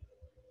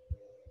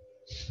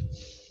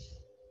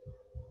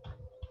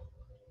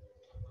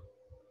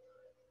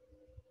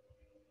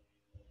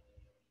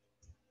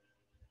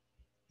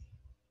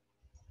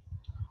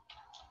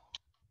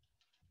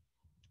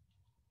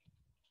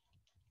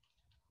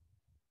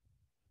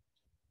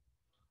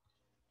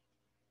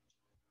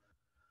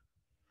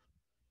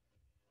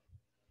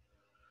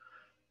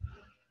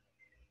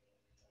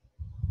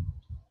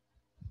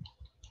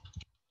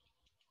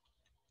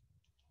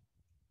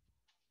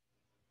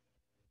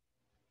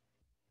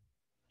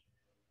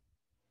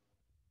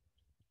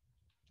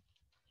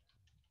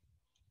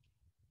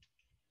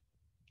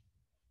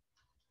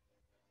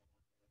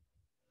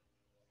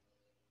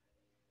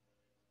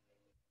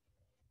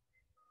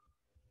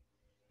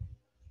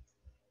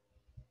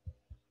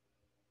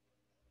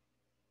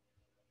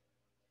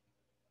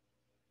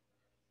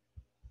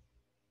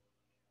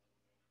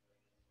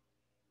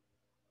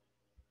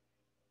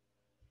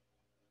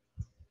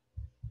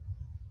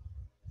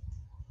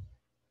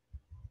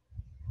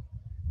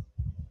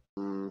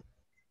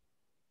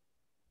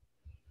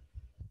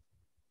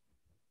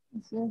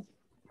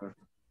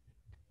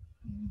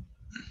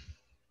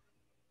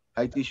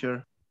 Hi,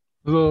 teacher.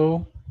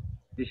 Hello.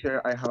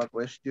 Teacher, I have a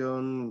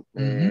question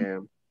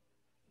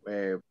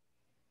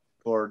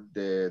por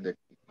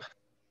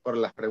por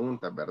las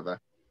preguntas,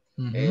 ¿verdad?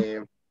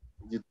 Yo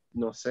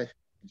no sé,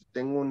 yo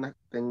tengo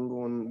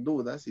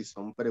dudas si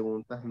son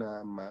preguntas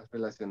nada más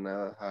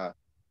relacionadas a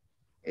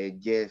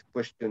yes,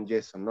 question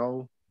yes o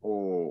no,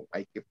 o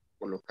hay que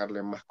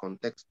colocarle más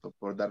contexto.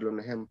 Por darle un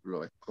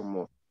ejemplo, es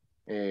como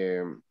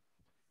eh,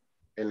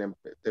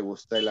 ¿te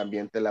gusta el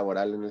ambiente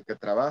laboral en el que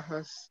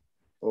trabajas?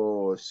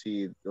 O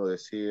decir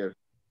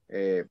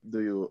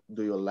do you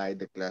like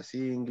the class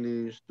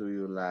English? Do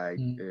you like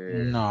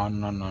No.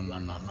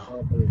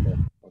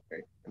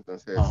 okay,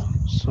 entonces No.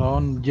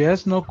 Son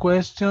yes, no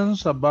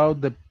questions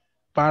about the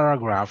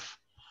paragraph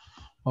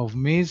of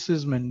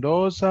Mrs.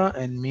 Mendoza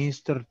and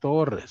Mr.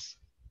 Torres.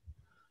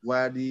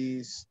 what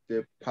is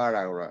the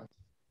paragraph?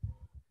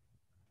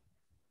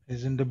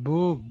 It's in the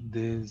book,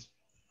 this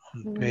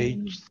on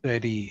page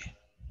 33.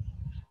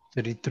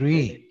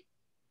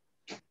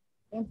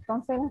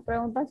 Entonces las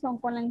preguntas son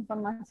con la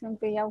información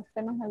que ya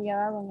usted nos había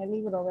dado en el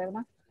libro,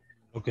 ¿verdad?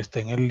 Lo que está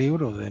en el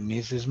libro de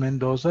Mrs.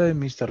 Mendoza y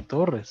Mr.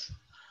 Torres.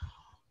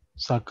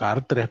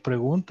 Sacar 3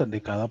 preguntas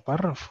de cada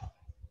párrafo.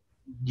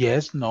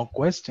 Yes, no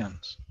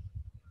questions.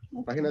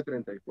 Página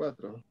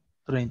 34.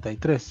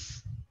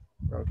 33.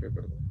 Ok,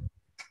 perdón.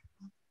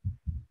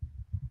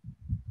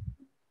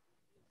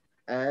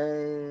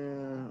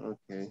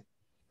 Ok.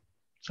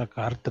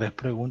 Sacar 3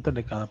 preguntas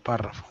de cada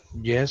párrafo.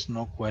 Yes,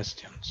 no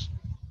questions.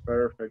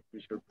 Perfect,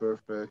 teacher,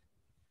 perfect.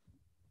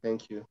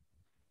 Thank you.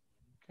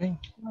 Okay.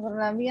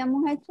 Lo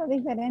habíamos hecho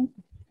diferente.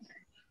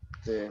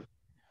 Sí.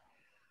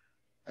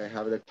 I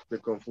have the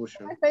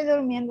confusion. Estoy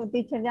durmiendo,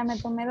 teacher. Ya me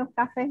tomé 2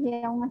 cafés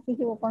y aún así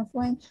sigo con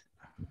sueño.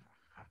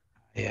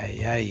 Ay,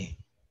 ay, ay.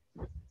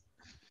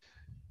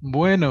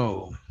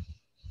 Bueno.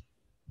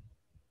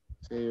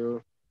 See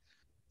you.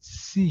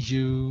 See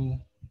you.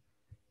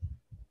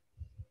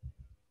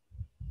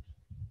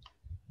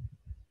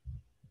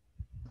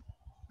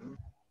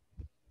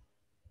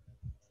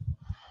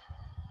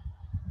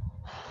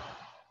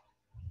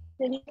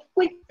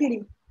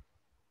 Quickly.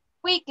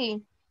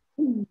 Quickly.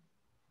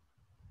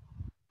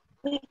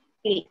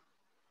 Quickly.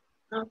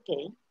 Ok.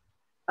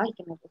 Ay,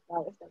 que me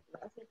pesaba esta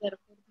clase, pero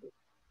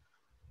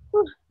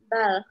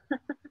bad.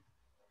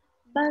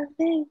 But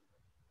then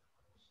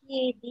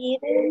he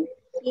didn't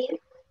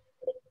hit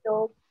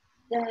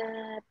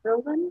the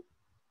program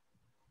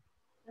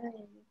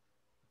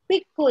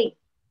quickly.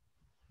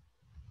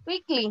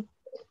 Quickly.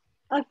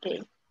 Ok.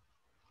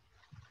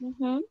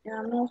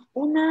 Veamos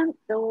 1,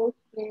 2,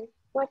 3,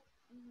 4.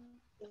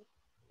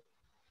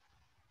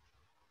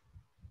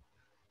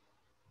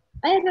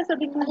 Ahí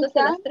resolvimos Ahí entonces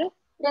está. las 3.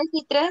 3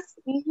 y 3.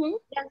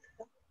 Ya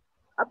está.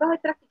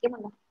 Abajo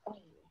practiquémoslas.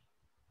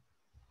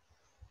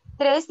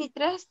 3 y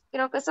 3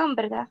 creo que son,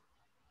 ¿verdad?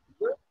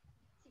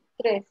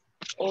 3.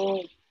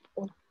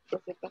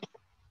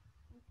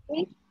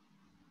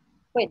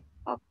 Bueno.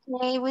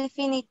 Okay, we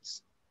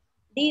finished.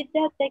 Did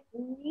the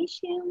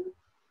technician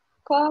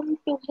come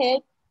to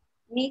help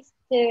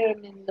Mr.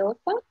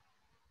 Mendoza?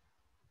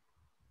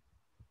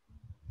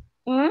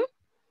 No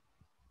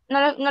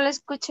lo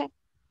escuché.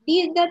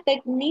 Did the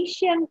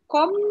technician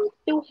come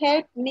to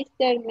help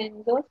Mr.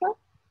 Mendoza?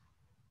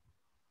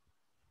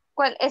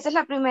 ¿Cuál? Esa es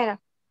la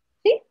primera.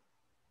 Sí.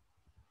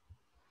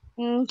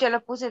 Yo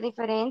lo puse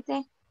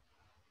diferente.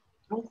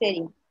 ¿En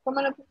serio?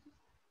 ¿Cómo lo puse?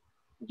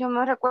 Yo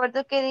me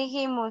recuerdo que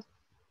dijimos.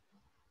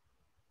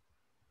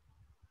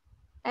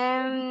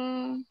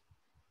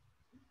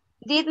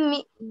 Did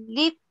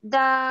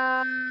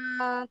the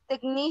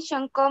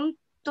technician come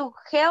to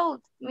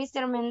help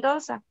Mr.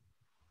 Mendoza?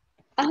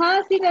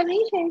 Ajá, sí lo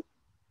dije.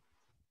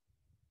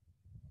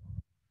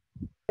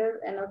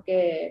 En lo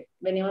que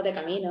venimos de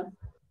camino.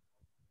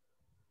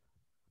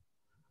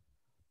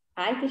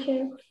 Hi,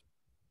 teacher.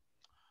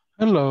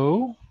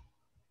 Hello.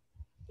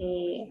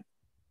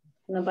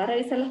 ¿Nos va a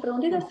revisar las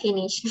preguntitas?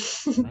 Finish.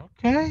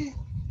 Okay.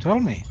 Tell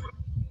me.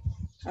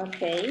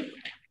 Okay.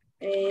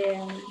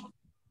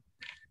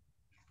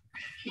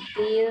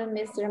 Did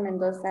Mr.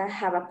 Mendoza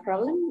have a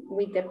problem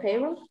with the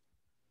payroll?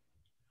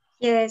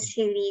 Yes,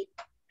 he did.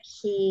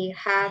 He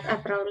had a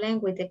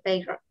problem with the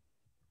payroll.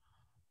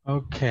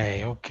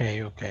 Okay.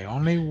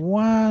 Only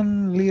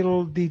one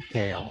little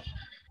detail.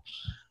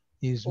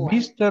 Is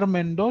Mr.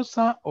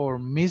 Mendoza or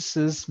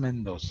Mrs.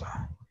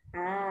 Mendoza?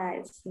 Ah,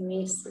 it's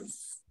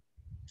Mrs.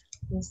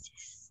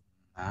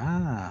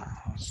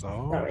 Ah,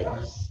 so Sorry.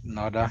 it's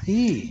not a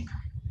he.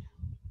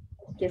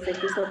 Que se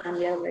quiso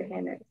cambiar de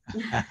género.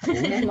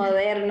 Es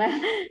moderna.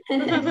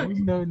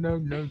 No.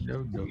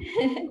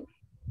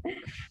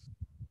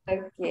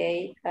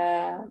 Okay.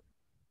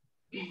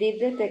 Did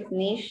the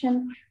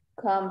technician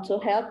come to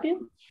help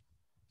you?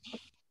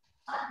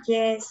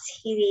 Yes,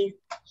 he did.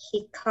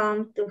 He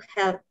came to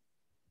help.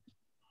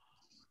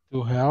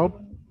 To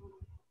help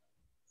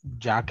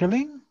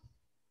Jacqueline?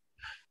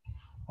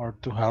 Or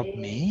to help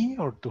me?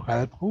 Or to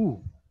help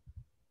who?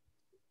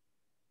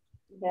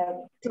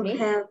 To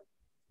help.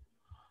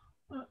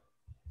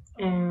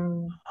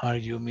 Are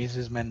you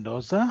Mrs.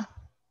 Mendoza?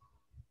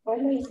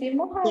 Pues lo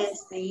hicimos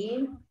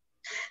así.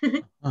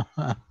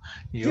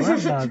 You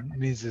are not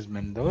Mrs. He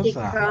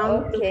Mendoza.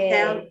 come to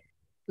help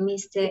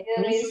Mrs.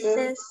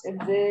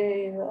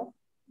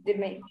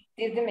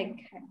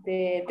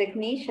 The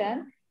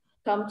technician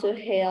come to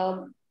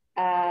help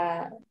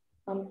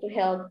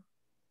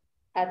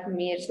at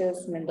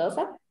Mrs.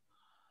 Mendoza.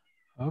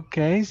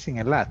 Okay, sin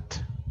el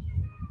at.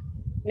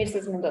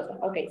 Mrs. Mendoza,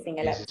 okay, sin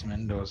el at. Mrs.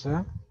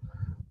 Mendoza.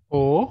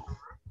 O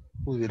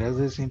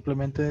pudieras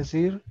simplemente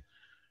decir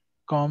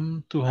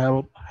come to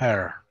help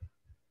her.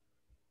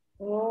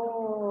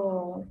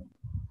 Oh,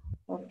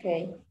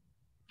 okay.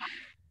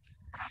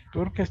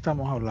 Porque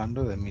estamos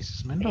hablando de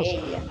Mrs. Mendoza.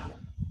 Ella.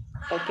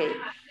 Okay.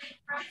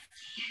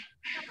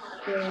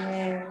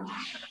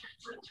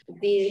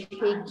 Did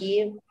he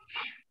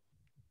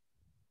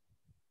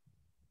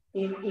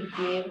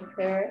give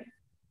her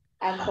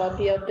a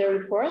copy of the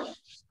report?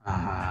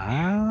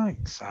 Ah,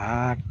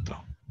 exacto.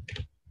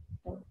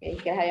 Okay,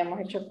 que habíamos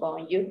hecho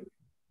con you.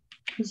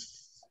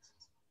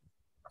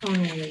 Con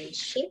el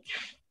she.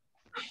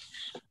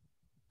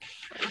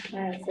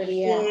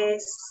 Sería.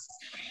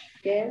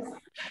 Yes.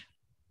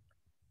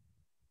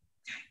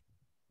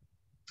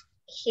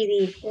 He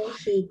did.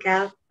 He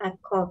got a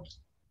copy.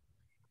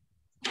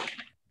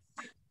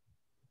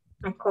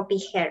 A copy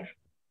her.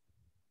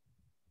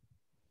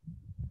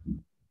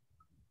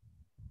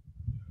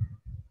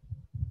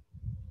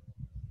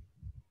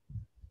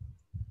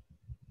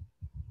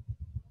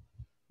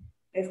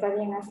 Está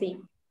bien así.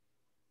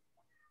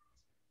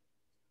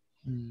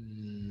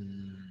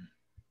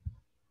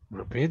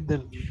 Repeat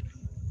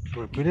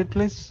it,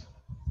 please.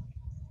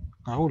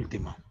 La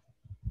última.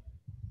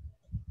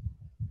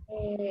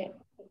 The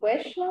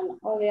question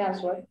or the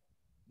answer?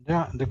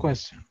 Yeah, the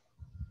question.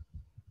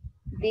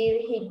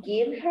 Did he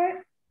give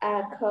her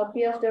a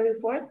copy of the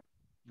report?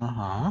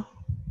 Uh-huh.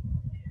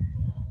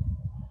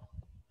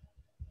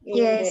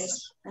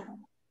 Yes.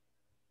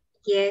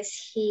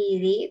 Yes, he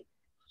did.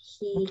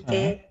 He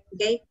Okay.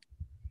 gave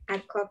a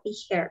copy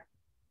her.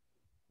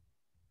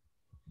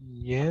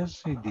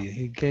 Yes, he did.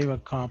 He gave a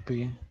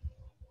copy.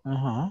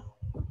 Uh-huh.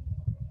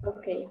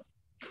 Okay.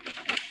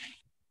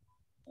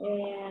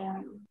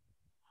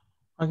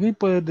 Aquí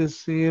puedes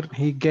decir,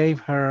 he gave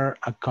her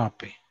a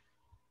copy.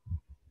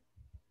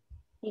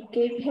 He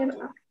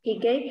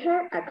gave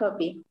her a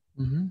copy.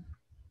 Mm-hmm.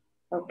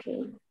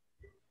 Okay.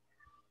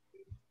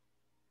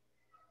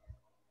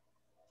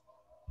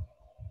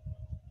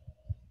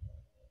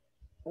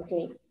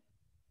 Okay.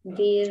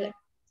 Did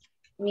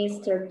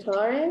Mr.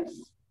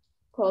 Torres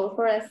call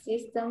for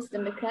assistance the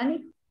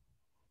mechanic?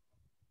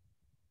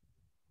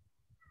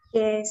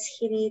 Yes,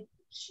 he did.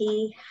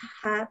 He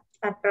had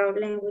a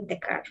problem with the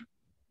car.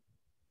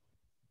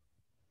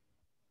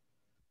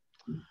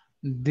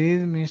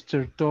 Did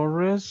Mr.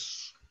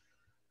 Torres?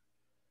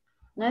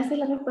 No, esa es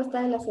la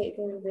respuesta de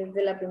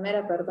la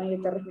primera, perdón,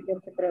 yo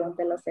te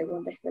pregunté la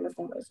segunda, es que la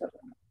tengo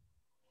desordenada.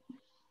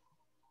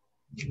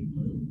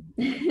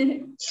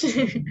 Te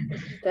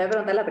voy a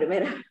preguntar la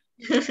primera.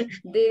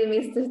 Did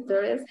Mr.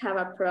 Torres have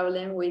a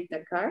problem with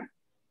the car?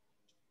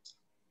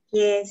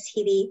 Yes,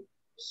 he did.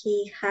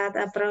 He had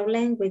a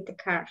problem with the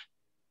car.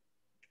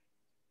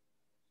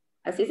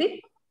 ¿Así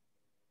sí?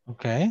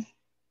 Okay.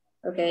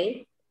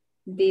 Okay.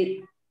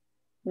 Did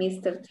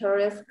Mr.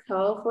 Torres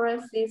call for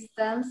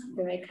assistance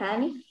the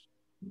mechanic?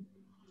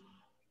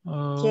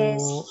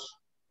 Yes.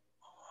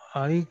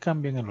 Ahí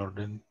cambian el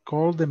orden.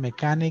 Call the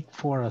mechanic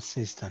for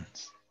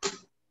assistance.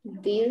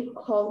 Did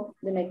call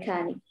the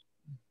mechanic.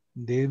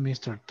 Did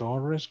Mr.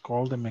 Torres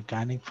call the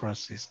mechanic for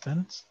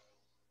assistance?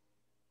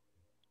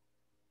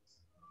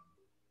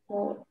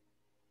 Oh.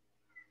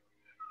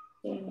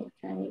 The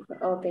mechanic.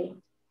 Okay.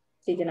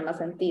 Sí, tiene más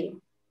sentido.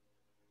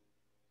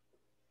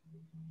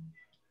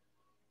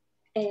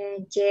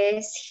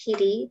 Yes, he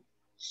did.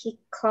 He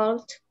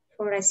called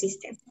for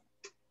assistance.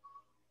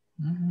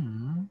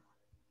 Mm-hmm.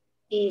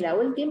 Y la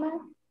última.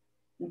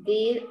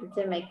 Did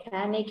the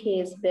mechanic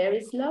is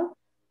very slow?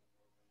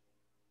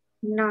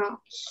 No,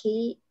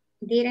 he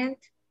didn't.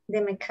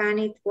 The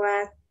mechanic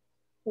was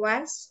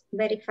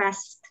very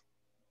fast.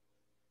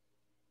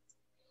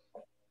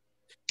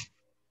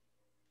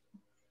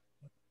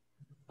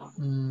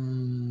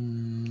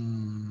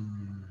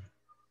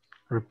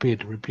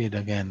 Repeat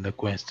again the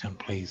question,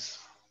 please.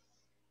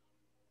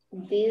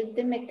 Did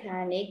the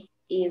mechanic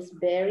is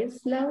very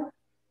slow?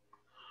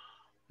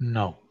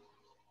 No.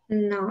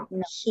 No,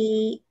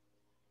 he...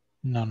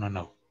 No.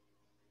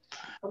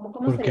 ¿Cómo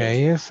Porque sería?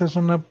 ahí esa es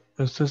una,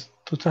 tú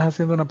estás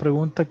haciendo una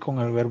pregunta con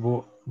el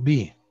verbo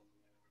be.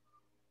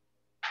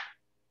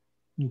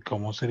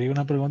 ¿Cómo sería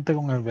una pregunta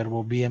con el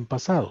verbo be en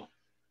pasado?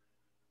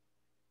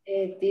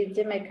 Did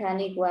the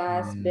mechanic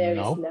was very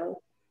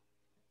slow?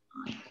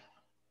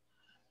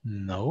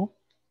 No.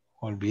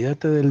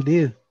 Olvídate del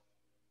did.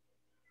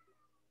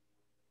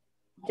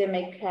 The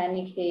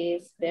mechanic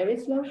is very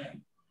slow.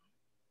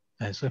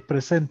 Eso es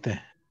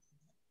presente.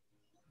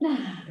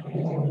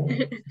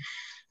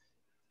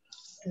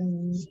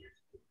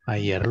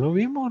 Ayer lo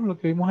vimos, lo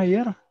que vimos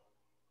ayer.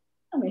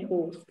 No me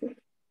gusta.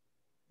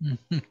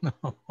 No.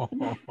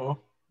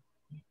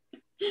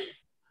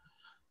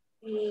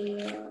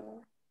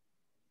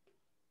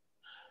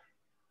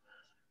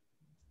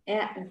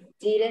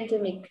 Didn't the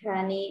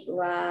mechanic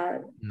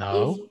was...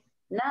 No.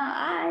 No,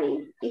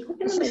 ay, hijo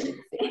que no me dice.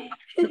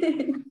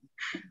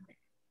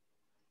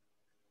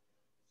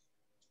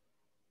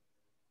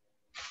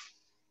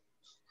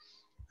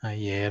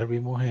 Ayer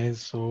vimos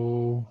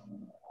eso.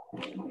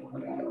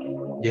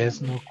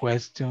 Yes, no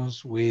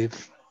questions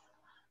with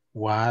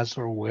was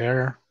or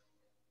were.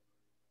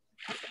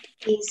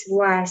 It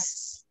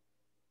was.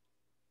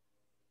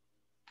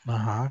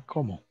 Ajá,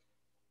 ¿cómo?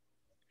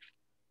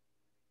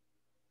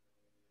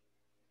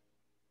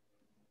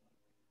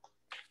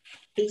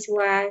 It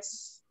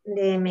was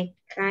the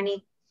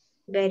mechanic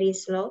very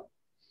slow.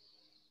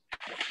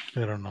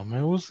 Pero no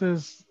me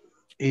uses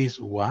is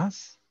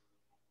was.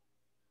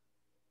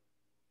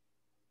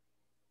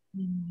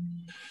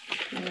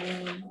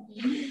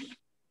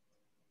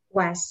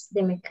 Was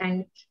the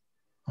mechanic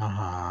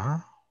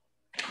Ajá.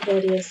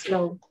 very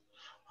slow.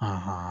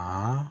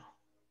 Ajá.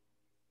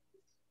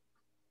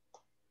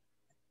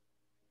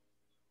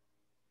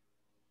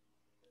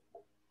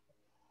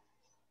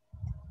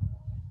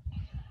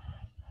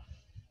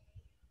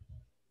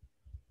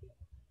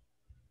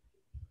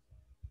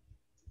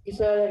 Y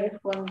solo le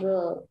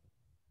respondo,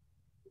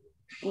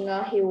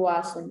 no, he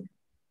wasn't.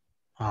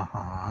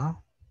 Ajá.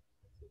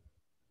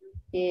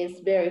 He's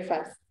very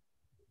fast.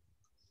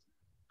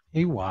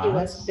 He was. He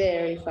was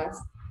very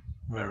fast.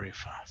 Very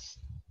fast.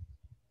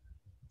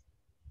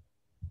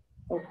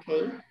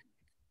 Okay.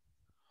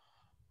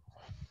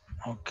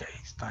 Okay,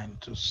 it's time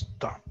to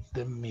stop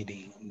the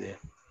meeting, the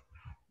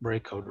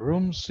breakout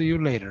room. See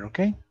you later,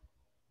 okay?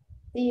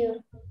 See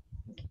you.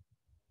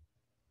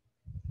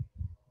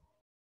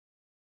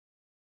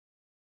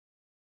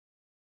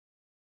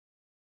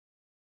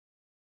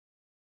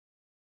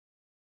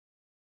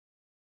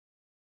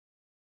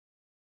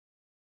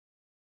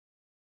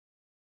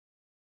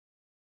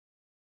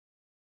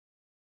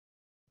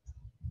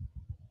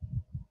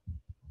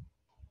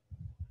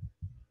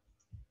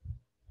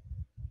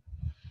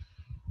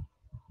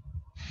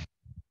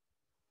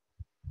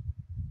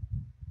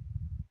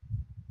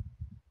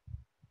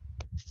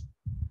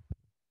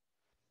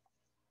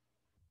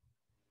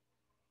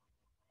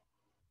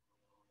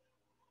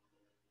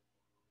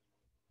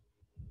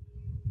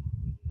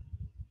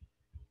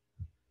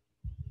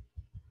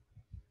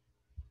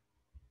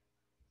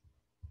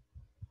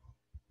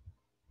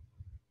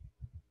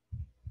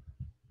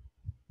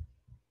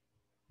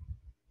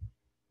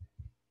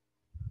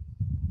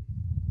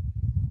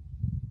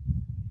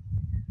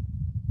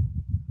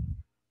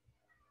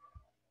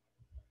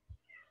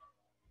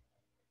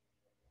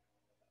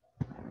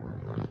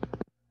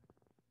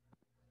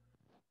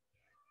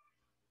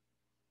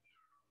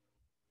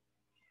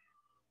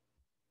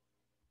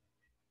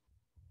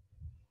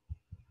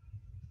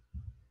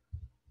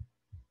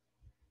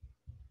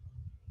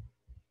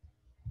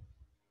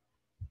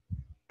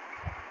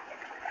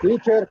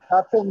 Teacher,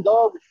 cats and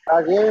dogs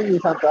again in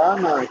Santa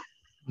Ana.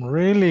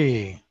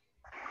 Really?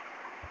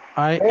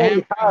 I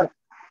Very hard.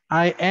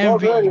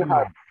 envy very you.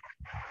 hard.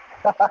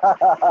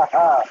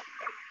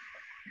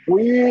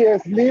 We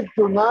sleep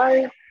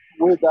tonight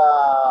with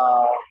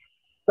a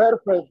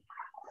perfect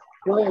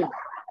sleep.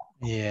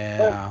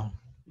 Yeah.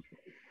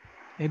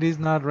 It is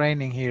not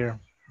raining here.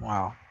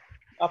 Wow.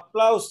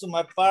 Applause to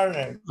my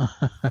partner.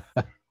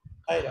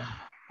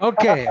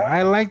 Okay,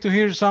 I like to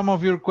hear some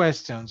of your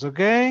questions,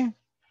 okay?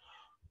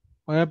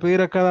 Voy a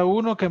pedir a cada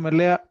uno que me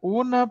lea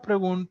una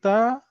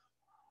pregunta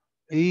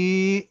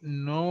y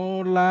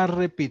no la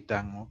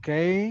repitan, ¿ok?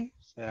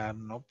 O sea,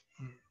 no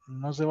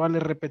se vale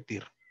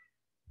repetir.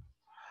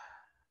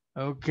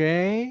 Ok,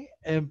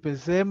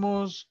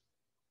 empecemos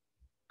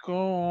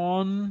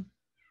con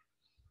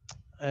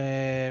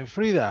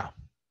Frida.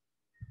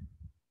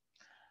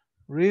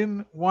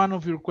 Read one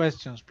of your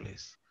questions,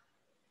 please.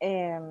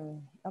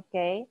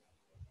 Okay.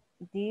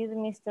 Did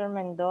Mr.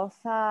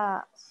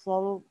 Mendoza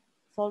solve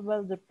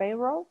the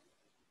payroll?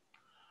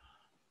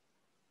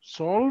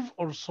 Solve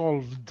or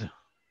solved?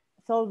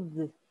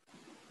 Solved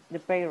the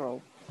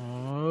payroll.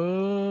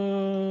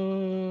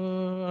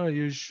 Are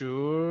you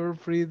sure,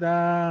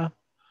 Frida?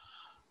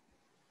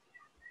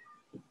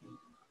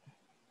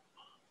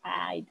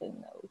 I don't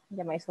know.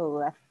 Ya me hizo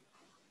dudar.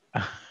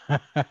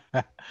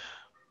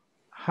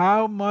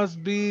 How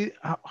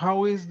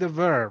is the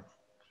verb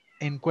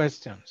in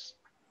questions?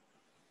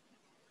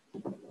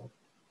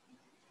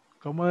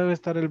 ¿Cómo debe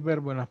estar el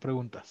verbo en las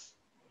preguntas?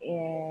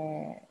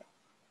 Let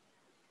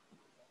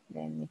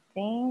me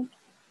think.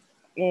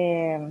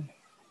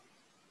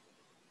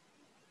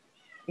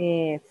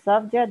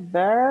 Subject,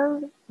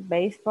 verb,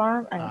 base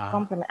form, and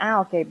complement.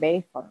 Okay,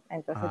 base form.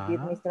 Entonces, did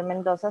Mr.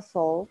 Mendoza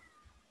solve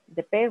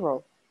the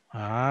payroll?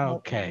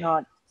 Okay.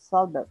 Not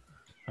solve it.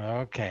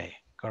 Okay,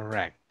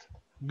 correct.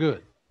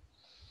 Good.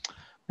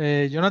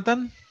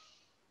 Jonathan?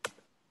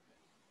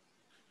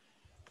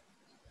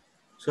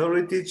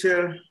 Sorry,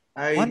 teacher.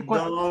 I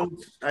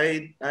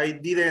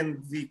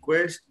didn't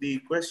request the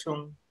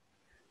question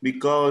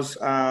because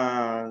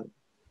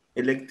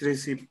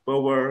electricity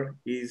power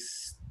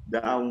is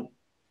down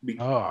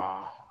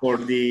for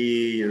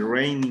the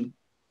rain.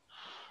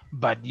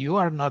 But you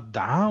are not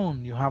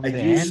down. You have the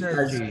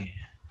energy.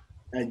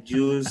 I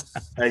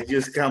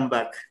just come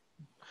back.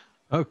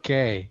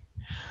 Okay.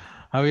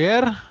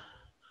 Javier,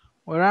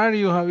 where are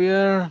you,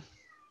 Javier?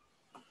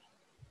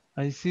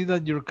 I see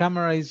that your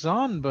camera is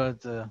on,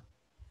 but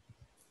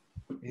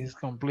it's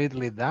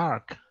completely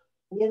dark.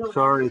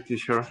 Sorry,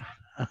 teacher.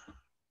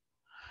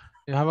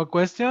 You have a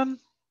question?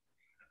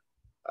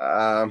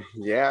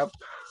 Yeah.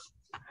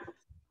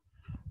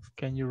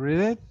 Can you read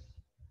it?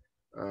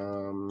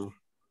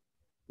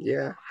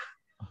 Yeah.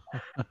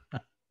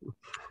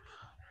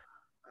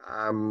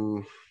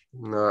 No,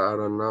 I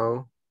don't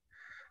know.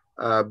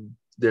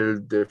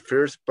 The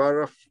first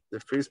paragraph,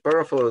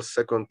 or the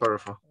second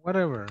paragraph?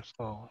 Whatever.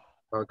 So.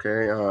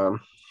 Okay.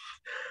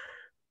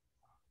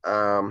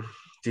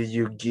 Did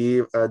you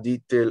give a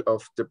detail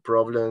of the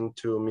problem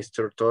to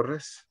Mr.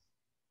 Torres?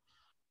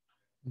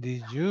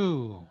 Did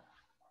you?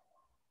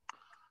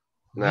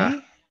 Nah.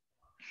 ¿Me?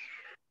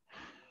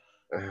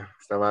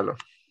 Está malo.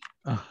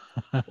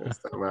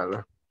 Está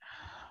malo.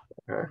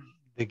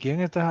 ¿De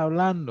quién estás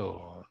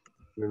hablando?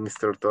 De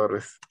Mr.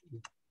 Torres.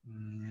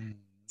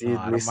 Did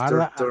No,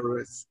 Mr.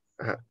 Torres...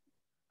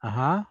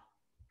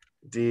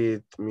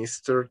 Did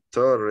Mr.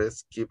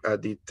 Torres give a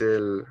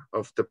detail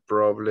of the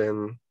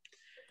problem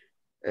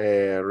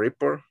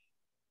report?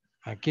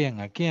 ¿A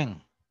quién? ¿A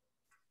quién?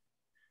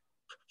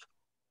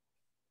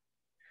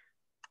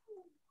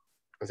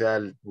 O sea,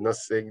 no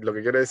sé, lo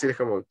que quiero decir es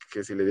como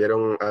que si le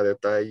dieron a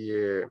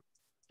detalle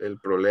el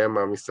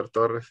problema a Mr.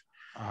 Torres.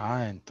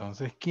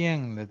 Entonces,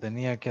 ¿quién le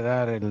tenía que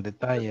dar el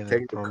detalle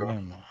del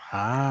problema?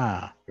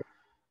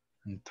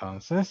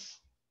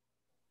 Entonces.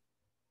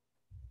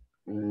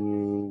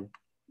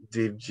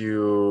 Did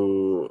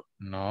you...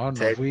 No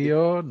fui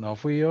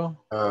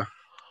yo.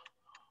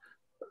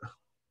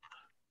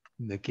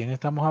 ¿De quién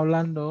estamos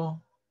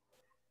hablando?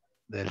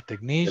 Del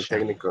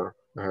technician. El técnico.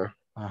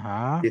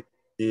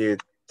 Did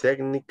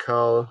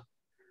technical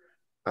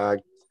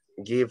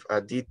give a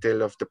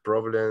detail of the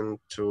problem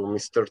to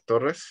Mr.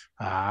 Torres?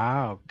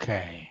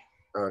 Okay.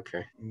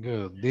 Okay.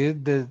 Good.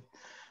 Did the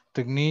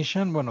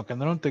technician, bueno, que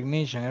no era un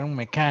technician, era un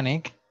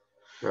mechanic.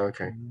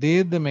 Okay.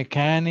 Did the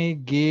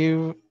mechanic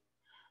give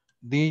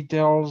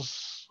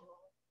details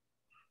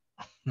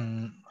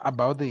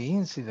about the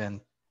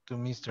incident to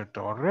Mr.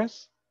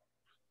 Torres?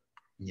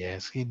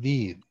 Yes, he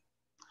did.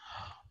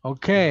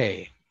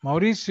 Okay,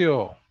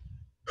 Mauricio.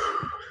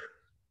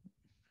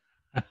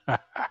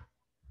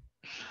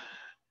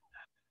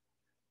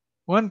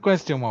 One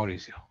question,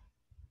 Mauricio.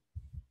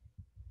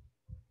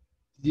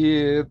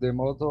 Did the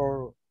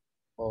motor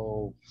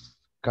of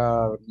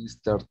car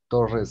Mr.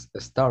 Torres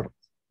start?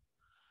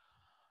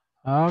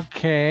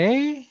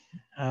 Okay.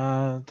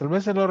 Tal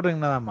vez el orden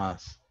nada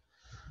más.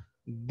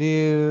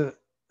 Did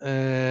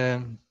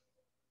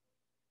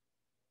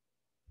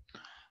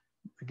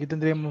Aquí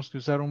tendríamos que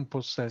usar un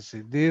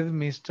possessive. Did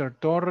Mr.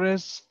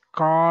 Torres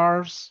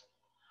cars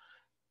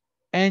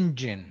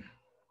engine?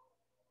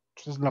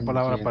 Esa es la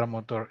palabra para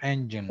motor,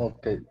 engine.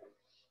 Okay.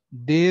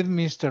 Did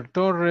Mr.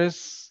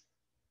 Torres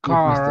Did Mr.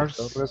 cars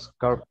Torres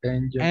car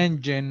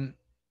engine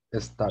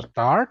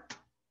start?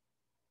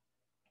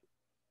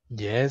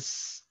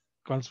 Yes.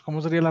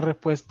 ¿Cómo sería la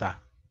respuesta?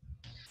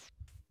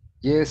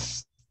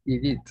 Yes,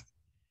 it did.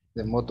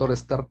 The motor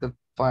started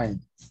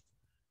fine.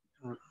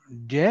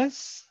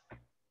 Yes.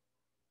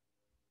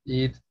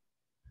 It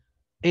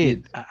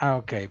did.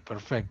 Okay,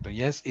 perfecto.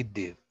 Yes, it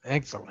did.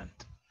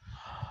 Excellent.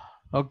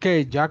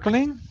 Okay,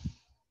 Jacqueline,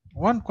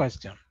 one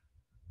question.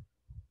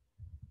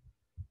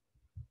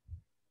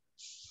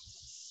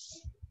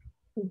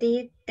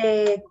 Did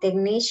the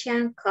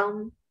technician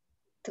come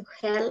to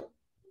help?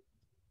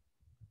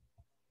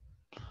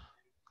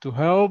 To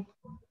help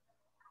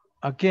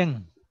 ¿a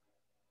quién?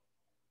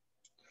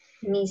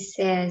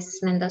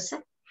 Mrs.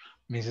 Mendoza.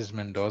 Mrs.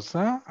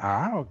 Mendoza.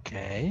 Ah,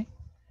 okay.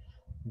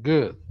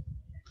 Good.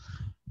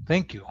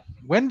 Thank you.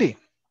 Wendy.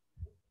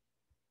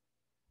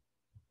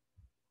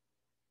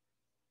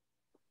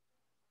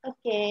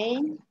 Okay.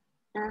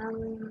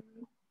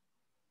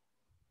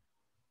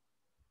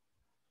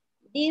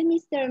 Did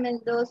Mr.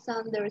 Mendoza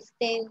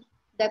understand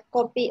the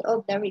copy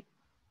of the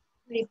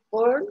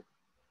report?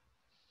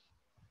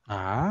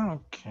 Ah,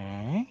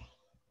 okay.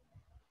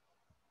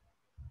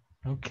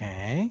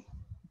 Okay.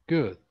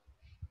 Good.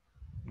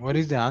 What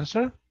is the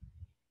answer?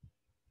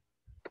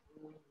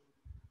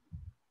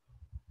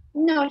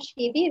 No,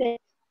 she didn't.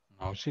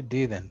 No, she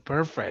didn't.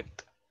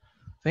 Perfect.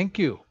 Thank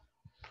you.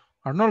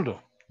 Arnoldo.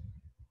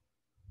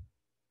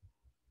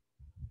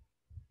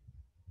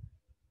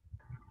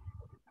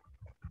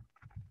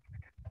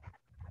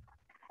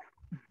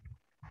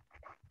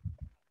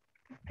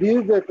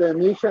 Did the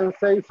technician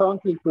say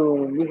something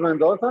to Miss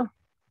Mendoza?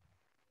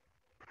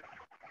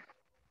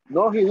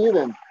 No, he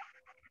didn't.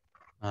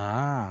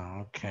 Ah,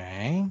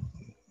 okay.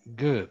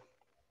 Good.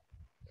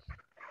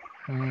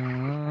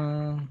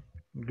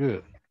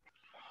 Good.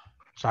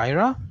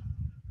 Zaira.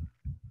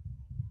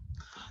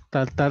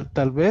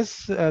 Tal vez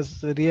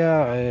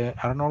sería,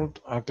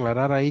 Arnold,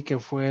 aclarar ahí que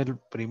fue el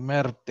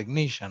primer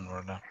technician,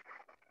 ¿verdad?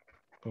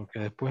 Porque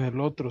después el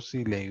otro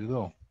sí le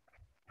ayudó.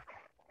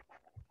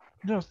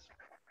 Just.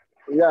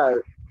 Yeah,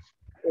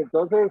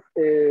 entonces,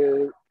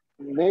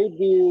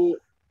 maybe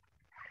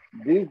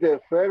this the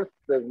first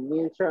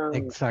technician.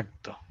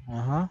 Exacto.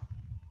 Ajá.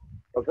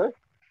 Okay.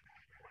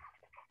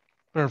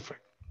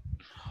 Perfect.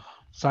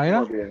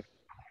 Zaira?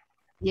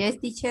 Yes,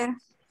 teacher.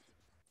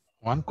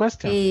 One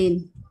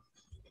question.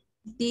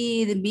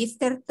 Did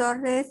Mr.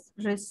 Torres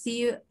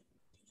receive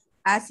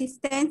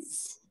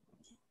assistance?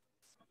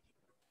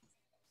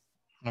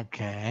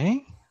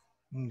 Okay.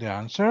 The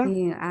answer?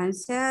 The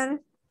answer,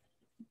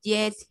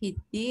 yes, he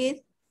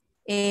did.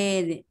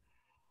 And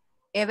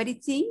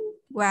everything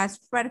was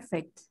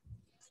perfect.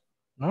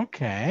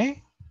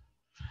 Okay.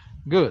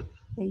 Good.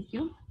 Thank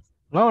you.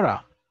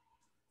 Laura?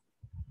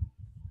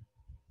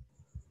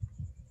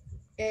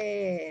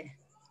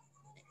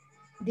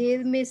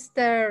 Did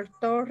Mr.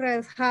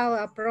 Torres have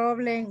a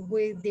problem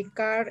with the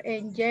car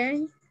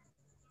engine?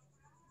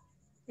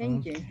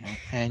 Okay.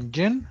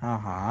 Engine?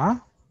 Uh-huh.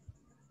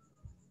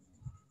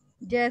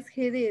 Yes,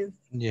 he did.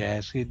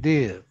 Yes, he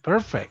did.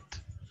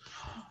 Perfect.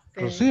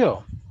 Okay.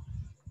 Rocío?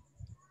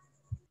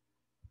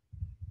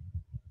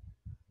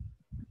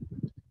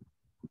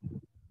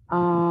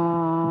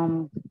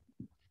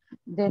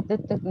 Did the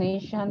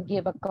technician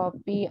give a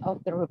copy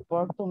of the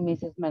report to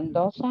Mrs.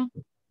 Mendoza?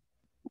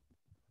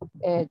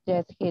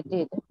 Yes, he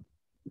did.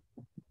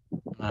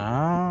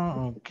 Ah,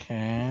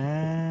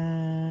 okay.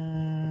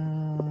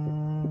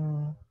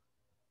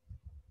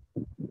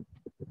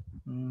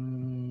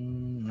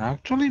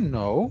 Actually,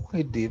 no,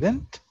 he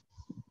didn't.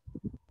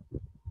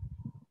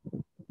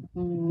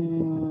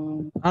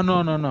 Oh,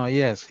 no.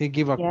 Yes, he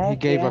gave a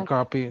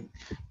copy,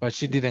 but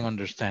she didn't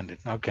understand it.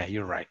 Okay,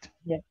 you're right.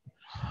 Yes.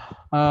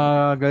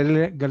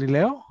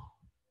 Galileo?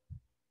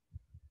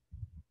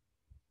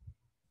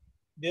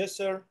 Yes,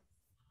 sir.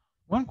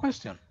 One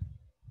question.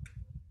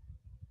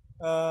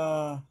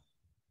 Yeah.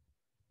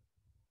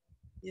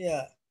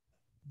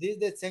 Did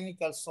the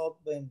technical solve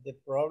the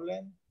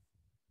problem?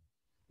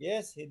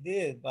 Yes, he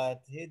did,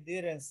 but he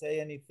didn't say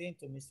anything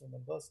to Mr.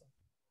 Mendoza.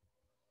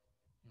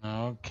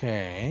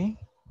 Okay.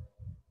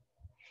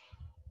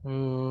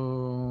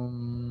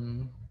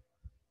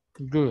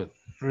 Good,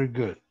 very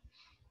good.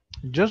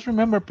 Just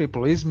remember,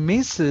 people, it's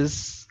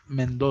Mrs.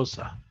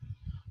 Mendoza.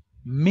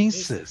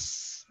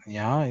 Mrs.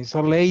 Yeah, it's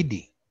a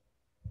lady.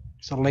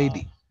 It's a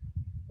lady.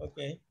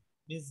 Okay,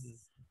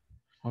 Mrs.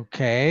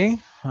 Okay,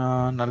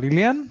 Ana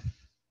Lilian?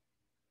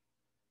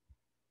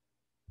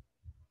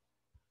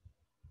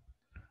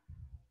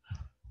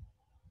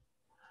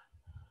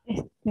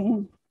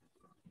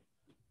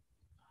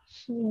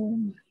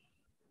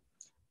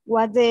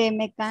 What the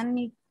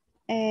mechanic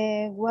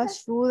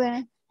was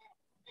rude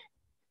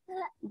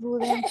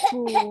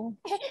to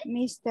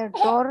Mr.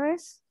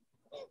 Torres.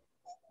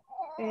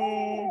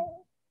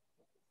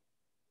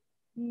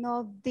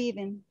 no,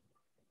 didn't.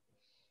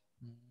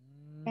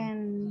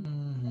 And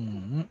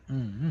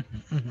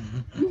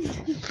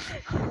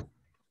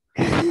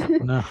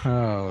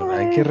No,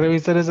 hay que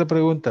revisar esa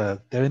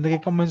pregunta. Deben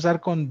de comenzar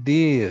con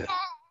did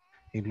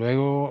y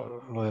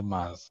luego lo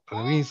demás.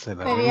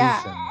 Revísenla,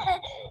 sería,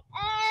 revísenla.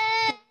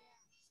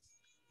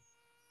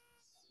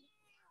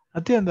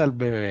 Atienda al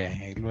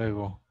bebé y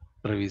luego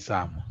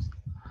revisamos.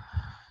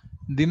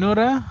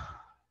 Dinora.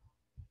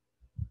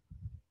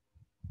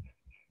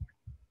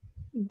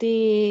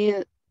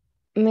 Did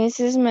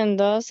Mrs.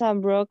 Mendoza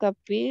break a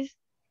piece?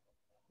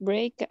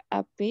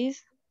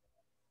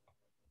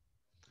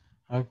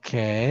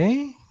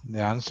 Okay,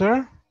 the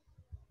answer.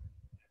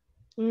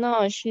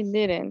 No, she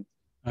didn't.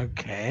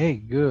 Okay,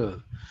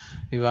 good.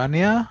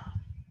 Ivania.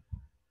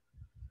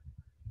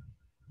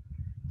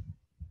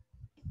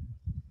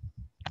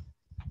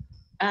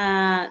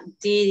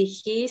 Did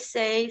he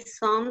say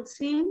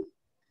something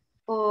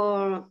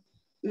for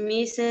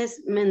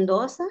Mrs.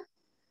 Mendoza?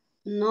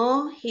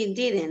 No, he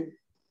didn't.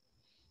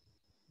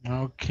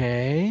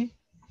 Okay.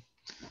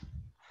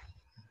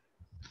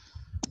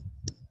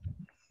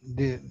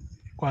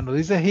 Cuando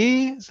dice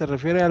he, se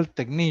refiere al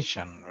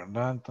technician,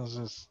 ¿verdad?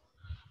 Entonces,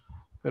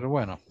 pero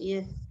bueno,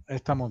 Yes.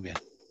 estamos bien.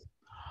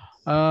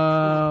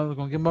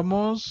 ¿Con quién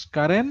vamos?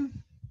 Karen.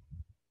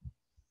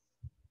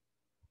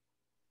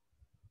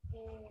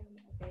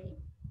 Okay.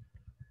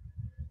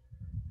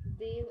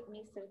 Did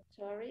Mr.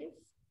 Torres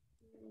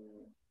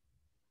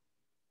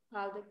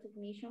call the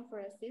technician for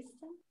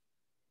assistance?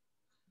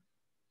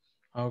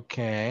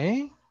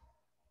 Okay.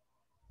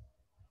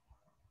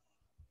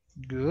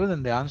 Good,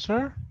 and the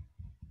answer?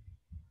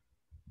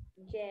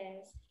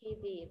 Yes, he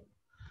did.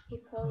 He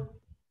called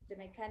the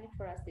mechanic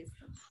for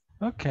assistance.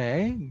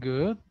 Okay,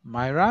 good.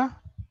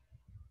 Myra?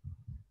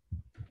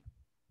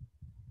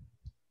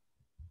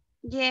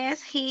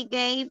 Yes, he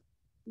gave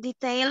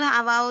details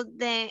about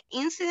the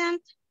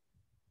incident.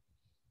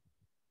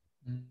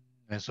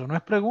 Eso no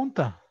es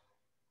pregunta.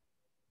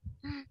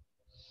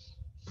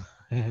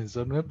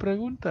 Eso no es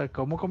pregunta.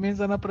 ¿Cómo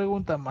comienza la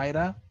pregunta,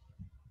 Mayra?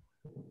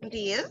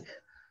 Did?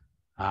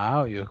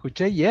 Ah, yo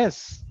escuché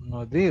yes,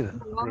 no did.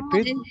 No,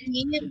 Repeat.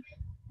 did.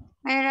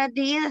 Era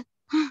did.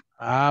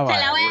 Ah, Se la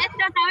vale. voy a decir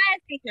otra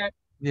vez, teacher.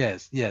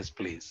 Yes, yes,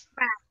 please.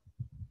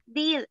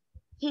 Did.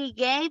 He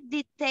gave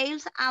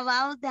details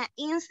about the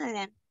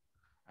incident.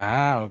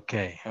 Ah,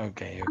 okay,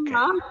 okay, okay.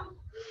 Ajá.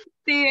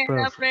 Sí, es la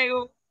Perfect.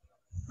 pregunta.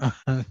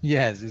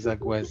 Yes, it's a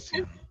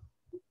question.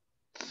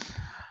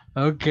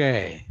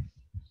 Okay.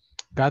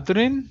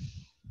 Catherine?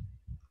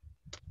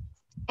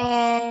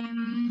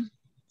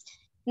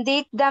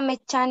 Did the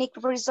mechanic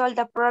resolve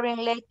the problem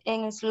late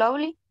and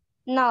slowly?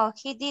 No,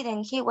 he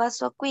didn't. He was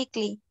so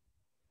quickly.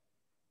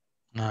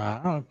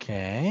 Ah,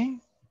 okay.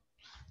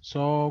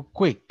 So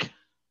quick.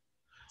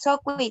 So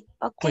quick,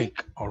 okay.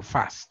 Quick or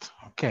fast.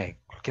 Okay,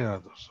 cualquiera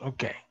de los dos.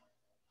 Okay.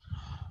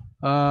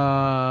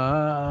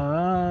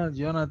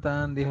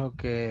 Jonathan dijo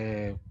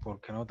que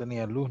porque no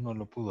tenía luz no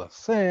lo pudo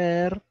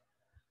hacer.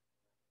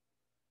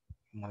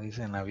 Como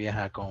dicen la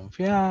vieja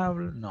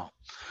confiable. No.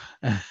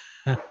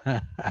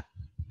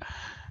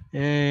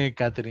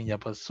 Catherine ya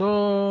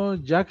pasó.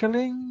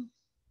 Jacqueline.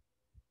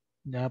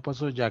 Ya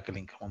pasó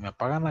Jacqueline. Como me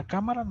apagan la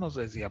cámara, no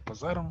sé si ya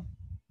pasaron.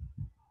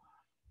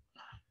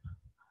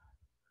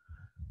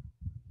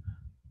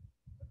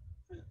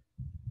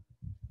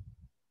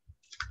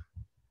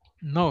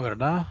 No,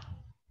 ¿verdad?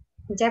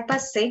 Ya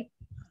pasé.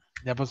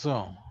 Ya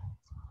pasó.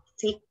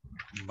 Sí.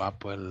 Va,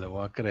 pues le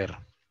voy a creer.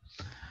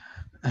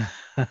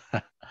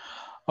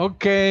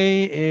 Ok,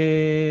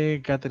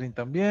 Catherine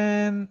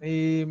también.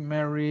 Y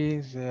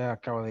Mary se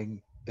acaba de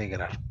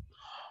integrar.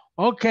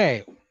 Ok,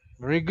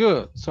 very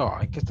good. So,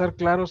 hay que estar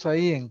claros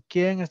ahí en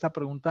quién está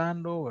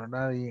preguntando,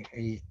 ¿verdad?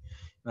 Y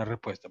la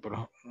respuesta.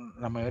 Pero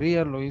la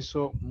mayoría lo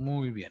hizo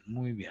muy bien,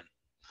 muy bien.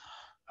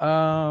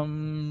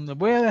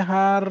 Voy a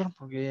dejar,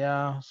 porque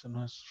ya se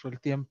nos fue el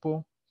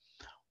tiempo,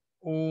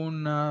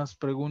 unas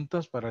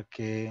preguntas para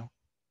que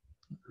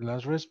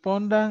las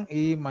respondan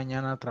y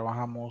mañana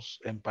trabajamos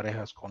en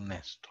parejas con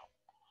esto.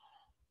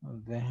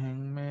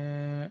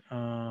 Déjenme,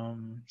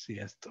 sí,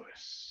 esto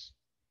es.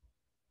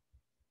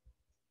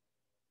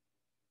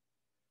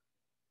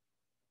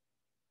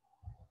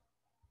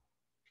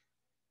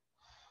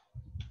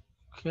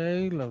 Ok,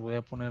 las voy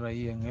a poner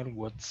ahí en el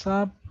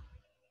WhatsApp.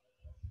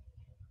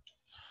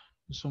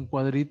 Es un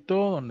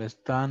cuadrito donde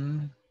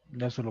están,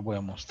 ya se lo voy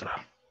a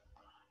mostrar.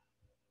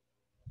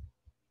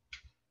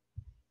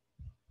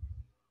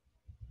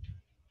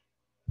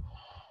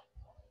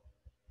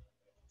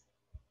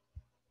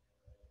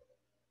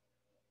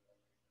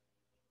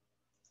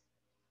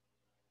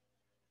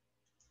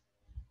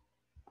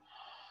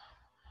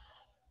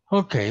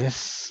 Ok,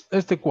 es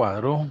este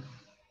cuadro.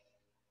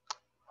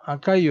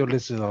 Acá yo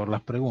les he dado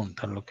las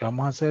preguntas. Lo que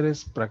vamos a hacer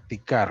es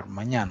practicar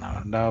mañana,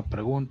 ¿verdad?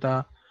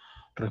 Pregunta,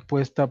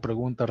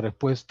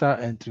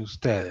 respuesta entre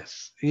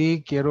ustedes.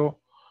 Y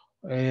quiero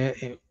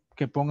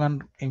que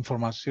pongan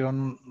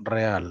información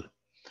real.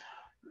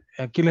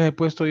 Aquí les he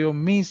puesto yo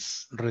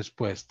mis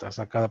respuestas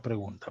a cada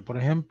pregunta. Por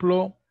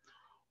ejemplo,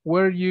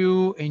 Were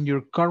you in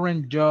your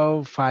current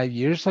job 5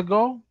 years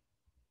ago?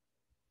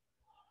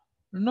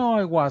 No,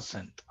 I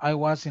wasn't. I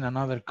was in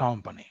another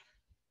company.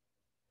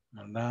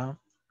 ¿Verdad?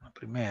 La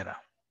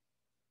primera.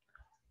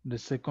 The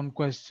second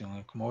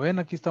question. Como ven,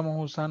 aquí estamos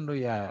usando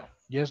ya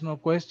yes, no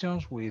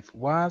questions with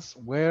was,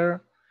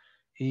 where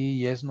y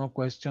yes, no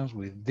questions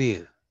with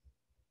did.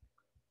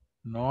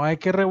 No hay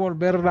que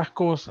revolver las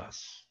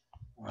cosas,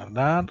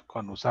 ¿verdad?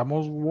 Cuando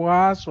usamos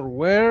was or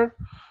where,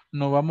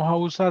 no vamos a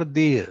usar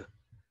did.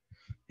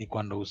 Y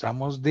cuando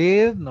usamos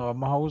did, no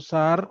vamos a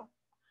usar,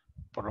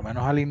 por lo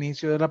menos al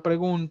inicio de la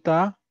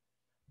pregunta,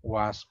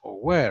 was o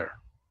where.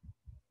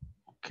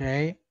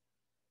 Ok.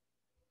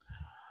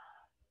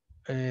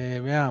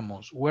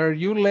 Veamos. Were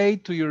you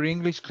late to your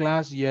English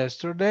class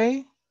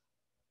yesterday?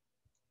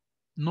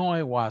 No,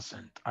 I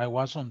wasn't. I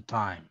was on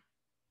time.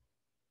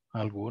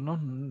 Algunos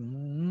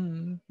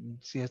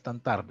sí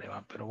están tarde,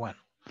 ¿va? Pero bueno,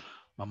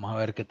 vamos a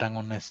ver qué tan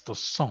honestos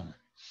son.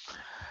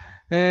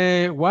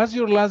 Was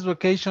your last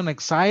vacation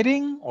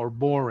exciting or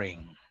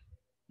boring?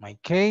 My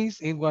case,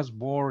 it was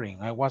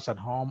boring. I was at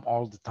home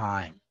all the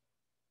time.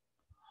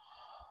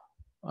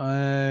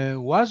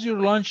 Was your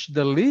lunch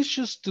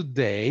delicious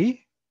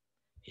today?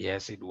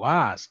 Yes, it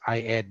was. I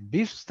ate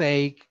beef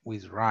steak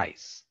with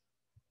rice.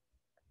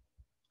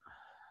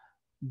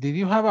 Did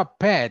you have a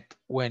pet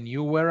when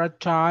you were a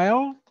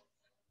child?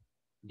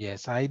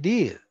 Yes, I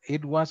did.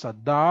 It was a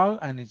dog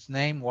and its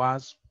name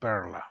was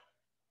Perla.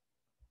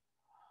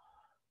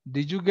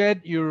 Did you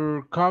get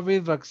your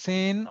COVID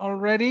vaccine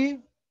already?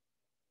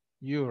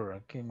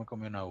 Aquí me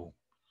comió una U.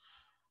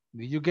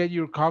 Did you get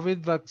your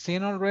COVID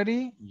vaccine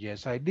already?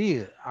 Yes, I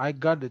did. I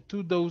got the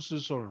 2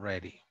 doses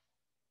already.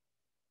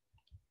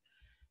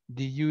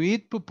 Did you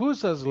eat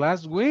pupusas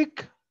last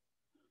week?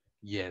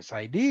 Yes,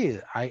 I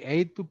did. I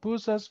ate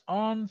pupusas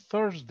on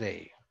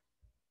Thursday.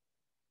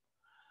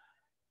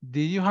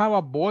 Did you have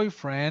a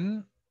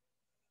boyfriend,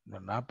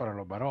 ¿verdad? Para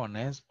los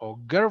varones, o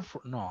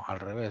girlfriend, no, al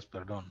revés,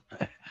 perdón.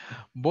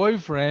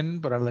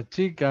 Boyfriend para las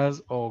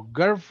chicas o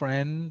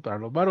girlfriend para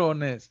los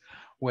varones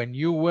when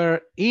you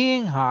were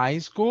in high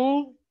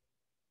school?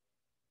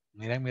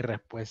 Miren mi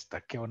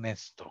respuesta, qué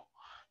honesto.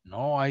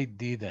 No, I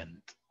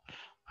didn't.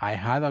 I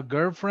had a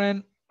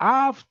girlfriend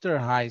after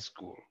high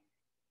school.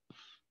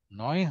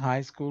 No in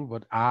high school,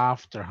 but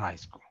after high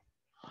school.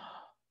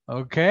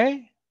 Ok.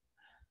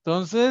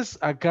 Entonces,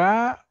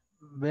 acá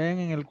ven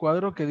en el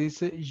cuadro que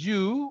dice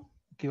you,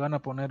 que van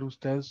a poner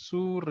usted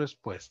su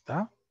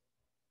respuesta,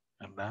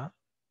 ¿verdad?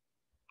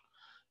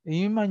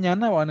 Y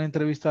mañana van a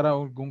entrevistar a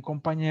algún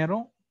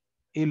compañero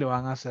y le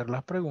van a hacer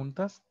las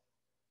preguntas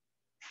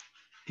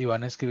y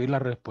van a escribir la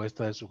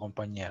respuesta de su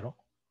compañero.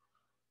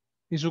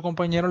 Y su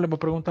compañero le va a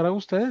preguntar a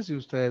ustedes y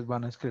ustedes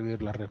van a escribir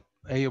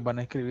ellos van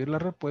a escribir la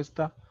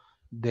respuesta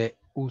de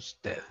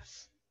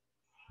ustedes.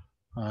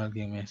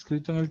 ¿Alguien me ha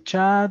escrito en el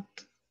chat?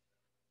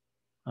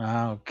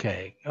 Ah, ok.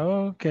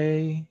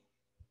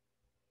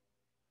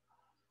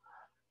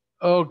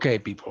 Ok,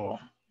 people.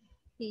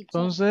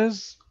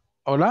 Entonces,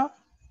 hola.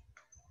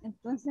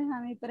 Entonces a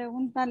mi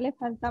pregunta le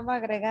faltaba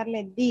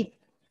agregarle did.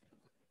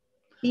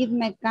 Did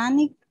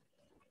mechanic.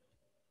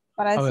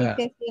 Para decir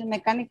que si el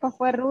mecánico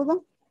fue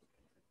rudo.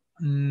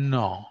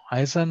 No,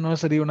 esa no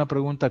sería una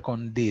pregunta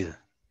con did.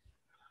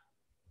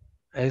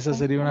 Esa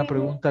sería una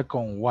pregunta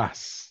con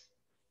was.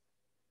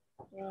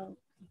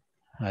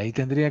 Ahí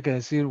tendría que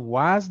decir,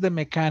 was the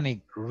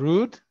mechanic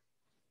rude?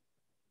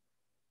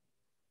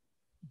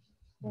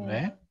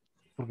 ¿Ve?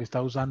 Porque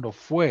está usando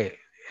fue,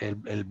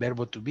 el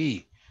verbo to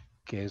be,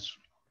 que es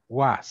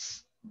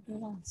was.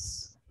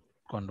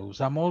 Cuando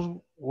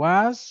usamos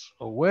was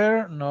o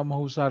were, no vamos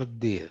a usar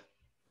did.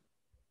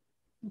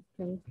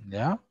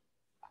 ¿Ya?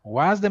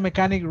 Was the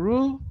mechanic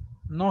rude?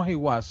 No, he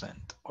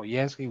wasn't. O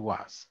yes, he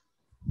was.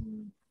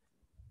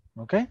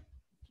 ¿Ok?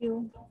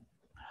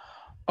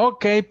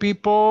 Ok,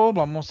 people,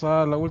 vamos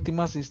a la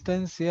última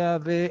asistencia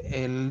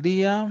del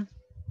día.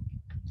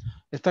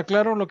 ¿Está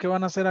claro lo que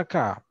van a hacer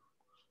acá?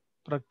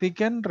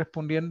 Practiquen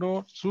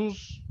respondiendo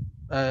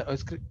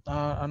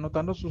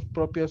anotando sus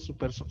propias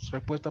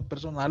respuestas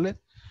personales.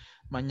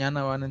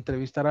 Mañana van a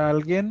entrevistar a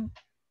alguien,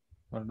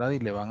 ¿verdad? Y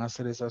le van a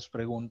hacer esas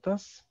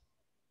preguntas.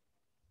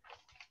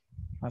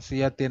 Así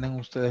ya tienen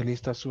ustedes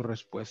lista su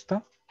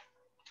respuesta.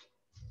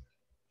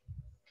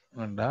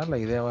 ¿Verdad? La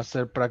idea va a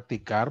ser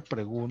practicar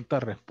pregunta,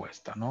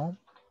 respuesta, ¿no?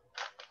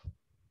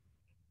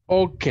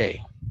 Ok.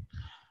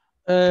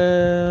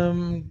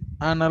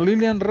 Ana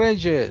Lilian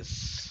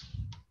Reyes.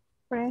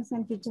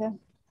 Present, teacher.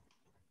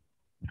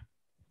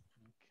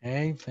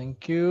 Okay,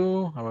 thank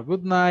you. Have a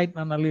good night,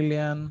 Ana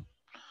Lilian.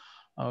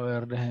 A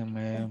ver,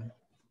 déjenme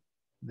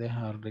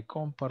dejar de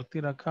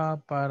compartir acá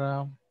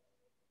para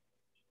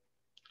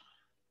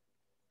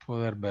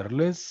poder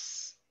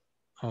verles.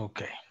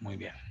 Ok, muy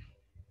bien.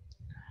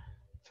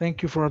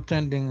 Thank you for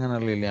attending, Ana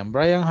Lilian.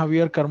 Brian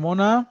Javier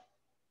Carmona.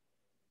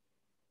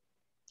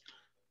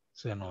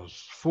 Se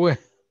nos fue.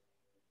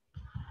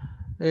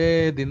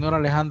 Dinora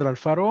Alejandra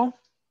Alfaro.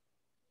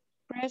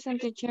 Present,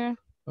 teacher.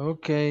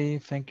 Okay,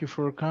 thank you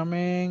for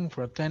coming,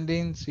 for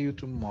attending. See you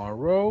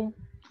tomorrow.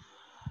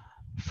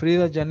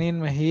 Frida Janine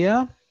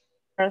Mejia.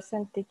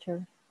 Present,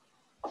 teacher.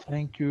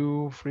 Thank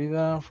you,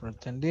 Frida, for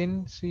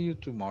attending. See you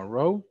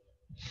tomorrow.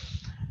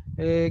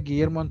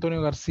 Guillermo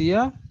Antonio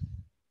García.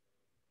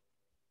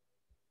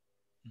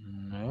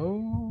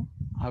 No.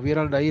 Javier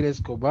Aldair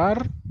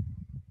Escobar.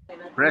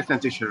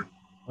 Present, teacher.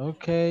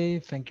 Okay,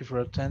 thank you for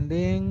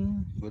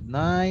attending. Good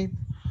night.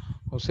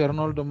 José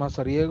Arnoldo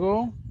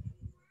Mazariego.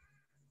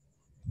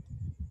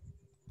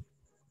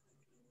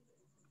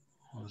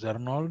 José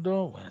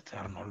Arnoldo. Bueno, este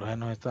Arnoldo se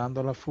nos está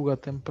dando la fuga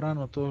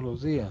temprano todos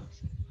los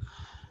días.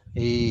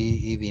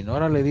 Y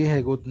Dinora le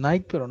dije good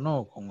night, pero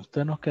no, con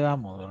usted nos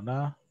quedamos,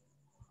 ¿verdad?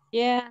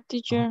 Yeah,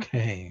 teacher.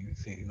 Ok,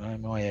 sí, no me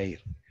voy a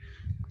ir.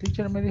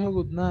 Teacher me dijo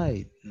good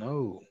night.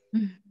 No.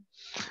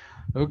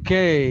 Ok,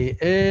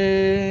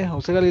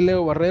 José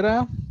Galileo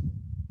Barrera.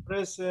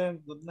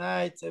 Present. Good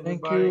night,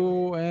 Thank everybody.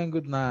 you and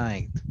good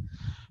night.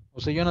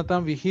 José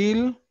Jonathan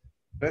Vigil.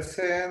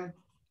 Present.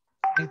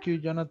 Thank you,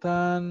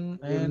 Jonathan,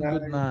 and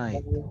good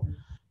night.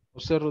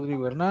 José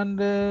Rodrigo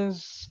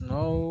Hernández.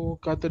 No.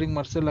 Catherine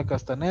Marcela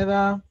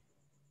Castaneda.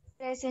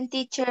 Present,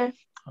 teacher.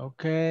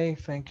 Okay,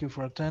 thank you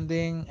for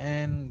attending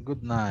and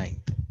good night.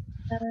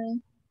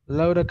 Bye.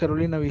 Laura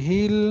Carolina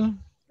Vigil.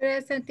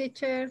 Present,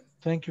 teacher.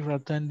 Thank you for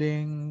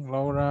attending.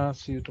 Laura,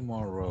 see you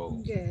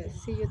tomorrow.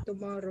 Yes, see you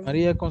tomorrow.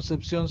 María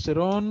Concepción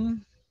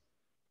Cerón.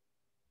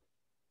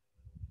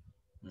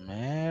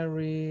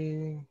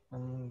 Mary.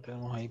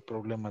 Tenemos ahí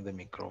problemas de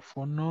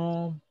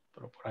micrófono,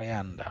 pero por ahí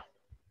anda.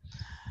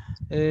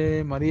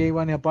 María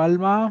Ivania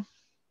Palma.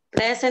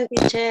 Present,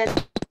 teacher.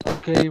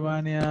 Okay,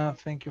 Ivania,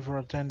 thank you for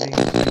attending.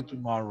 See you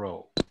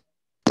tomorrow.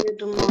 See you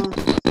tomorrow.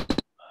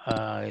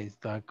 Ahí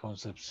está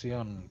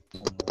Concepción,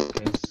 como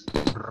que es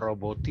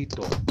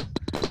robotito.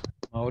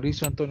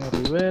 Mauricio Antonio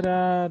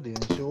Rivera,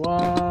 didn't show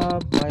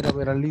up. Mayra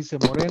Beralice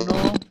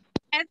Moreno.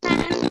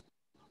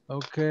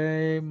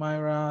 Okay,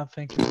 Myra,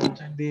 thank you for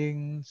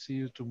attending. See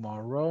you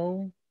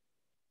tomorrow.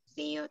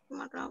 See you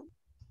tomorrow.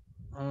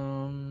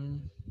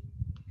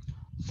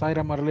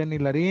 Zaira Marlene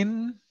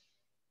Larín.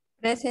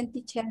 Present,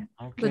 teacher.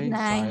 Okay, Good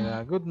night.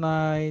 Zaira, good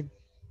night.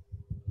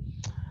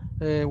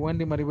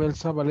 Wendy Maribel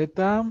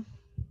Zabaleta.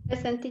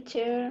 Present,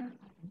 teacher.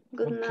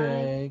 Good night.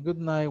 Okay, good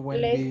night,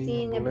 Wendy.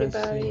 Blessing,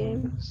 everybody.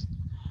 Blessings.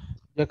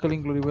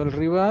 Jacqueline Gloribel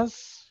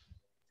Rivas.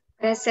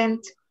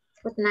 Present.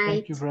 Good night.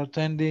 Thank you for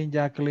attending,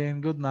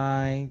 Jacqueline. Good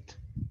night.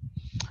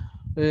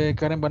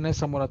 Karen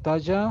Vanessa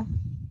Morataya.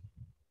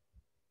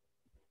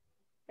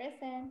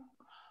 Present.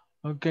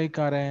 Okay,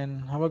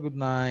 Karen. Have a good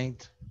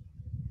night.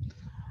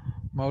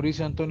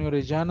 Mauricio Antonio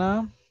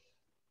Orellana.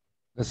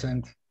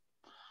 Present.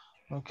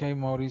 Okay,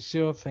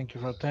 Mauricio, thank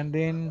you for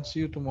attending. See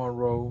you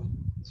tomorrow.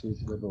 See you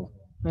tomorrow.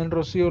 And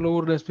Rocío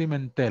Lourdes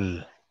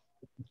Pimentel.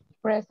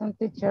 Present,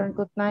 teacher.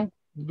 Good night.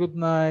 Good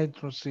night,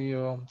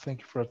 Rocío. Thank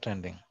you for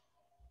attending.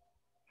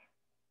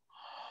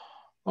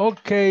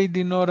 Okay,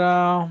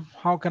 Dinora,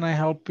 how can I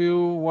help you?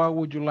 What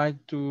would you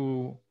like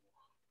to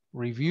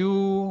review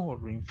or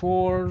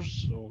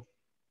reinforce? Or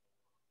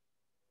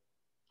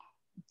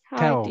Hi,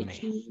 tell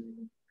teacher.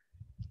 me.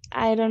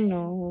 I don't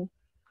know.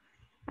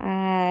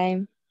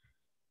 I'm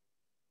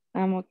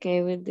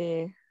okay with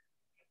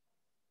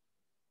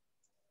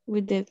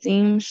the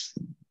themes.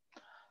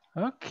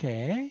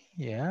 Okay,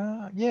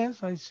 yeah,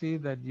 yes, I see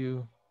that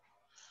you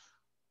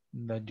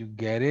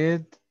get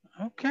it.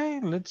 Okay,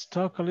 let's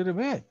talk a little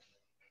bit.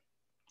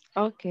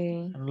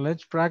 Okay. And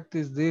let's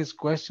practice these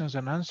questions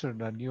and answers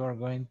that you are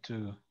going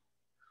to,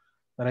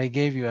 that I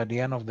gave you at the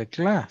end of the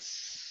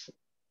class.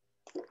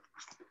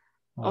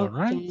 All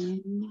right.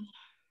 Okay.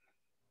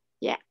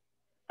 Yeah.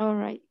 All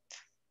right.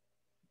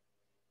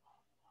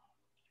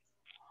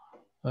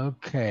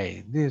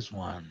 Okay, this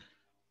one.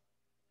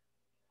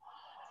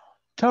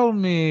 Tell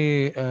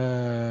me,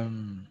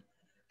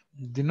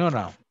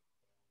 Dinora,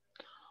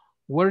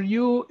 were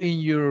you in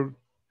your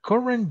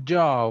current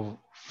job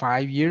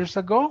 5 years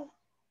ago?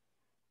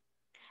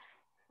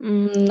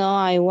 No,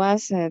 I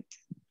wasn't.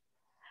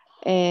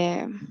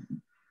 I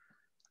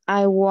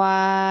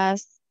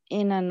was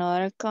in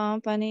another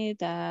company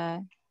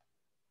that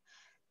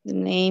the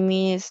name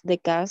is De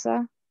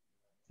Casa.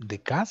 De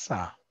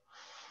Casa.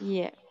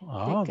 Yeah.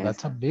 Oh,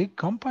 that's a big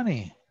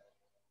company.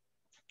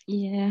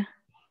 Yeah.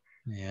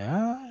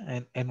 Yeah,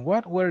 and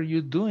what were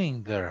you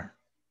doing there?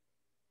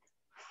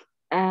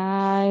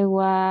 I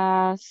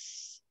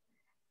was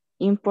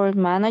import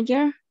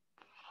manager.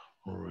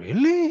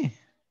 Really?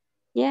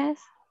 Yes.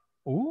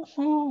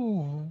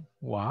 Ooh,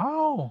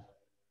 wow.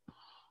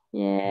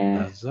 Yeah.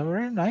 That's a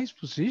very nice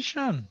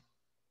position.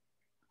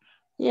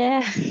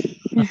 Yeah.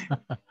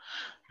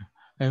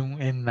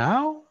 And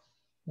now,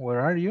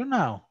 where are you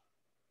now?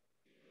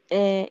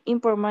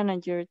 Import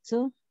manager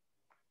too.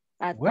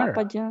 At Where?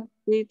 Papa John's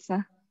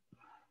Pizza.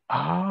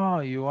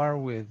 Ah, you are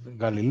with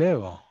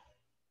Galileo.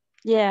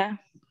 Yeah.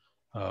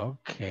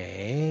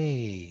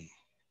 Okay.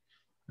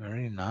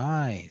 Very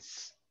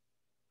nice.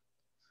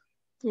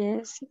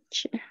 Yes.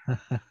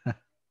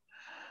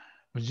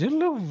 But you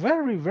look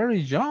very, very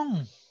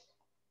young.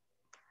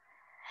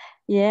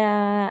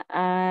 Yeah,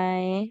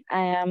 I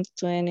am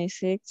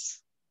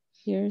 26.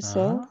 years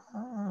old.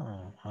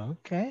 Oh,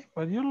 okay.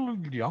 But you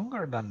look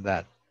younger than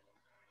that.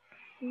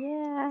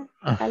 Yeah,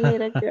 a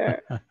little girl.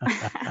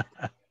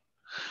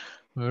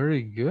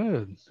 Very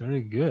good.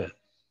 Very good.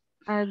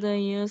 I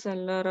don't use a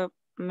lot of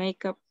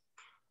makeup.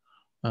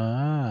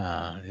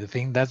 You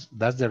think that's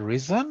the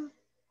reason?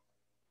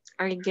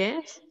 I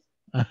guess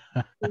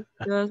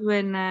because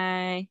when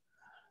I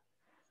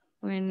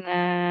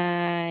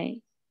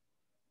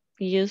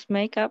use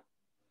makeup,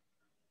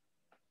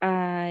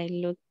 I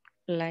look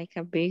like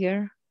a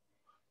bigger,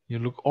 You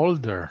look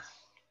older.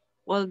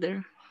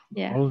 older.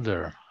 Yeah.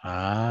 Older.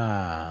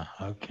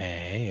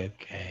 Okay,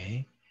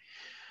 okay.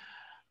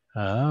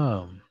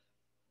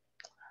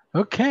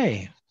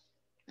 Okay.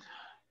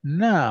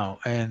 Now,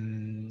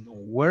 and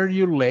were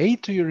you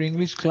late to your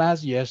English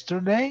class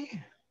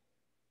yesterday?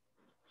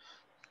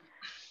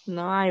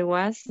 No, I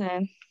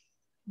wasn't.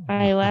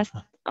 I was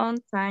on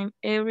time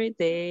every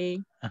day.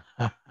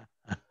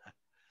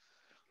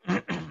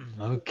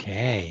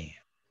 Okay.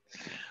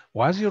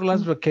 Was your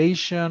last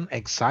vacation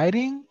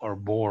exciting or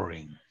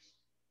boring?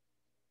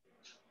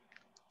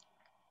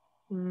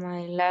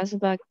 My last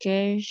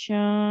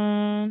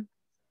vacation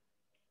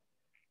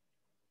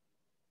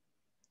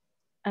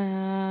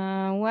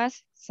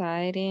was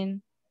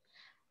exciting.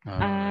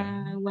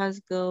 I was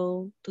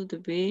go to the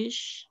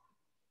beach.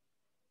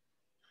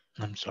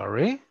 I'm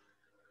sorry?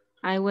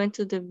 I went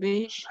to the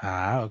beach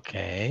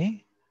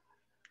Okay.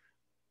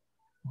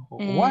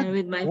 and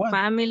with my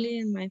family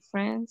and my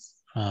friends.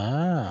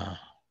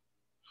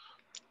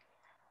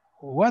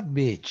 What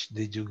beach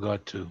did you go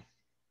to?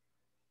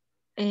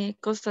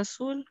 Costa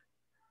Azul.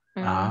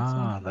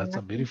 That's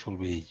a beautiful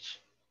beach.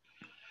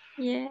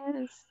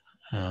 Yes.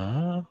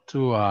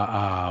 To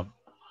a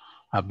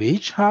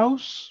beach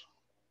house?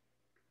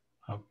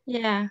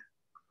 Yeah.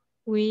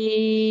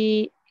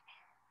 We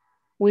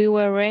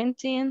were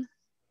renting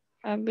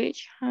a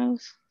beach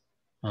house.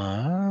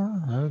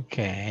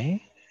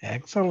 Okay.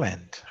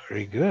 Excellent.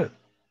 Very good.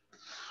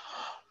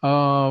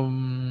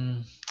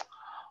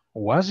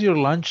 Was your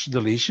lunch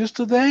delicious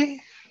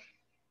today?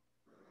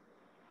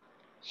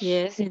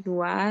 Yes, it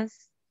was.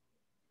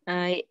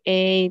 I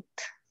ate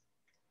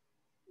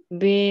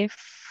beef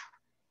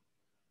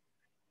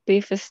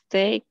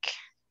steak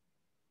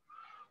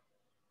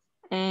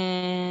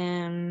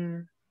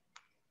and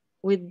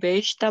with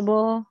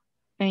vegetable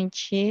and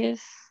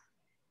cheese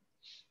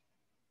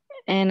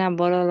and a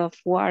bottle of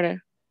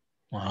water.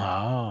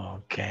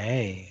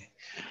 Okay.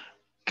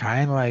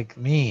 Kind of like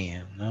me,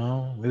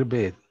 a little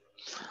bit.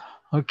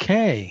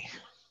 Okay.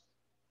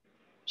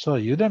 So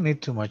you don't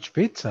eat too much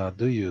pizza,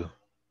 do you?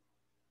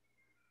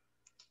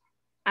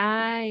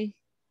 I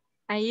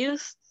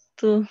used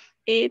to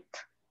eat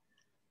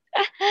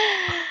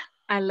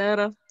a lot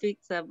of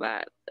pizza,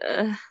 but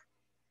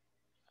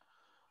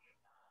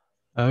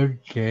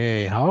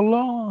Okay. How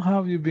long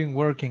have you been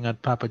working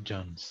at Papa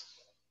John's?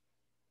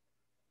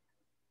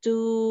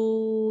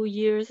 2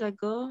 years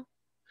ago,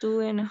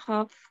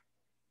 2.5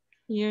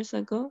 years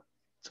ago.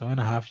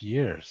 2.5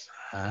 years.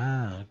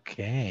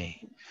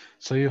 Okay.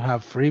 So you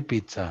have free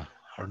pizza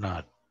or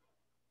not?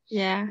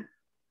 Yeah.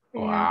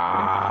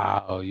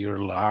 Wow, you're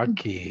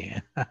lucky.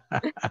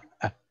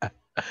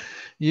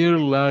 You're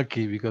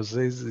lucky because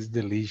this is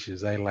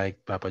delicious. I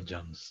like Papa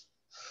John's.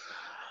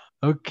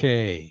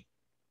 Okay.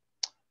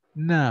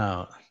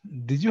 Now,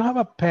 did you have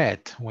a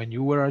pet when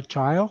you were a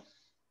child?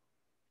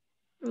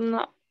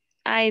 No,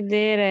 I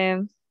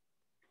didn't.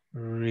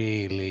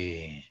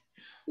 Really?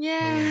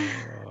 Yeah.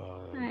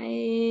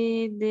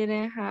 I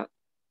didn't have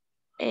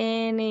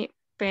any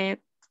pet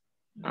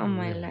on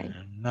my life.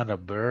 Not a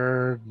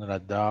bird, not a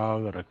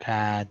dog or a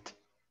cat,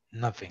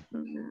 nothing.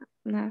 No,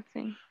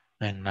 nothing.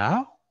 And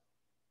now?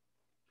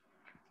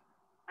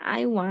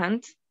 I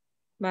want,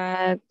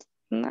 but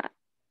not.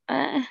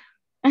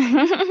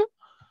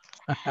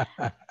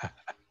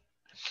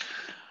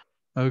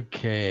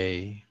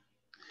 Okay.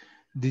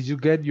 Did you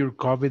get your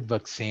COVID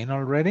vaccine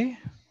already?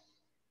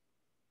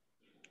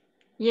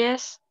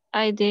 Yes,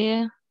 I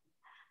did.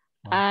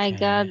 I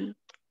got Okay.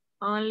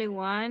 only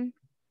one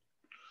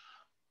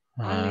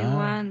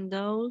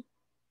dose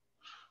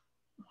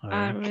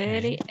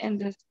already, and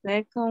the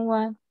second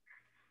one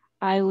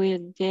I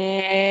will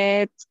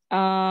get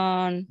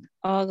on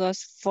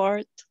August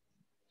 4th.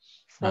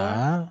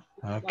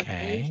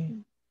 Okay.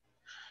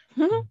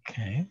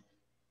 Okay.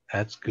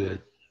 That's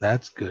good.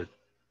 That's good.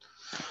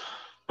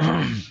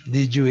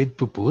 Did you eat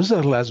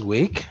pupusas last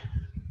week?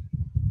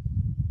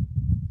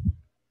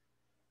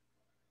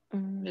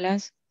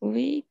 Last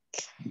week?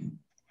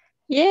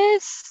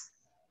 Yes.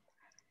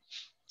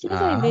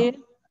 Yes, I did.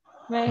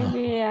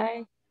 Maybe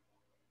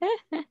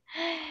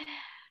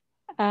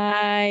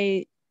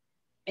I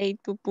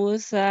ate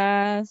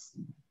pupusas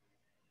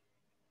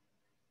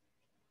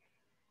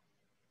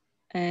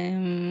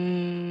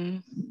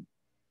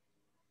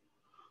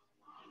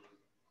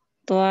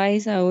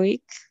twice a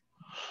week.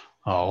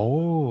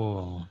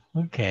 Oh,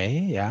 okay.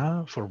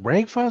 Yeah. For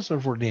breakfast or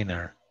for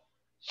dinner?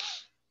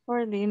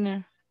 For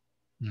dinner.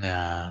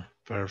 Nah,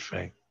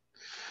 perfect.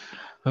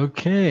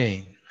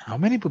 Okay. How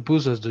many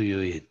pupusas do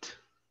you eat?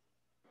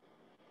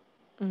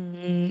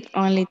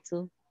 Only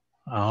two.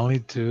 Only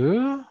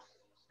two?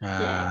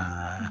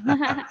 Yeah.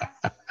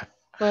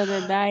 For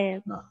the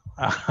diet.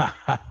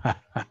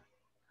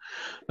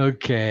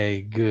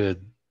 Okay,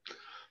 good.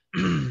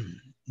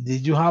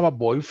 Did you have a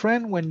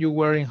boyfriend when you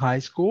were in high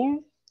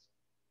school?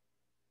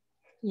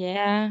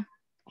 Yeah.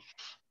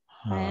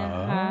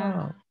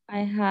 Oh.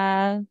 I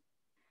had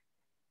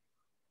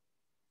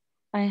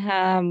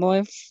a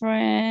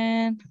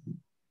boyfriend.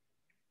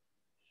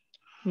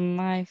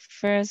 My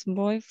first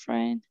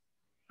boyfriend.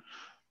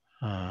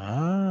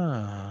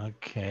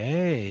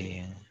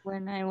 Okay.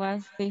 When I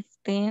was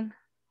 15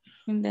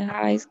 in the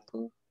high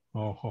school.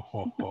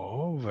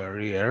 Oh,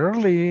 very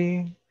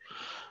early.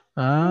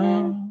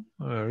 Yeah.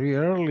 Very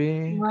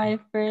early. My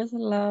first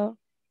love.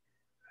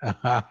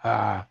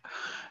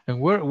 And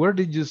where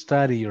did you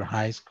study your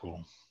high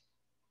school?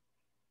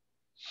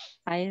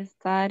 I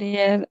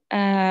studied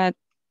at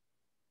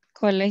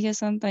Colegio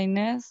Santa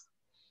Inés.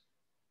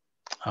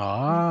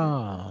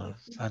 Oh,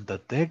 Santa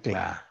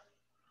Tecla.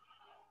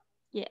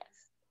 Yes.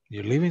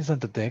 You live in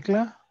Santa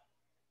Tecla?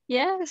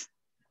 Yes.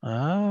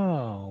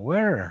 Oh,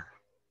 where?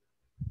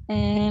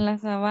 En La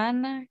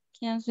Sabana,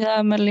 aquí en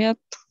Ciudad Merliot.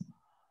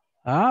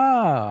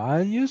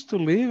 I used to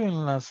live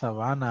in La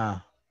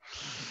Sabana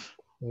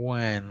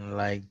when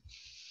like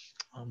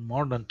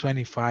more than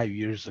 25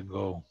 years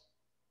ago.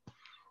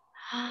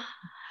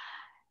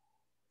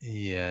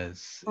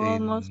 Yes.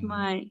 Almost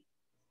my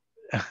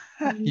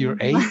Your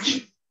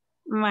age?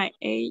 my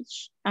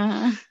age.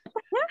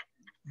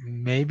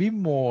 Maybe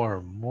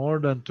more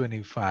than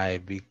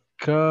 25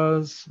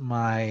 because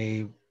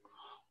my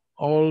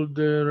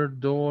oldest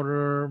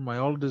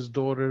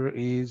daughter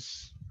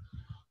is,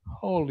 how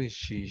old is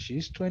she?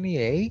 She's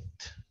 28.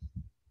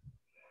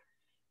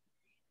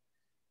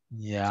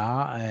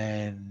 Yeah,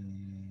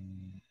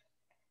 and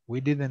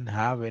we didn't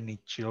have any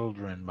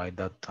children by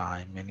that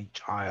time, any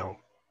child.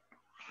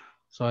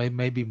 So it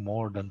may be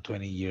more than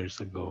 20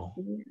 years ago,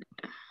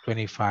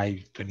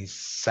 25,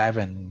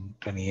 27,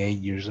 28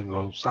 years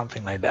ago,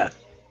 something like that.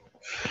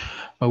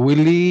 But we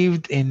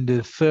lived in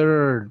the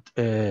third,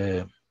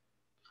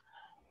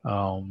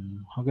 how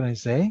can I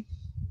say?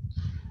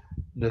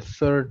 The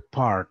third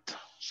part,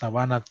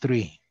 Savannah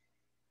 3.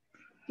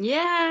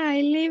 Yeah,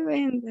 I live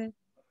in the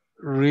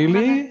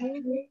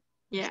Really?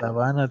 Yeah.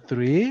 Savannah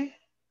 3?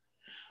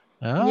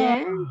 Ah.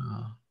 Yeah.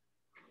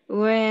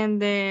 When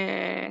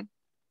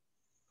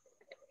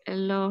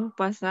los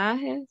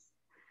pasajes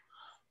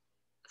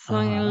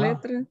son en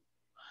letras.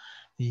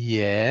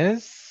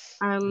 Yes.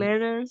 Are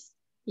letters.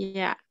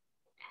 Yeah.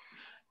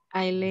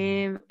 I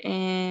live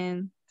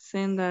in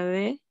Senda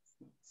D.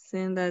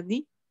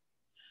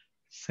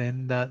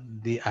 Senda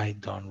D, I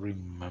don't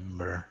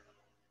remember.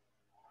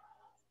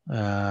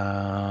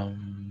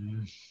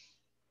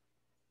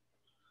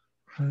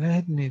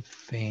 Let me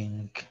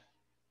think.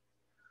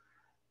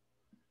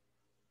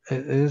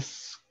 It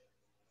is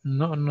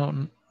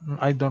no,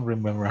 I don't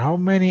remember. How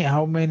many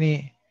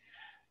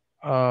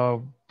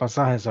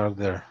pasajes are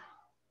there?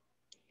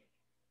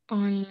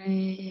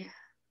 Only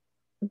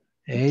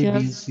A, B,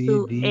 just C,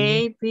 to D.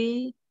 A,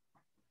 B,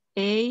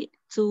 A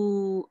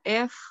to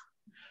F.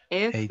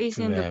 F A is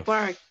to in the F.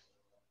 park.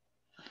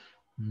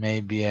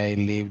 Maybe I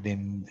lived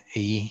in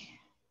E.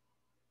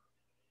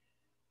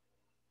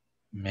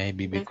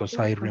 Maybe because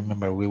I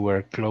remember we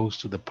were close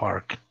to the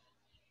park.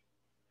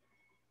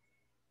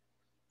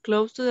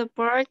 Close to the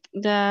park,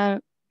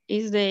 that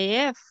is the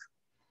F.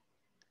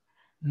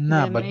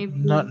 No, but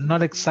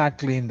not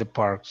exactly in the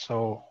park.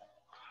 So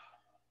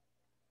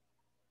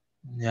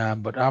yeah,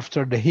 but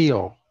after the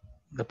hill,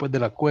 después de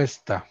la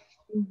cuesta.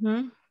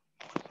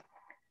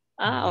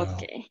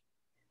 Okay.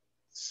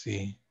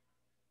 See.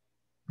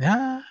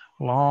 Yeah,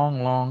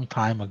 long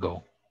time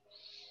ago.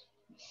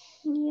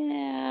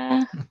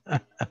 Yeah.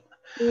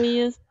 We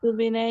used to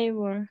be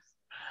neighbors.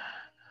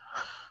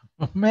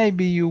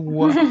 Maybe you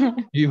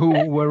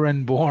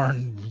weren't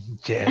born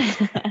yet.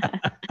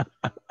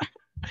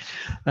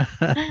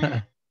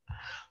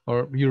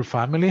 Or your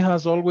family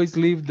has always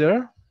lived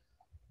there?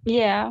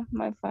 Yeah,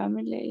 my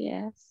family,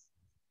 yes.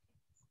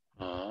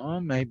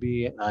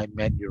 Maybe I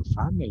met your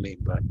family,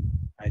 but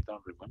I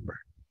don't remember.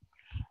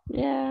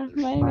 Yeah,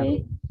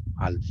 maybe.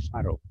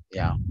 Alfaro,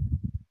 yeah.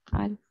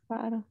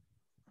 Alfaro.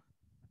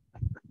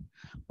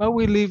 But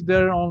we lived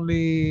there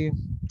only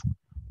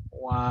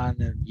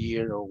 1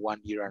 year or 1.5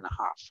 years,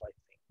 I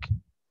think.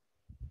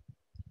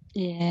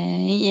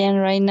 Yeah, and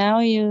right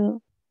now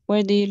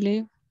where do you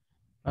live?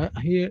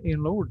 Here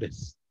in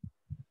Lourdes.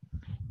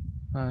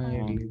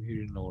 I live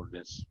here in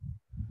Lourdes.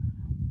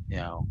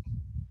 Yeah.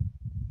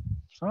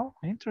 So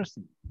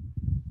interesting.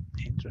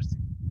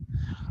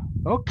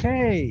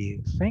 Okay,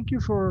 thank you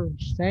for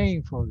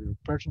staying for your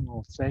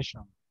personal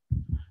session,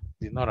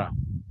 Dinora.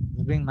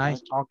 It's been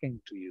nice talking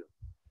to you.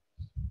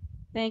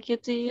 Thank you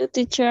to you,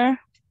 teacher.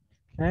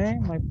 Okay,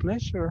 my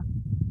pleasure.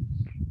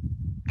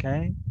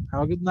 Okay,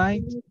 have a good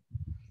night.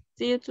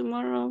 See you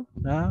tomorrow.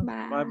 Bye.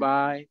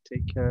 Bye-bye.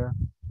 Take care.